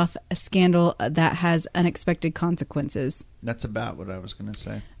sets off a scandal that has unexpected consequences. That's about what I was going to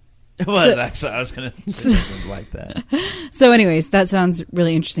say. It was, actually. I was going to say something like that. So anyways, that sounds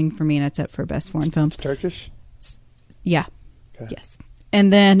really interesting for me, and it's up for best foreign film. It's Turkish? Yeah. Okay. Yes.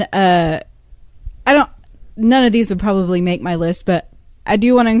 And then none of these would probably make my list, but I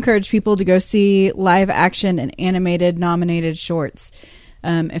do want to encourage people to go see live action and animated nominated shorts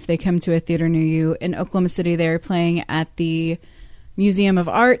if they come to a theater near you. In Oklahoma City, they are playing at the Museum of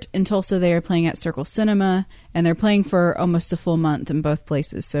Art. In Tulsa, they are playing at Circle Cinema, and they're playing for almost a full month in both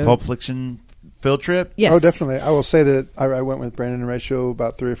places. So Pulp Fiction field trip? Yes. Oh, definitely. I will say that I went with Brandon and Rachel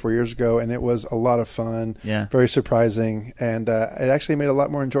about 3 or 4 years ago, and it was a lot of fun. Yeah. Very surprising, and it actually made it a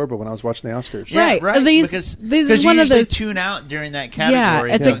lot more enjoyable when I was watching the Oscars. Yeah, Right. Because is you one of usually those tune out during that category.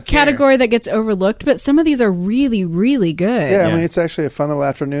 Yeah, it's a category that gets overlooked, but some of these are really, really good. Yeah, I mean, it's actually a fun little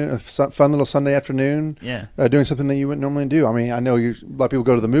afternoon, fun little Sunday afternoon. Yeah. Doing something that you wouldn't normally do. I mean, I know a lot of people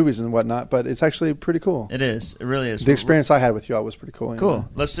go to the movies and whatnot, but it's actually pretty cool. It is. It really is. The experience I had with y'all was pretty cool. Cool. Anyway.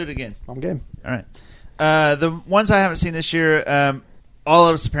 Let's do it again. I'm game. All right. The ones I haven't seen this year, all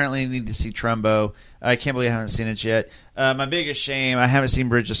of us apparently need to see Trumbo. I can't believe I haven't seen it yet. My biggest shame, I haven't seen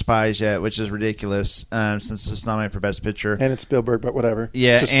Bridge of Spies yet, which is ridiculous since it's nominated for Best Picture. And it's Spielberg, but whatever.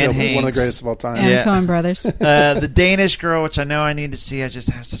 Yeah, it's just and Spielberg, one of Hanks. the greatest of all time. And Coen Brothers. The Danish Girl, which I know I need to see. I just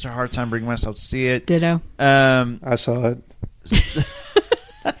have such a hard time bringing myself to see it. Ditto. I saw it.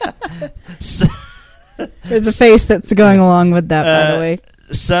 There's a face that's going along with that, by the way.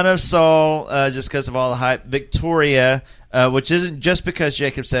 Son of Saul, just because of all the hype. Victoria, which isn't just because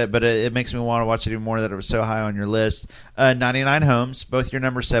Jacob said it, but it makes me want to watch it even more that it was so high on your list. 99 Homes, both your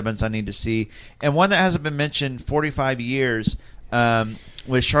number 7s I need to see. And one that hasn't been mentioned, 45 Years,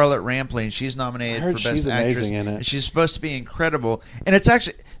 with Charlotte Rampling. She's nominated for Best Actress. In it. And she's supposed to be incredible. And it's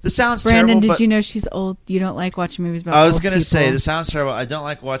actually, this sounds Brandon, terrible. did you know she's old? You don't like watching movies about I was old going to say, people. this sounds terrible. I don't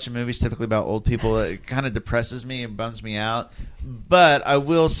like watching movies typically about old people. It kind of depresses me and bums me out. But I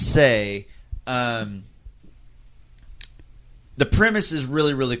will say, the premise is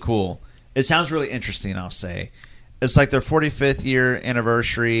really, really cool. It sounds really interesting, I'll say. It's like their 45th year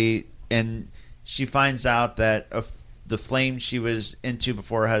anniversary, and she finds out that the flame she was into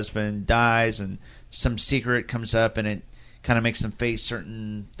before her husband dies, and some secret comes up, and it kind of makes them face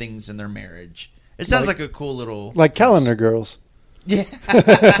certain things in their marriage. It sounds like a cool little... Like Calendar Girls. Yeah.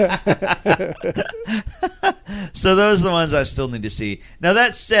 So those are the ones I still need to see. Now,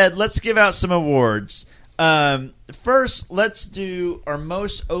 that said, let's give out some awards. First, let's do our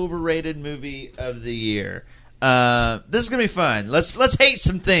most overrated movie of the year. This is gonna be fun. Let's hate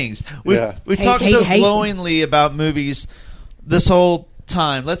some things. We've talked so glowingly about movies this whole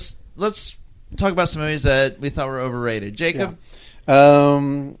time. Let's talk about some movies that we thought were overrated. Jacob?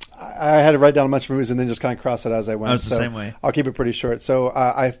 Yeah. I had to write down a bunch of movies and then just kind of cross it as I went. Oh, it's the same way. I'll keep it pretty short. So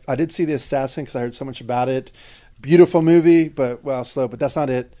I did see The Assassin because I heard so much about it. Beautiful movie, but slow. But that's not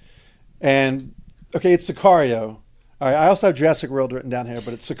it. And okay, it's Sicario. All right, I also have Jurassic World written down here,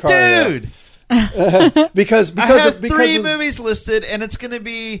 but it's Sicario. Dude! because I have because three of, movies listed, and it's going to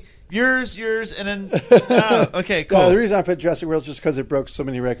be yours, and then... okay, cool. No, the reason I put Jurassic World is just because it broke so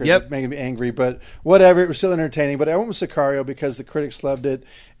many records. Yep. It made me angry, but whatever. It was still entertaining. But I went with Sicario because the critics loved it,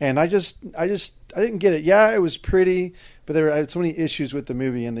 and I didn't get it. Yeah, it was pretty, but I had so many issues with the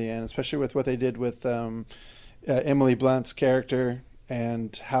movie in the end, especially with what they did with Emily Blunt's character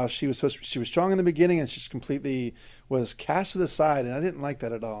and how she was strong in the beginning, and she just completely was cast to the side, and I didn't like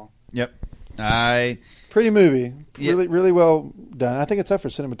that at all. Yep. Pretty movie, really well done. I think it's up for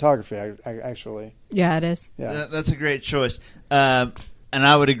cinematography. Actually, yeah, it is. Yeah, that's a great choice. And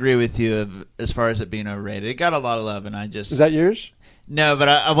I would agree with you as far as it being overrated. It got a lot of love, and I just... Is that yours? No, but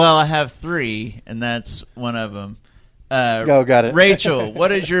I have 3, and that's one of them. Got it. Rachel,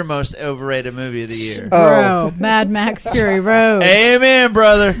 what is your most overrated movie of the year? Bro, Mad Max Fury Road. Amen,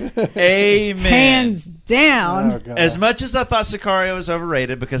 brother. Amen. Hands down. Oh, as much as I thought Sicario was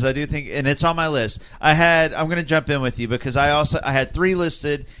overrated, because I do think, and it's on my list, I'm going to jump in with you because I had 3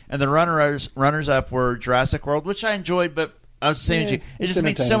 listed, and the runners up were Jurassic World, which I enjoyed, but I was saying to you, it just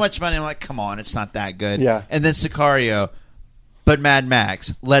made so much money. I'm like, come on, it's not that good. Yeah. And then Sicario, but Mad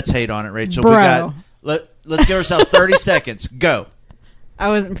Max. Let's hate on it, Rachel. Bro. Let's give ourselves 30 seconds. Go. I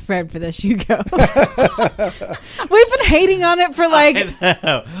wasn't prepared for this. You go. We've been hating on it for like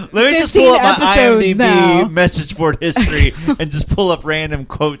Let me just pull up my IMDb now. message board history and just pull up random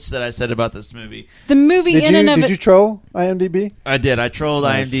quotes that I said about this movie. The movie Did you troll IMDb? I did. I trolled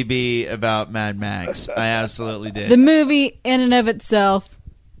IMDb about Mad Max. I absolutely did. The movie in and of itself,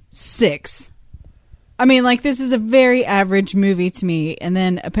 6. I mean, like, this is a very average movie to me, and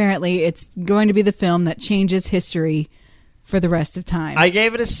then apparently it's going to be the film that changes history for the rest of time. I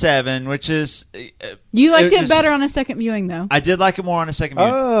gave it a 7, which is... you liked it better on a second viewing, though. I did like it more on a second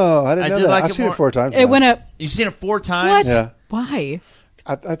viewing. Oh, I didn't know that. I've seen it 4 times. It went up. You've seen it 4 times? What? Yeah. Why?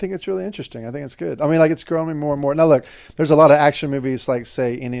 I think it's really interesting. I think it's good. I mean, like, it's growing me more and more. Now, look, there's a lot of action movies like,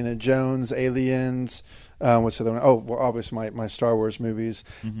 say, Indiana Jones, Aliens... what's the other one? Oh, well, obviously my Star Wars movies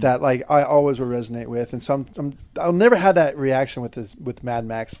that like I always will resonate with, and so I'll never have that reaction with Mad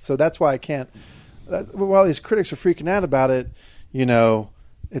Max. So that's why I can't. While these critics are freaking out about it,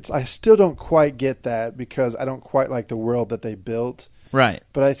 I still don't quite get that because I don't quite like the world that they built. Right.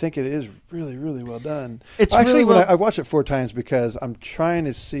 But I think it is really, really well done. It's actually really I watched it 4 times because I'm trying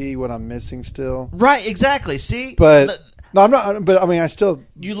to see what I'm missing still. Right, exactly. See? But no, I'm not. But I mean, I still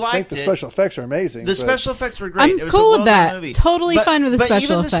think the it. special effects are amazing. The special effects were great. I'm it was cool a with that. movie. Totally fine with the special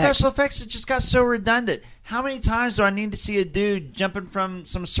even effects. the special effects, it just got so redundant. How many times do I need to see a dude jumping from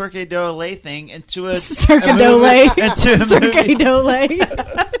some Cirque du Soleil thing into a Cirque a du Soleil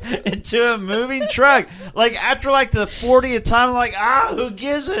into a moving truck? Like after like the 40th time, I'm like, who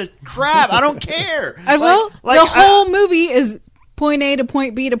gives a crap? I don't care. The whole movie is point A to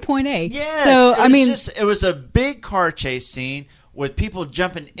point B to point A. Yes. So it was a big car chase scene with people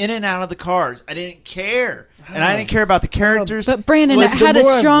jumping in and out of the cars. I didn't care. And I didn't care about the characters. But Brandon, it had a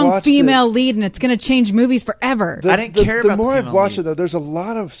strong female lead, and it's going to change movies forever. I didn't care about the more the I've watched it, though, there's a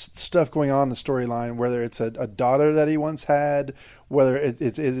lot of stuff going on in the storyline, whether it's a daughter that he once had, whether it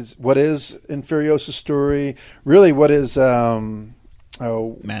is what is in Furiosa's story, really what is Mad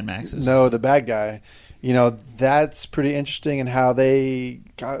Max's. No, the bad guy. You know, that's pretty interesting, and how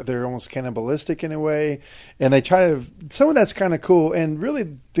they're almost cannibalistic in a way, and they try to. Some of that's kind of cool, and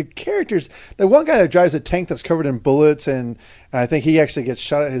really the characters. The one guy that drives a tank that's covered in bullets, and I think he actually gets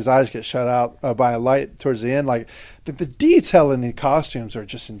shot. His eyes get shut out by a light towards the end. Like the detail in the costumes are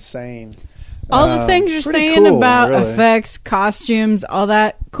just insane. All the things you're saying cool, about really. effects, costumes, all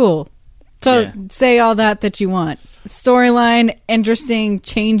that, cool. So say all that you want. Storyline, interesting,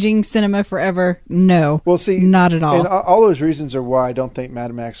 changing cinema forever. No. Well, see, not at all. And all those reasons are why I don't think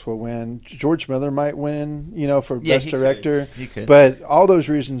Mad Max will win. George Miller might win, for Best Director. He could. But all those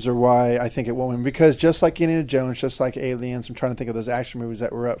reasons are why I think it won't win. Because just like Indiana Jones, just like Aliens, I'm trying to think of those action movies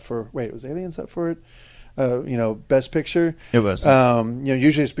that were up for. Wait, was Aliens up for it? Best Picture. It was.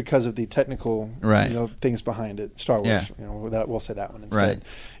 Usually it's because of the technical, things behind it. Star Wars. Yeah. We'll say that one instead. Right.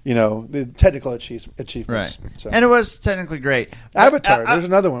 The technical achievements. Right. So. And it was technically great. Avatar. There's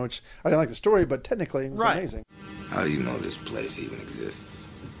another one which I didn't like the story, but technically it was amazing. How do you know this place even exists?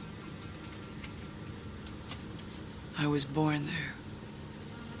 I was born there.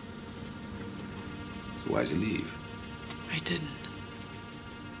 So why'd you leave? I didn't.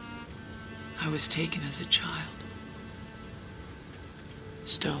 I was taken as a child.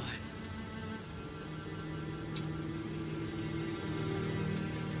 Stolen.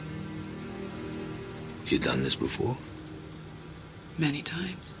 You done this before? Many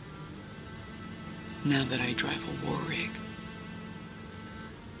times. Now that I drive a war rig,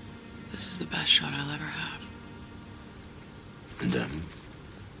 this is the best shot I'll ever have. And them?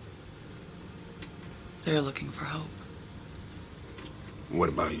 They're looking for hope. What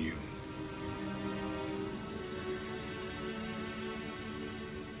about you?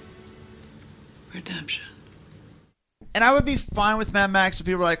 Redemption. And I would be fine with Mad Max if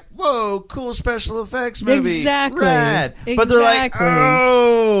people were like, whoa, cool special effects movie. Exactly. Rad. But they're like,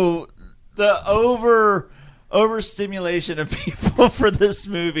 the overstimulation of people for this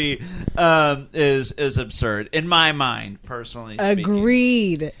movie is absurd in my mind, personally speaking.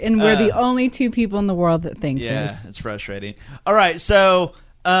 Agreed. And we're the only two people in the world that think this. Yeah, it's frustrating. All right, so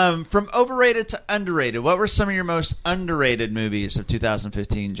from overrated to underrated, what were some of your most underrated movies of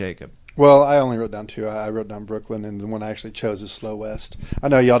 2015, Jacob? Well, I only wrote down 2. I wrote down Brooklyn, and the one I actually chose is Slow West. I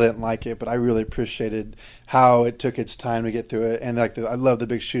know y'all didn't like it, but I really appreciated how it took its time to get through it, and I love the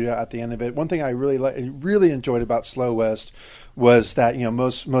big shootout at the end of it. One thing I really enjoyed about Slow West was that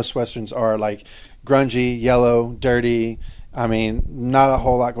most westerns are like grungy, yellow, dirty. I mean, not a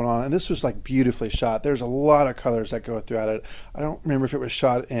whole lot going on, and this was like beautifully shot. There's a lot of colors that go throughout it. I don't remember if it was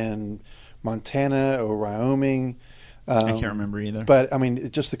shot in Montana or Wyoming. I can't remember either. But, I mean,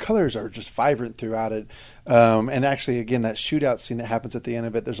 the colors are just vibrant throughout it. And actually, again, that shootout scene that happens at the end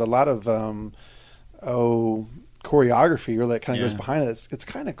of it, there's a lot of choreography really that kind of goes behind it. It's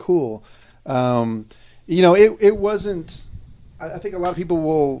kind of cool. It wasn't... I think a lot of people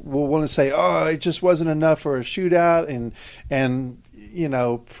will want to say, oh, it just wasn't enough for a shootout.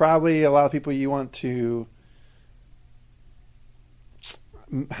 And probably a lot of people you want to...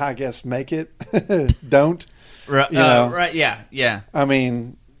 I guess make it don't. Right, yeah. I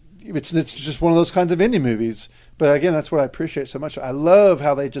mean, it's just one of those kinds of indie movies. But again, that's what I appreciate so much. I love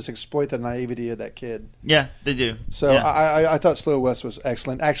how they just exploit the naivety of that kid. Yeah, they do. So I thought Slow West was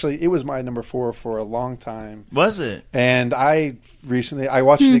excellent. Actually, it was my number 4 for a long time. Was it? And I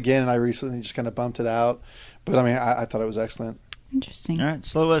watched it again, and I recently just kind of bumped it out. But I mean, I thought it was excellent. Interesting. All right,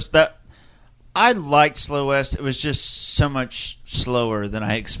 Slow West. I liked Slow West. It was just so much slower than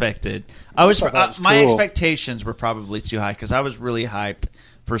I expected. My expectations were probably too high because I was really hyped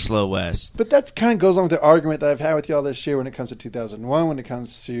for Slow West. But that kind of goes on with the argument that I've had with y'all this year when it comes to 2001, when it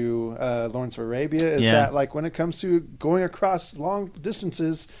comes to Lawrence of Arabia, is that like when it comes to going across long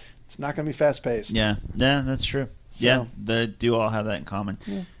distances, it's not going to be fast paced. Yeah, that's true. So. Yeah, they do all have that in common.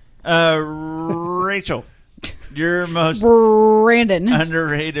 Yeah. Rachel, your most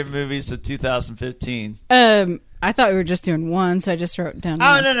underrated movies of 2015. I thought we were just doing one, so I just wrote down.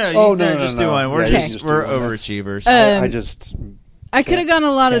 Oh no, just do one. We're we're overachievers. I could have gone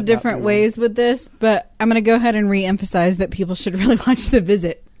a lot of different ways with this, but I'm going to go ahead and re-emphasize that people should really watch The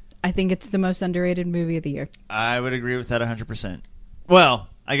Visit. I think it's the most underrated movie of the year. I would agree with that 100%. Well,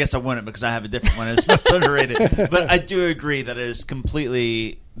 I guess I wouldn't because I have a different one as most underrated. But I do agree that it is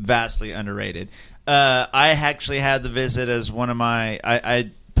completely, vastly underrated. I actually had The Visit as one of my...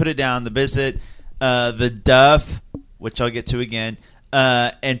 I put it down, The Visit, The Duff, which I'll get to again,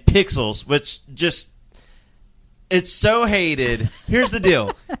 and Pixels, which just... It's so hated. Here's the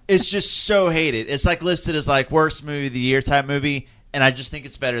deal. It's just so hated. It's like listed as like worst movie of the year type movie, and I just think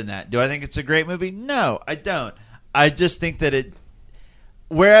it's better than that. Do I think it's a great movie? No, I don't. I just think that it...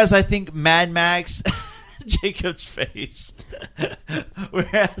 Whereas I think Mad Max... Jacob's face.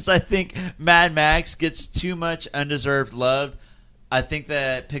 Whereas I think Mad Max gets too much undeserved love, I think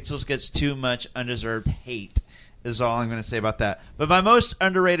that Pixels gets too much undeserved hate. Is all I'm going to say about that. But my most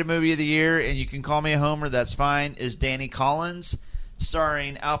underrated movie of the year, and you can call me a homer, that's fine, is Danny Collins,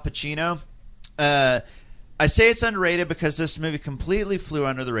 starring Al Pacino. I say it's underrated because this movie completely flew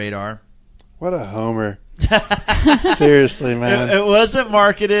under the radar. What a homer. Seriously, man. It wasn't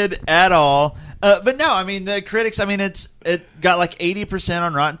marketed at all. But no, I mean, the critics, I mean, it got like 80%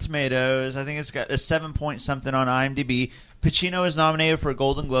 on Rotten Tomatoes. I think it's got a 7 point something on IMDb. Pacino is nominated for a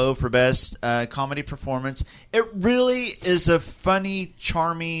Golden Globe for Best Comedy Performance. It really is a funny,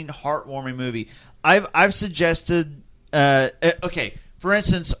 charming, heartwarming movie. I've suggested, okay, for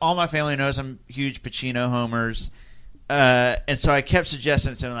instance, all my family knows I'm huge Pacino homers. And so I kept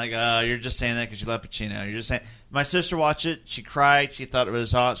suggesting it to him, like, oh, you're just saying that because you love Pacino. You're just saying. My sister watched it. She cried. She thought it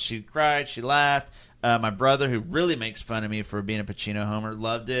was awesome. She cried. She laughed. My brother, who really makes fun of me for being a Pacino homer,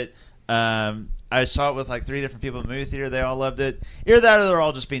 loved it. I saw it with like 3 different people in the movie theater. They all loved it. Either that or they're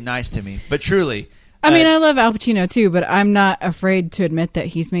all just being nice to me. But truly. I mean, I love Al Pacino too, but I'm not afraid to admit that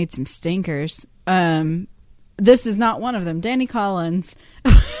he's made some stinkers. This is not one of them. Danny Collins.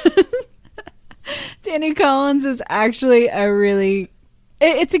 Danny Collins is actually a really...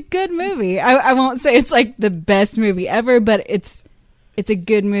 It's a good movie. I won't say it's like the best movie ever, but it's a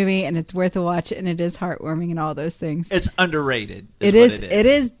good movie and it's worth a watch and it is heartwarming and all those things. It's underrated. It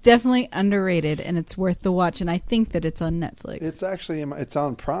is definitely underrated and it's worth the watch, and I think that it's on Netflix. It's actually it's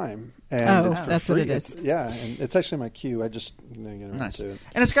on Prime. And that's what it is. And it's actually my queue. I just didn't get around to it.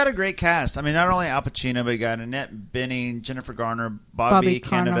 And it's got a great cast. I mean, not only Al Pacino, but you got Annette Bening, Jennifer Garner, Bobby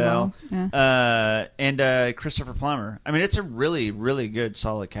Cannavale, and Christopher Plummer. I mean, it's a really, really good,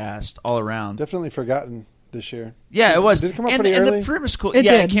 solid cast all around. Definitely forgotten this year. Yeah, it was. Did it come out pretty early? And the premise cool.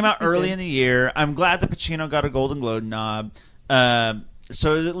 It came out early in the year. I'm glad that Pacino got a Golden Globe nod,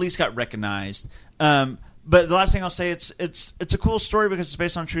 so it at least got recognized. But the last thing I'll say, it's a cool story because it's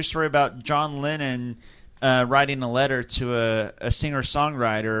based on a true story about John Lennon writing a letter to a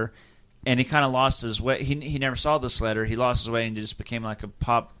singer-songwriter, and he kind of lost his way. He never saw this letter. He lost his way and just became like a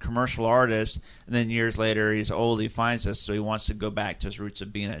pop commercial artist. And then years later, he's old. He finds this, so he wants to go back to his roots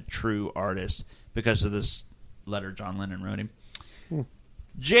of being a true artist because of this letter John Lennon wrote him.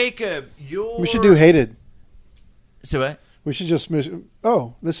 Jacob, we should do Hated. So what? We should just we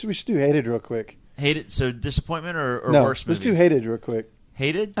should do Hated real quick. Hated? So disappointment or no, worse movie? Let's do Hated real quick.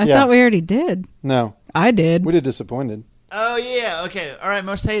 Hated? I thought we already did. No. I did. We did Disappointed. Oh, yeah. Okay. All right.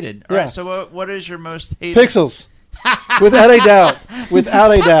 Most hated. All right. So what is your most hated? Pixels. Without a doubt.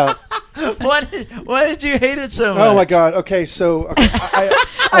 Without a doubt. Why did you hate it so much? Oh, my God. Okay. So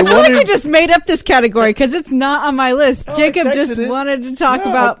I feel like we just made up this category because it's not on my list. Jacob just wanted to talk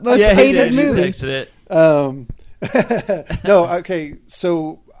about most hated movies. Texted it. No. Okay.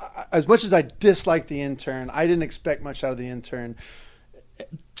 So as much as I dislike The Intern, I didn't expect much out of The Intern.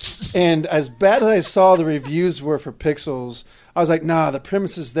 And as bad as I saw the reviews were for Pixels, I was like, nah, the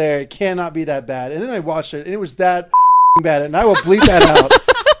premise is there. It cannot be that bad. And then I watched it, and it was that bad. And I will bleep that out.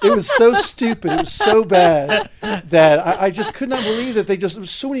 It was so stupid. It was so bad that I just could not believe that there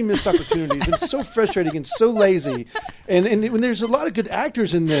was so many missed opportunities and so frustrating and so lazy. And when there's a lot of good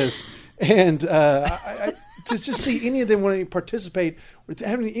actors in this, and to just see any of them want to participate with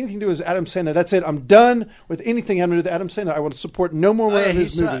having anything to do with Adam Sandler. That's it. I'm done with anything having to do with Adam Sandler. I want to support no more of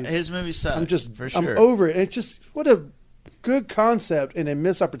his movies. His movies suck. I'm over it. And it's just good concept and a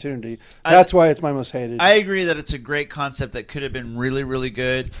missed opportunity. That's why it's my most hated. I agree that it's a great concept that could have been really, really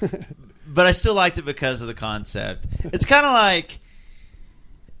good, but I still liked it because of the concept. It's kind of like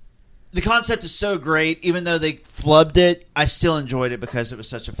the concept is so great, even though they flubbed it, I still enjoyed it because it was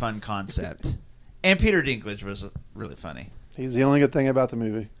such a fun concept. And Peter Dinklage was really funny. He's the only good thing about the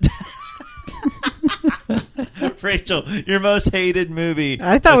movie. Rachel, your most hated movie.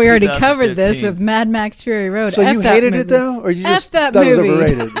 I thought we already covered this with Mad Max Fury Road. So you hated it though, or you just thought it was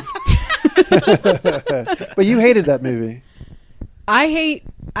overrated? But you hated that movie. I hate.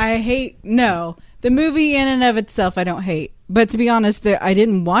 No, the movie in and of itself, I don't hate. But to be honest, I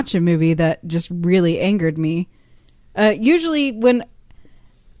didn't watch a movie that just really angered me. Usually when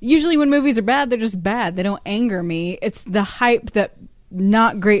movies are bad, they're just bad. They don't anger me. It's the hype that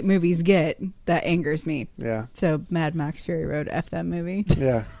not great movies get that angers me. Yeah. So Mad Max Fury Road, F that movie.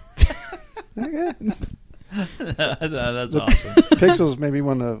 Yeah. That's awesome. Pixels made me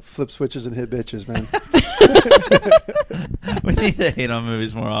want to flip switches and hit bitches, man. We need to hate on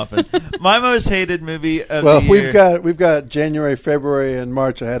movies more often. My most hated movie of the year. Well, we've got January, February, and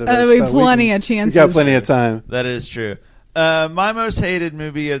March ahead of us. We have plenty of chances. We got plenty of time. That is true. My most hated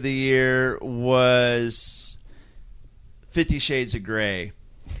movie of the year was 50 Shades of Grey.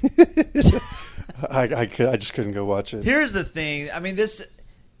 I just couldn't go watch it. Here's the thing. I mean, there's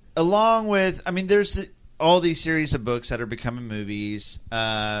all these series of books that are becoming movies.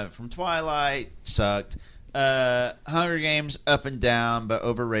 From Twilight, sucked. Hunger Games, up and down, but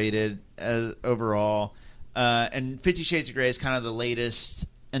overrated overall. And 50 Shades of Grey is kind of the latest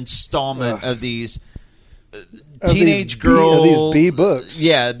installment of these teenage girl... these B books.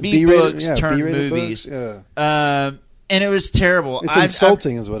 Yeah, B books turned movies. Books, yeah. And it was terrible. It's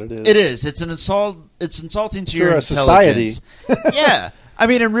insulting is what it is. It is. It's an insult. It's insulting to your society. Intelligence. Yeah. I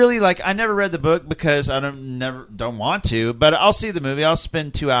mean, and really, I never read the book because I don't want to, but I'll see the movie. I'll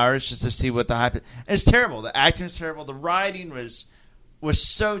spend 2 hours just to see what the hype is. It's terrible. The acting was terrible. The writing was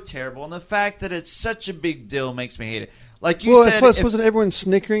so terrible. And the fact that it's such a big deal makes me hate it. Like you said, plus, wasn't everyone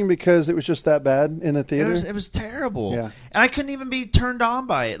snickering because it was just that bad in the theater? It was terrible. Yeah. And I couldn't even be turned on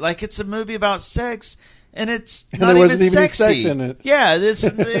by it. Like, it's a movie about sex, and it's and not there even wasn't even sexy. sex in it. Yeah,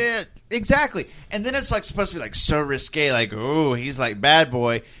 exactly. And then it's supposed to be so risque, oh, he's bad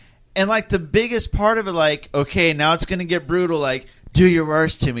boy. And the biggest part of it, okay, now it's gonna get brutal, do your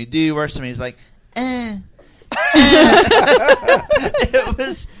worst to me, He's like, It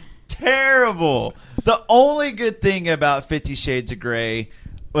was terrible. The only good thing about 50 Shades of Grey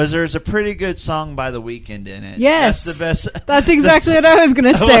was there's a pretty good song by The Weeknd in it. Yes. That's the best. That's exactly what I was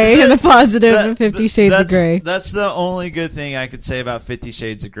going to say in the positive of 50 Shades of Grey. That's the only good thing I could say about 50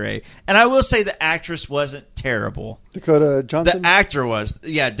 Shades of Grey. And I will say the actress wasn't terrible. Dakota Johnson? The actor was.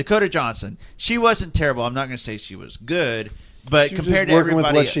 Yeah, Dakota Johnson. She wasn't terrible. I'm not going to say she was good, but compared to everybody.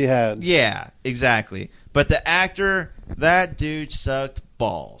 With what she had. Yeah, exactly. But the actor, that dude sucked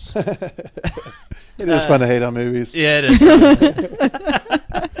balls. It is fun to hate on movies. Yeah, it is.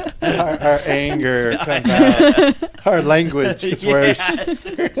 Our anger comes out. Our language gets worse.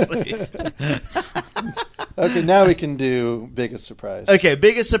 Seriously. Okay, now we can do biggest surprise. Okay,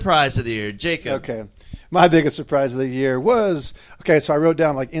 biggest surprise of the year. Jacob. Okay. My biggest surprise of the year was, so I wrote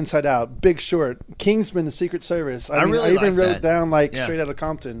down Inside Out, Big Short, Kingsman, The Secret Service. I even wrote it down Straight Outta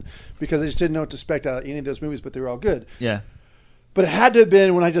Compton because I just didn't know what to expect out of any of those movies, but they were all good. Yeah. But it had to have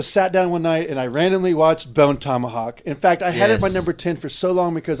been when I just sat down one night and I randomly watched Bone Tomahawk. In fact, I had it at my number 10 for so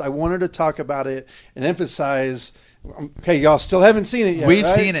long because I wanted to talk about it and emphasize. Okay, y'all still haven't seen it yet. We've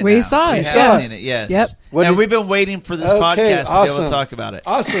right? seen it. We now. saw it. We have seen it. Yes. Yep. And we've been waiting for this podcast to be able to talk about it.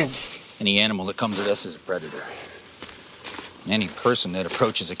 Awesome. Any animal that comes at us is a predator. Any person that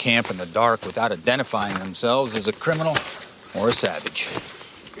approaches a camp in the dark without identifying themselves is a criminal or a savage.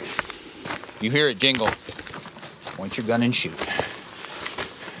 You hear it jingle, point your gun and shoot.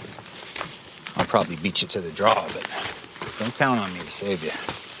 I'll probably beat you to the draw, but don't count on me to save you.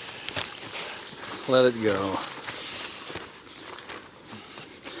 Let it go.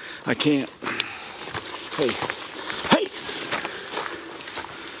 I can't. Hey.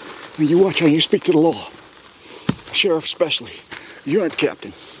 You watch how you speak to the law. Sheriff especially. You aren't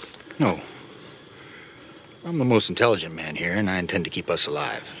captain. No. I'm the most intelligent man here, and I intend to keep us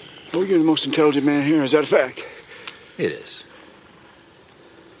alive. Oh, you're the most intelligent man here. Is that a fact? It is.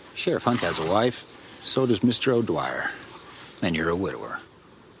 Sheriff Hunt has a wife. So does Mr. O'Dwyer. And you're a widower.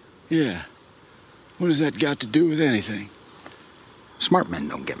 Yeah. What has that got to do with anything? Smart men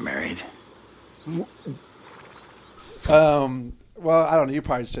don't get married. Well, I don't know. You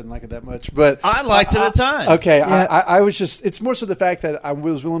probably just didn't like it that much, but I liked it a ton. Okay, Yeah. I was just. It's more so the fact that I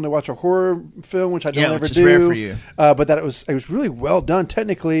was willing to watch a horror film, which I don't ever which is do. rare for you. But that it was really well done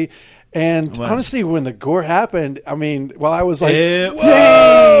technically. And honestly, when the gore happened, I mean, I was like, it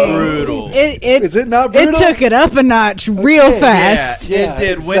was brutal. Is it not brutal? It took it up a notch real fast. Yeah, it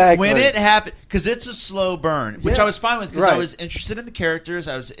did. Exactly. When it happened, because it's a slow burn, which I was fine with because I Right. was interested in the characters.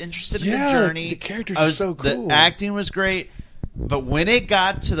 I was interested in the Yeah, journey. the characters are so cool. The acting was great. But when it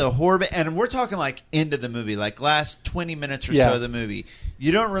got to the horror, and we're talking like end of the movie, like last 20 minutes or so of the movie,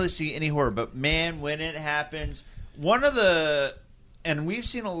 you don't really see any horror. But man, when it happens, and we've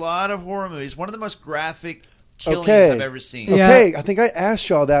seen a lot of horror movies, one of the most graphic killings I've ever seen. Okay, I think I asked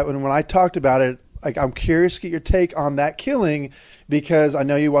y'all that when I talked about it. Like, I'm curious to get your take on that killing because I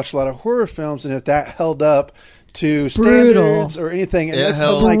know you watch a lot of horror films, and if that held up to standards or anything, and that's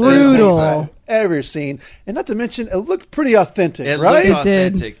like brutal I've ever seen. And not to mention, it looked pretty authentic, It right? looked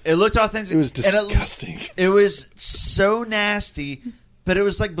authentic. It looked authentic. It was disgusting. It was so nasty. But it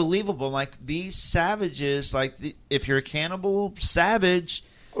was like believable. Like these savages, if you're a cannibal savage,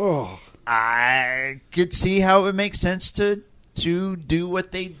 I could see how it would make sense to do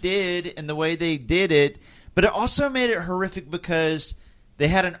what they did and the way they did it. But it also made it horrific because they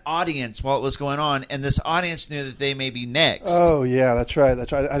had an audience while it was going on, and this audience knew that they may be next. Oh yeah, that's right.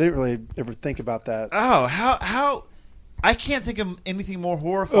 That's right. I didn't really ever think about that. Oh, how I can't think of anything more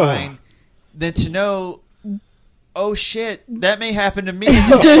horrifying than to know. Oh shit! That may happen to me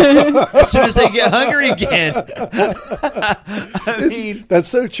as soon as they get hungry again. I mean, that's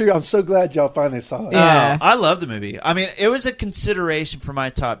so true. I'm so glad y'all finally saw it. Yeah, I love the movie. I mean, it was a consideration for my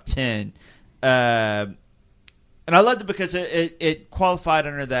top 10, and I loved it because it qualified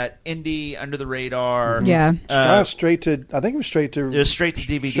under that indie, under the radar. Yeah, straight to. I think it was straight to. It was straight to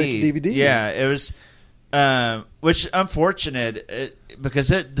DVD. Straight to DVD. Yeah, it was. Which unfortunate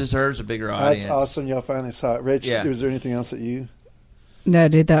because it deserves a bigger audience. That's awesome. Y'all finally saw it, Rich. Yeah. Was there anything else that you? No,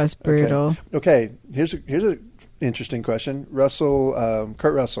 dude, that was brutal. Okay. Here's a interesting question.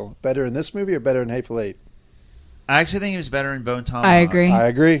 Kurt Russell, better in this movie or better in Hateful Eight? I actually think he was better in Bone Tomahawk. I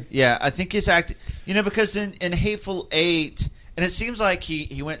agree. Yeah, I think his acting. Because in Hateful Eight. And it seems like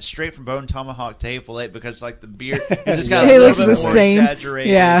he went straight from Bone Tomahawk to Hateful Eight because like the beard he just got a little bit more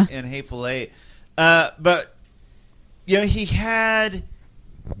exaggerated in Hateful Eight. But he had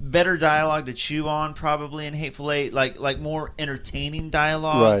better dialogue to chew on probably in Hateful Eight, like more entertaining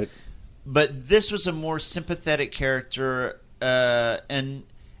dialogue. Right. But this was a more sympathetic character, and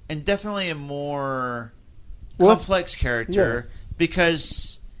definitely a more complex character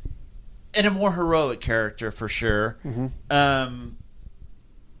because. And a more heroic character for sure. Mm-hmm.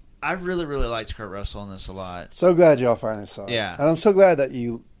 I really, really liked Kurt Russell in this a lot. So glad y'all finally saw it. Yeah. And I'm so glad that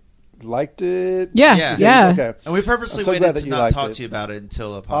you liked it. Yeah. Okay. And we purposely waited to not talk to you about it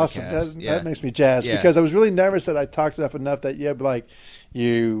until a podcast. Awesome. That makes me jazzed because I was really nervous that I talked enough that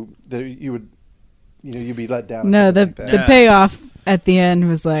you'd be let down. No, the payoff at the end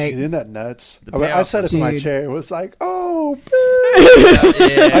was like, isn't that nuts? I sat up in my chair. It was like, I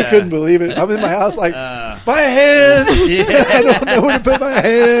couldn't believe it. I'm in my house like, my hands. I don't know where to put my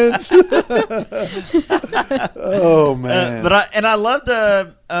hands. Oh man! I loved.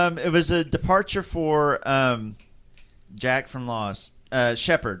 It was a departure for Jack from Lost.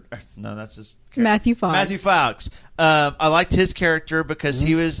 Shepard. No, that's his character. Matthew Fox. Matthew Fox. I liked his character because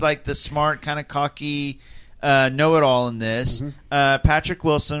he was like the smart, kind of cocky, know-it-all in this. Patrick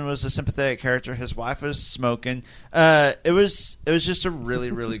Wilson was a sympathetic character. His wife was smoking. It was just a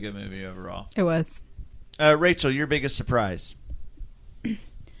really, really good movie overall. It was. Rachel, your biggest surprise?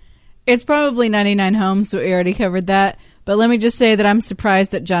 It's probably 99 Homes, so we already covered that. But let me just say that I'm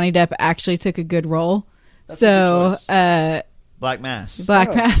surprised that Johnny Depp actually took a good role. That's a good choice. Black Mass.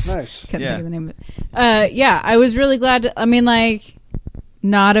 Mass. Nice. Couldn't think of the name of it. I was really glad.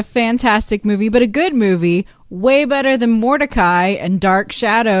 Not a fantastic movie, but a good movie. Way better than Mordecai and Dark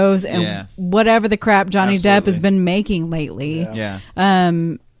Shadows and whatever the crap Johnny Depp has been making lately. Yeah.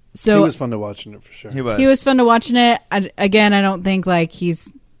 So he was fun to watch in it for sure. He was fun to watch in it. I don't think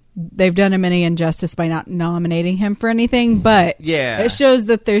they've done him any injustice by not nominating him for anything, but it shows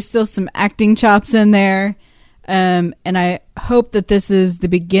that there's still some acting chops in there. And I hope that this is the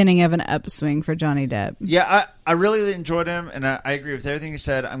beginning of an upswing for Johnny Depp. Yeah, I really enjoyed him, and I agree with everything you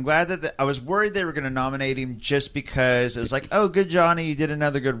said. I'm glad that I was worried they were going to nominate him just because it was like, oh, good Johnny, you did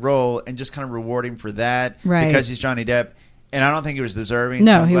another good role, and just kind of reward him for that because he's Johnny Depp. And I don't think he was deserving.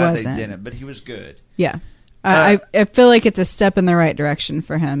 No, so I'm he glad wasn't. They didn't, but he was good. Yeah. I feel like it's a step in the right direction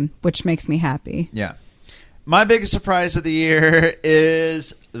for him, which makes me happy. Yeah. My biggest surprise of the year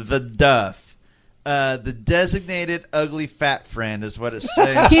is The Duff. The designated ugly fat friend is what it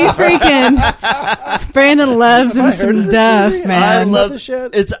says. He freaking Brandon loves him some Duff, man. I love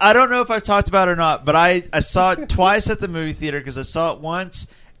it's. I don't know if I've talked about it or not, but I saw it twice at the movie theater because I saw it once,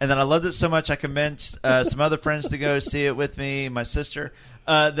 and then I loved it so much I convinced some other friends to go see it with me, my sister.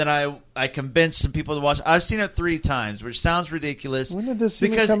 Then I convinced some people to watch. I've seen it 3 times, which sounds ridiculous. When did this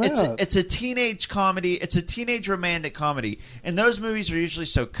because even come out? It's a teenage comedy. It's a teenage romantic comedy, and those movies are usually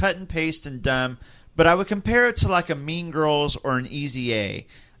so cut and paste and dumb. But I would compare it to like a Mean Girls or an Easy A.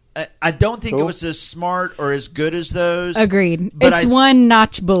 I don't think it was as smart or as good as those. Agreed. But it's one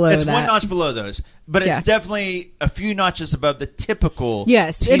notch below It's that. one notch below those. But it's definitely a few notches above the typical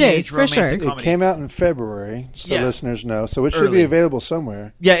Yes, it is, for sure. comedy. It came out in February, so Yeah. listeners know. So it should Early. be available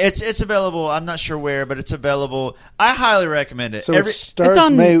somewhere. Yeah, it's available. I'm not sure where, but it's available. I highly recommend it. So it stars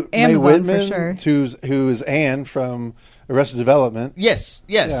on Mae Amazon for Whitman, sure. who is Anne from Arrested Development. Yes.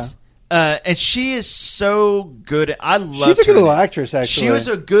 Yeah. And she is so good. I love. She's a good little actress, actually. She was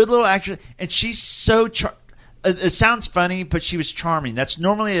a good little actress, and she's so. It sounds funny, but she was charming. That's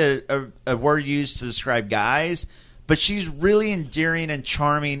normally a word used to describe guys, but she's really endearing and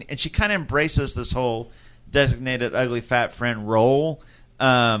charming, and she kind of embraces this whole designated ugly fat friend role.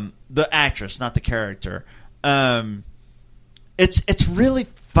 The actress, not the character. It's really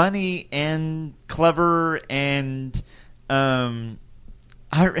funny and clever and.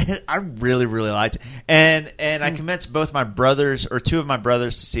 I really, really liked it. And I convinced both my brothers, or 2 of my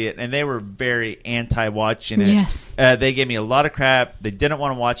brothers, to see it, and they were very anti-watching it. Yes. They gave me a lot of crap. They didn't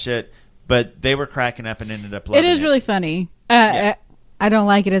want to watch it, but they were cracking up and ended up loving it. It is really funny. I don't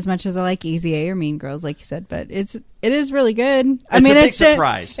like it as much as I like Easy A or Mean Girls, like you said, but it is really good. It's a big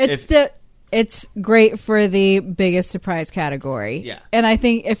surprise. It's great for the biggest surprise category. Yeah. And I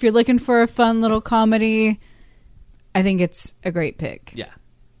think if you're looking for a fun little comedy, I think it's a great pick. Yeah.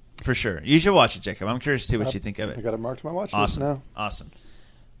 For sure. You should watch it, Jacob. I'm curious to see what you think of it. I got it marked on my watch list Awesome. now. Awesome.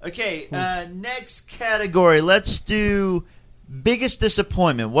 Okay, next category. Let's do biggest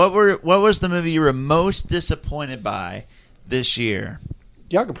disappointment. What was the movie you were most disappointed by this year?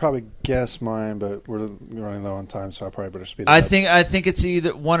 Y'all could probably guess mine, but we're running low on time, so I probably better speed it I up. think it's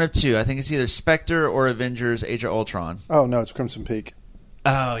either one of 2. I think it's either Spectre or Avengers: Age of Ultron. Oh, no, it's Crimson Peak.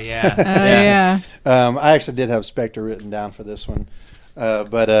 Oh, yeah. I actually did have Spectre written down for this one. I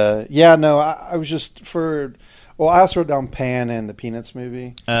was just I also wrote down Pan and the Peanuts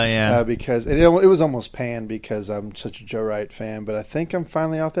movie. Oh, yeah. Because it was almost Pan because I'm such a Joe Wright fan, but I think I'm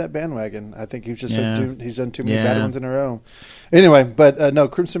finally off that bandwagon. I think he's just he's done too many bad ones in a row. Anyway, but no,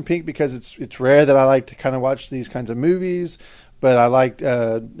 Crimson Peak, because it's rare that I like to kind of watch these kinds of movies, but I liked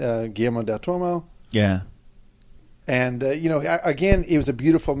Guillermo del Toro. Yeah. And, again, it was a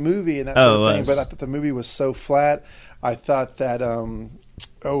beautiful movie and that sort of thing, but I thought the movie was so flat. I thought that,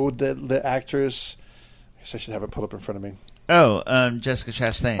 the actress, I guess I should have it pulled up in front of me. Jessica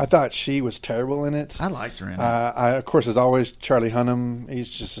Chastain. I thought she was terrible in it. I liked her in it. Of course, as always, Charlie Hunnam, he's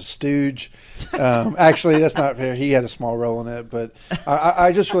just a stooge. Actually, that's not fair. He had a small role in it, but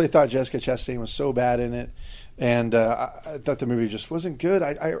I just really thought Jessica Chastain was so bad in it. And I thought the movie just wasn't good.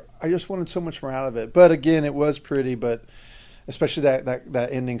 I just wanted so much more out of it. But again, it was pretty, but especially that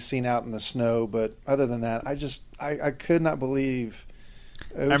ending scene out in the snow. But other than that, I could not believe.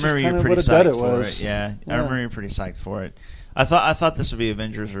 I remember you were pretty psyched for it. Yeah, I remember you were pretty psyched for it. I thought this would be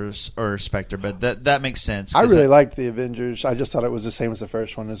Avengers or Spectre, but that makes sense. I really liked the Avengers. I just thought it was the same as the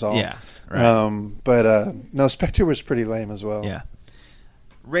first one, is all. Yeah, right. No, Spectre was pretty lame as well. Yeah.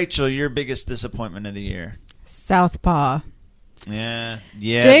 Rachel, your biggest disappointment of the year? Southpaw. Yeah,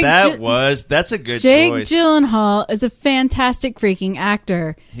 that's a good choice. Jake Gyllenhaal is a fantastic freaking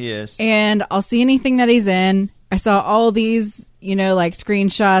actor. He is. And I'll see anything that he's in. I saw all these, like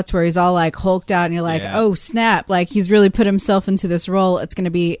screenshots where he's all like hulked out and you're like, oh snap, like he's really put himself into this role. It's going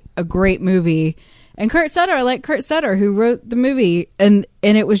to be a great movie. And Kurt Sutter, I like Kurt Sutter who wrote the movie, and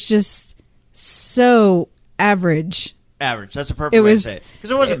it was just so average. Average. That's a perfect way to say it.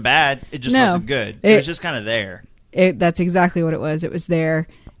 Because it wasn't bad. It just wasn't good. It was just kind of there. That's exactly what it was. It was there.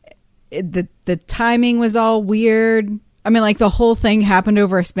 The timing was all weird. I mean, like the whole thing happened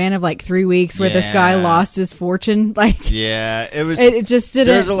over a span of like 3 weeks where this guy lost his fortune. Like, yeah, it was. It just didn't.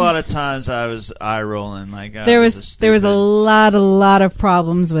 There's a lot of times I was eye rolling. Like there was a lot of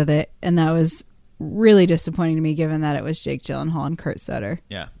problems with it, and that was really disappointing to me, given that it was Jake Gyllenhaal and Kurt Sutter.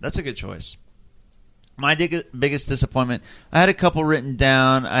 Yeah, that's a good choice. My biggest disappointment, I had a couple written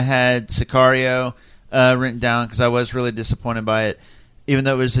down. I had Sicario written down because I was really disappointed by it. even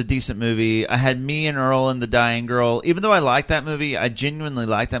though it was a decent movie. I had Me and Earl and the Dying Girl. Even though I liked that movie, I genuinely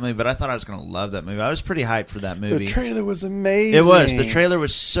liked that movie, but I thought I was going to love that movie. I was pretty hyped for that movie. The trailer was amazing. It was. The trailer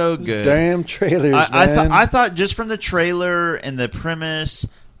was so good. Damn trailers, I thought just from the trailer and the premise,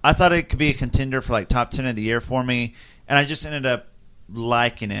 I thought it could be a contender for like top 10 of the year for me, and I just ended up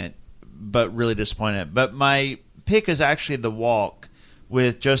liking it, but really disappointed. But my pick is actually The Walk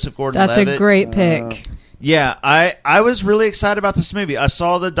with Joseph Gordon-Levitt. That's a great pick. Yeah, I was really excited about this movie. I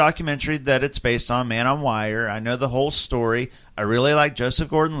saw the documentary that it's based on, Man on Wire. I know the whole story. I really like Joseph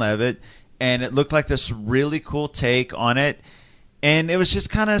Gordon-Levitt, and it looked like this really cool take on it. And it was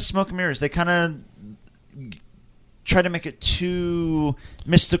just kind of smoke and mirrors. They kind of tried to make it too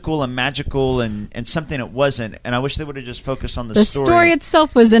mystical and magical and something it wasn't. And I wish they would have just focused on the story. The story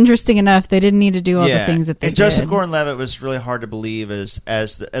itself was interesting enough. They didn't need to do all the things that they did. And Joseph Gordon-Levitt was really hard to believe as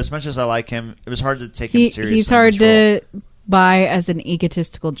much as I like him. It was hard to take him seriously. He's hard to buy as an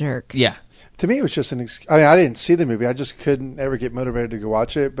egotistical jerk. Yeah. To me, it was just I didn't see the movie. I just couldn't ever get motivated to go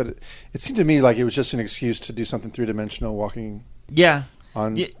watch it. But it seemed to me like it was just an excuse to do something three-dimensional, walking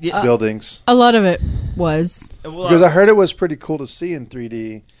on buildings. A lot of it was. Because I heard it was pretty cool to see in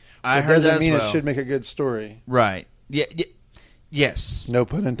 3D. I heard doesn't that mean as well. It should make a good story. Right. Yeah. Yes. No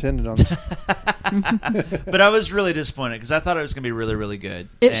pun intended on that. But I was really disappointed because I thought it was going to be really, really good.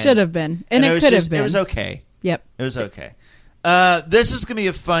 It should have been. And it could have been. It was okay. Yep. It was okay. This is going to be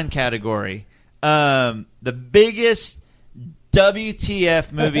a fun category. The biggest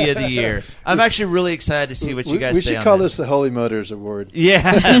WTF movie of the year. I'm actually really excited to see what you guys say on this. We should call this the Holy Motors Award. Yeah,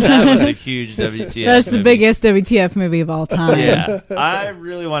 that was a huge WTF That's the movie. biggest WTF movie of all time. Yeah. I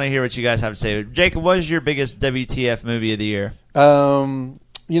really want to hear what you guys have to say. Jacob, what is your biggest WTF movie of the year?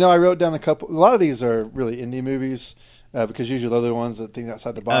 I wrote down a lot of these are really indie movies because usually they're the ones that think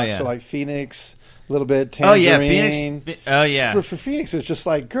outside the box. Oh, yeah. So like Phoenix, a little bit, Tangerine. Oh, yeah, Phoenix. Oh, yeah. For Phoenix, it's just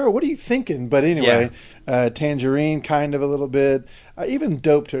like, girl, what are you thinking? But anyway, Tangerine kind of a little bit. Even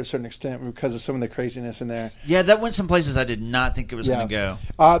Dope to a certain extent because of some of the craziness in there. Yeah, that went some places I did not think it was going to go.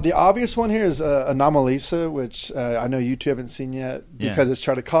 The obvious one here is Anomalisa, which I know you two haven't seen yet because it's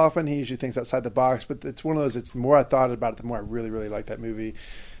Charlie Kaufman. He usually thinks outside the box, but it's one of those, the more I thought about it, the more I really, really liked that movie.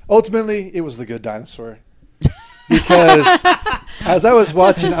 Ultimately, it was The Good Dinosaur. Because as I was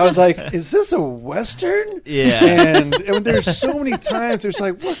watching, I was like, is this a Western? Yeah. And there's so many times there's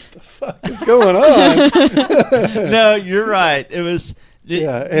like, what the fuck is going on? No, you're right. It was...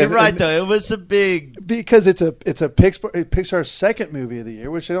 you're right, though. It was a big... Because it's a Pixar's second movie of the year,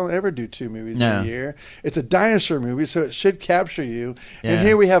 which they don't ever do two movies a year. It's a dinosaur movie, so it should capture you. Yeah. And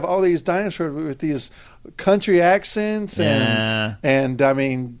here we have all these dinosaurs with these country accents. And I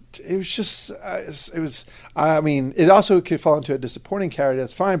mean, it was just... it also could fall into a disappointing category.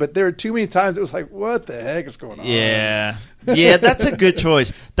 That's fine. But there were too many times it was like, what the heck is going on? Yeah. Yeah, that's a good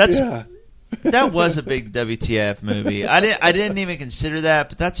choice. That was a big WTF movie. I didn't even consider that,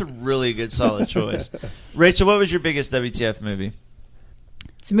 but that's a really good, solid choice. Rachel, what was your biggest WTF movie?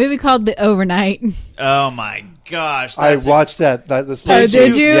 It's a movie called The Overnight. Oh my gosh! I watched that.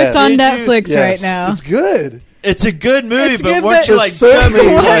 Did you? Yes. It's on Netflix right now. It's good. It's a good movie, it's but good, weren't you like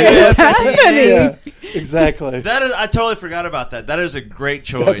WTF happening? Yeah, exactly. I totally forgot about that. That is a great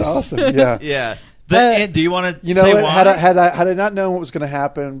choice. That's awesome. Yeah. Yeah. Do you want to say why? Had I not known what was going to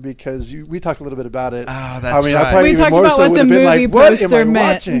happen because we talked a little bit about it. Oh, that's right. I we talked about what the movie poster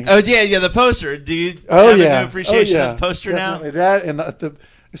meant. Oh yeah, the poster. Do you have a new appreciation of the poster definitely. now? That and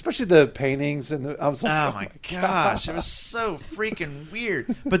especially the paintings and I was like, oh my gosh, it was so freaking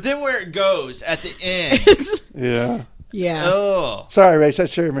weird. But then where it goes at the end, yeah. Yeah. Oh. Sorry, Rach,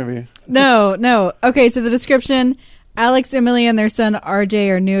 that's your movie. No. Okay, so the description: Alex, Emily, and their son RJ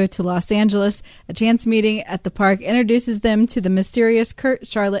are new to Los Angeles. A chance meeting at the park introduces them to the mysterious Kurt,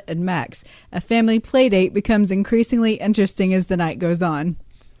 Charlotte, and Max. A family play date becomes increasingly interesting as the night goes on.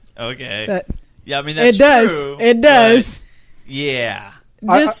 Okay. Yeah, I mean that's true. It does. Yeah.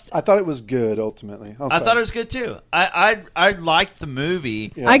 I thought it was good. Ultimately, I thought it was good too. I liked the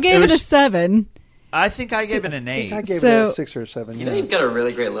movie. Yeah. I gave it a 7. I think I gave it an 8. I gave it a 6 or 7. You know, you've got a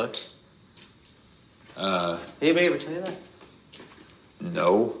really great look. Anybody ever tell you that?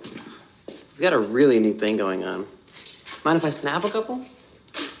 No. You've got a really neat thing going on. Mind if I snap a couple?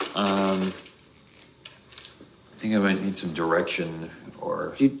 I think I might need some direction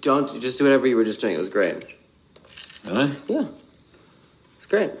or... You just do whatever you were just doing. It was great. Really? Yeah. It's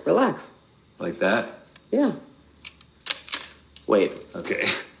great. Relax. Like that? Yeah. Wait. Okay.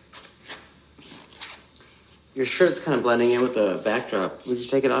 Your shirt's kind of blending in with the backdrop. Would you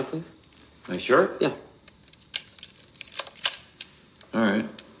take it off, please? My shirt? Yeah. All right.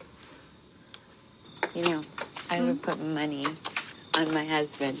 You know, I would put money on my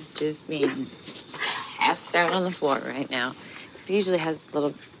husband just being passed out on the floor right now. He usually has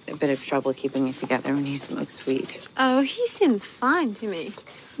a bit of trouble keeping it together when he smokes weed. Oh, he seemed fine to me.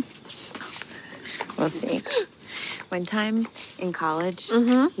 We'll see. One time in college,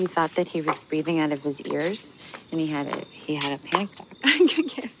 he thought that he was breathing out of his ears, and he had a panic attack.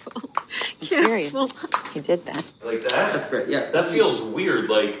 Careful. I'm serious. He did that. Like that? That's great, yeah. That feels weird,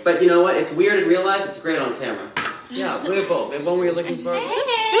 like... But you know what? It's weird in real life, it's great on camera. Yeah, we have both. We have one where you're looking for...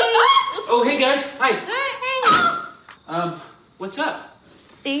 Oh, hey, guys. Hi. What's up?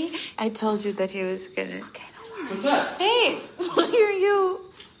 See? I told you that he was gonna... What's up? Hey, what are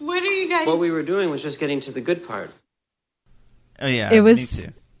you guys... What we were doing was just getting to the good part. Oh, yeah. It Me was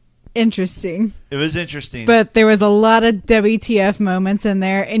too. interesting. It was interesting. But there was a lot of WTF moments in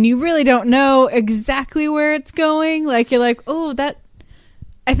there, and you really don't know exactly where it's going. Like, you're like, oh,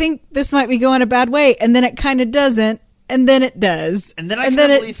 I think this might be going a bad way. And then it kind of doesn't. And then it does. And then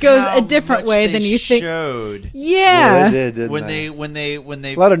it goes a different way than you think. Showed. Yeah. They did, didn't when they?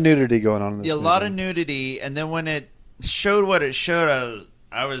 A lot of nudity going on in this a movie. lot of nudity, and then when it showed what it showed,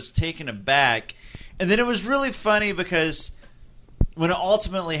 I was taken aback. And then it was really funny because when it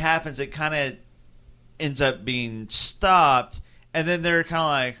ultimately happens, it kind of ends up being stopped, and then they're kind of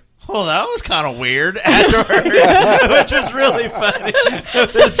like, oh, that was kind of weird afterwards, which was really funny.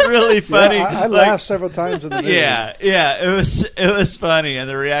 It was really funny. Yeah, I laughed several times in the movie. Yeah, it was funny, and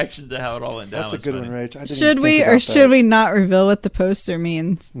the reaction to how it all went down was That's a good funny. one, Rach. Should we or should we not reveal what the poster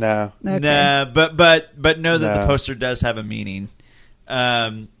means? No. Okay. Nah, but know that the poster does have a meaning.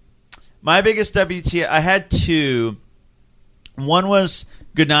 My biggest WTF, I had two. One was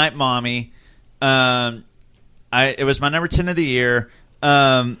Goodnight Mommy. It was my number 10 of the year.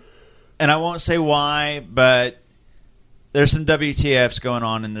 And I won't say why, but there's some WTFs going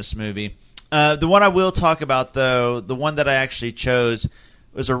on in this movie. The one I will talk about, though, the one that I actually chose,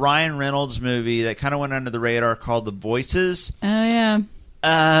 was a Ryan Reynolds movie that kind of went under the radar called The Voices. Oh, yeah.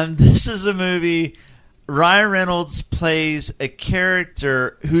 This is a movie. Ryan Reynolds plays a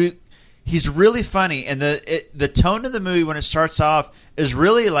character who he's really funny, and the tone of the movie when it starts off is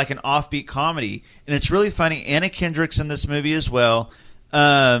really like an offbeat comedy, and it's really funny. Anna Kendrick's in this movie as well.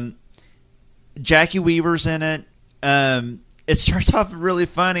 Jackie Weaver's in it. It starts off really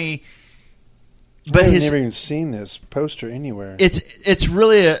funny, but I've never even seen this poster anywhere. It's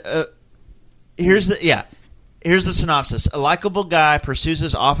really here's the synopsis. A likable guy pursues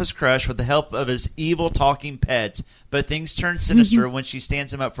his office crush with the help of his evil talking pets, but things turn sinister when she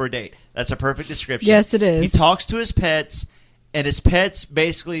stands him up for a date. That's a perfect description. Yes, it is. He talks to his pets, and his pets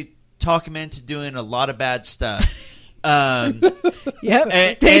basically talk him into doing a lot of bad stuff. Yep,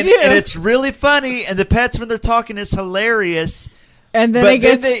 and they do. And it's really funny, and the pets, when they're talking, is hilarious. And then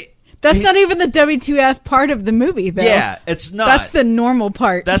that's not even the WTF part of the movie, though. Yeah, it's not. That's the normal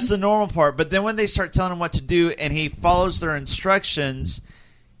part. That's the normal part. But then when they start telling him what to do, and he follows their instructions,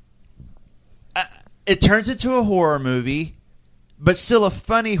 it turns into a horror movie, but still a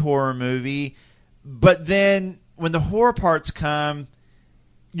funny horror movie. But then when the horror parts come,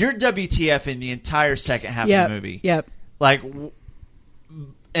 you're WTF in the entire second half of the movie. Yep. Like, and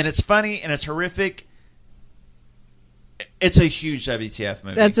it's funny and it's horrific. It's a huge WTF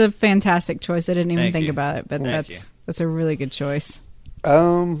movie. That's a fantastic choice. I didn't even think about it, but Thank you. that's a really good choice.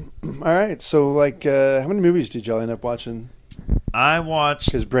 All right. So, how many movies did y'all end up watching? I watched...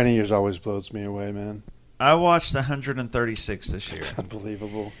 Because Brennan yours always blows me away, man. I watched 136 this year. It's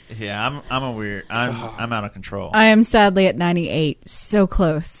unbelievable. Yeah, I'm out of control. I am sadly at 98. So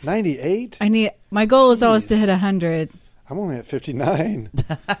close. 98? My goal is always to hit 100. I'm only at 59.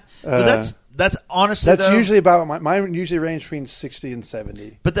 That's honestly that's usually about mine. Usually range between 60 and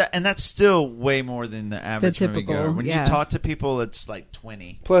 70. But that's still way more than the average typical, moviegoer. When yeah. you talk to people, it's like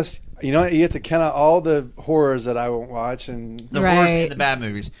 20. Plus, you have to count out all the horrors that I won't watch and the horrors and the bad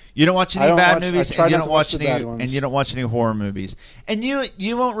movies. You don't watch any bad movies, and you don't watch any horror movies. And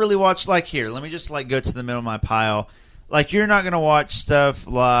you won't really watch here. Let me just go to the middle of my pile. You're not going to watch stuff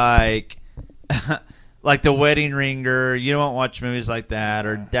like The Wedding Ringer. You don't watch movies like that,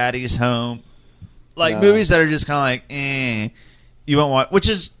 or Daddy's Home. Movies that are just kind of you won't watch, which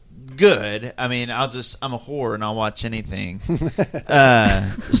is good. I mean, I'm a whore and I'll watch anything. What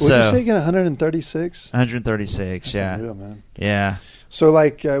did you say again? 136? 136, yeah. Unreal, man. Yeah. So,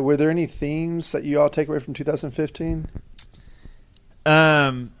 were there any themes that you all take away from 2015?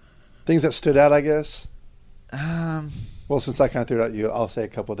 Things that stood out, I guess. Well, since I kind of threw it out, I'll say a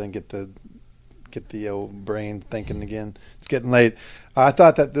couple, then get the old brain thinking again. It's getting late. I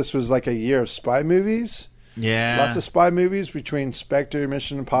thought that this was a year of spy movies. Yeah. Lots of spy movies between Spectre,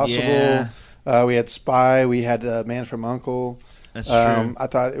 Mission Impossible. Yeah. We had Spy. We had Man from U.N.C.L.E. That's true. I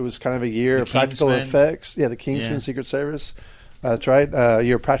thought it was kind of a year The of practical Kingsman. effects. Yeah, the Kingsman Secret Service. That's right.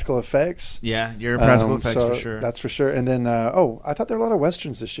 Year of practical effects. Yeah, year of practical effects so for sure. That's for sure. And then, I thought there were a lot of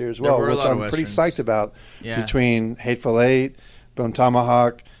westerns this year as well, There were a which lot of I'm pretty westerns. psyched about. Yeah. Between Hateful Eight, Bone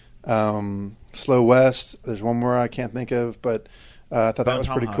Tomahawk, Slow West. There's one more I can't think of, but I thought that was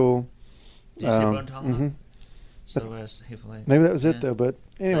pretty cool. Did you say Bone Tomahawk? Mm-hmm. Slow West, Hateful Eight. Maybe that was it though, but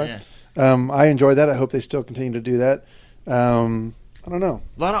anyway, I enjoyed that. I hope they still continue to do that. I don't know.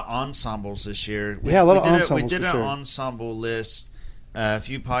 A lot of ensembles this year. A lot of ensembles. We did for an sure. ensemble list a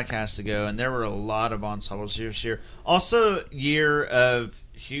few podcasts ago, and there were a lot of ensembles this year. Also, year of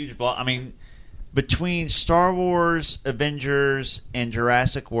huge block. I mean, between Star Wars, Avengers, and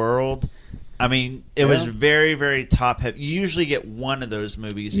Jurassic World, I mean, it was very, very top heavy. You usually get one of those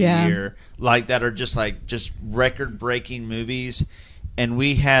movies a year, like that are just record breaking movies, and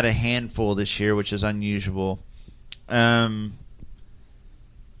we had a handful this year, which is unusual. That's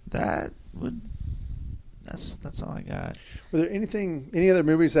all I got. Were there any other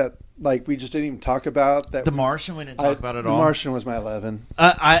movies that we just didn't even talk about? That The Martian we didn't talk about at all. The Martian was my 11.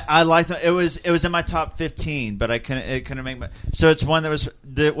 I liked it. It was in my top 15, but it couldn't make my. So it's one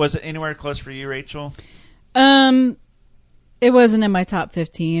that was it anywhere close for you, Rachel? It wasn't in my top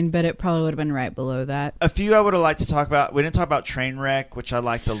 15, but it probably would have been right below that. A few I would have liked to talk about. We didn't talk about Trainwreck, which I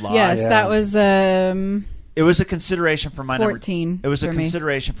liked a lot. Yes, that was. It was a consideration for my 14. Number, it was a for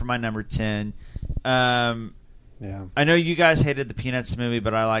consideration for my number 10. Yeah, I know you guys hated the Peanuts movie,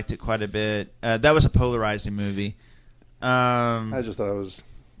 but I liked it quite a bit. That was a polarizing movie. I just thought it was.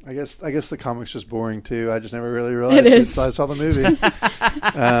 I guess the comic's just boring too. I just never really realized it is. until I saw the movie.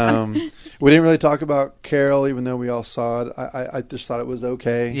 We didn't really talk about Carol, even though we all saw it. I just thought it was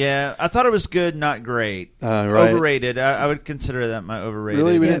okay. Yeah, I thought it was good, not great. Right. Overrated. I would consider that my overrated.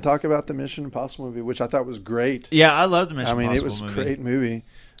 Really, we didn't talk about the Mission Impossible movie, which I thought was great. Yeah, I loved the Mission Impossible it was a great movie.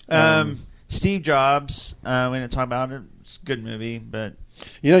 Steve Jobs. We didn't talk about it. It's a good movie, but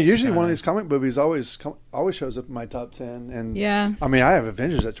usually one of these comic movies always shows up in my top 10. And yeah, I mean, I have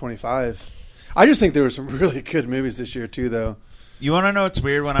Avengers at 25. I just think there were some really good movies this year too, though. You want to know what's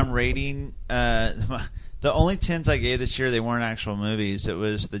weird? When I'm rating, the only 10s I gave this year, they weren't actual movies. It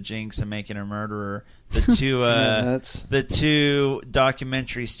was The Jinx and Making a Murderer, the two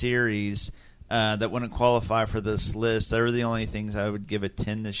documentary series that wouldn't qualify for this list. They were the only things I would give a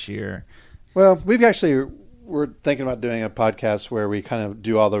 10 this year. Well, we're thinking about doing a podcast where we kind of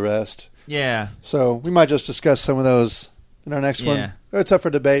do all the rest. Yeah. So we might just discuss some of those in our next one. It's up for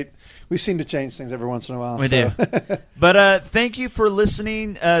debate. We seem to change things every once in a while. We do. But thank you for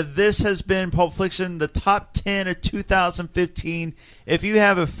listening. This has been Pulp Fiction, the top 10 of 2015. If you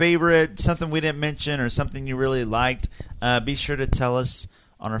have a favorite, something we didn't mention, or something you really liked, be sure to tell us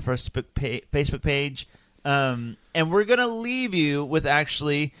on our Facebook page. And we're going to leave you with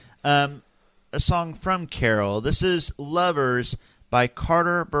actually a song from Carol. This is Lovers by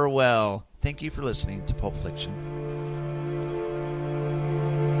Carter Burwell. Thank you for listening to Pulp Fiction.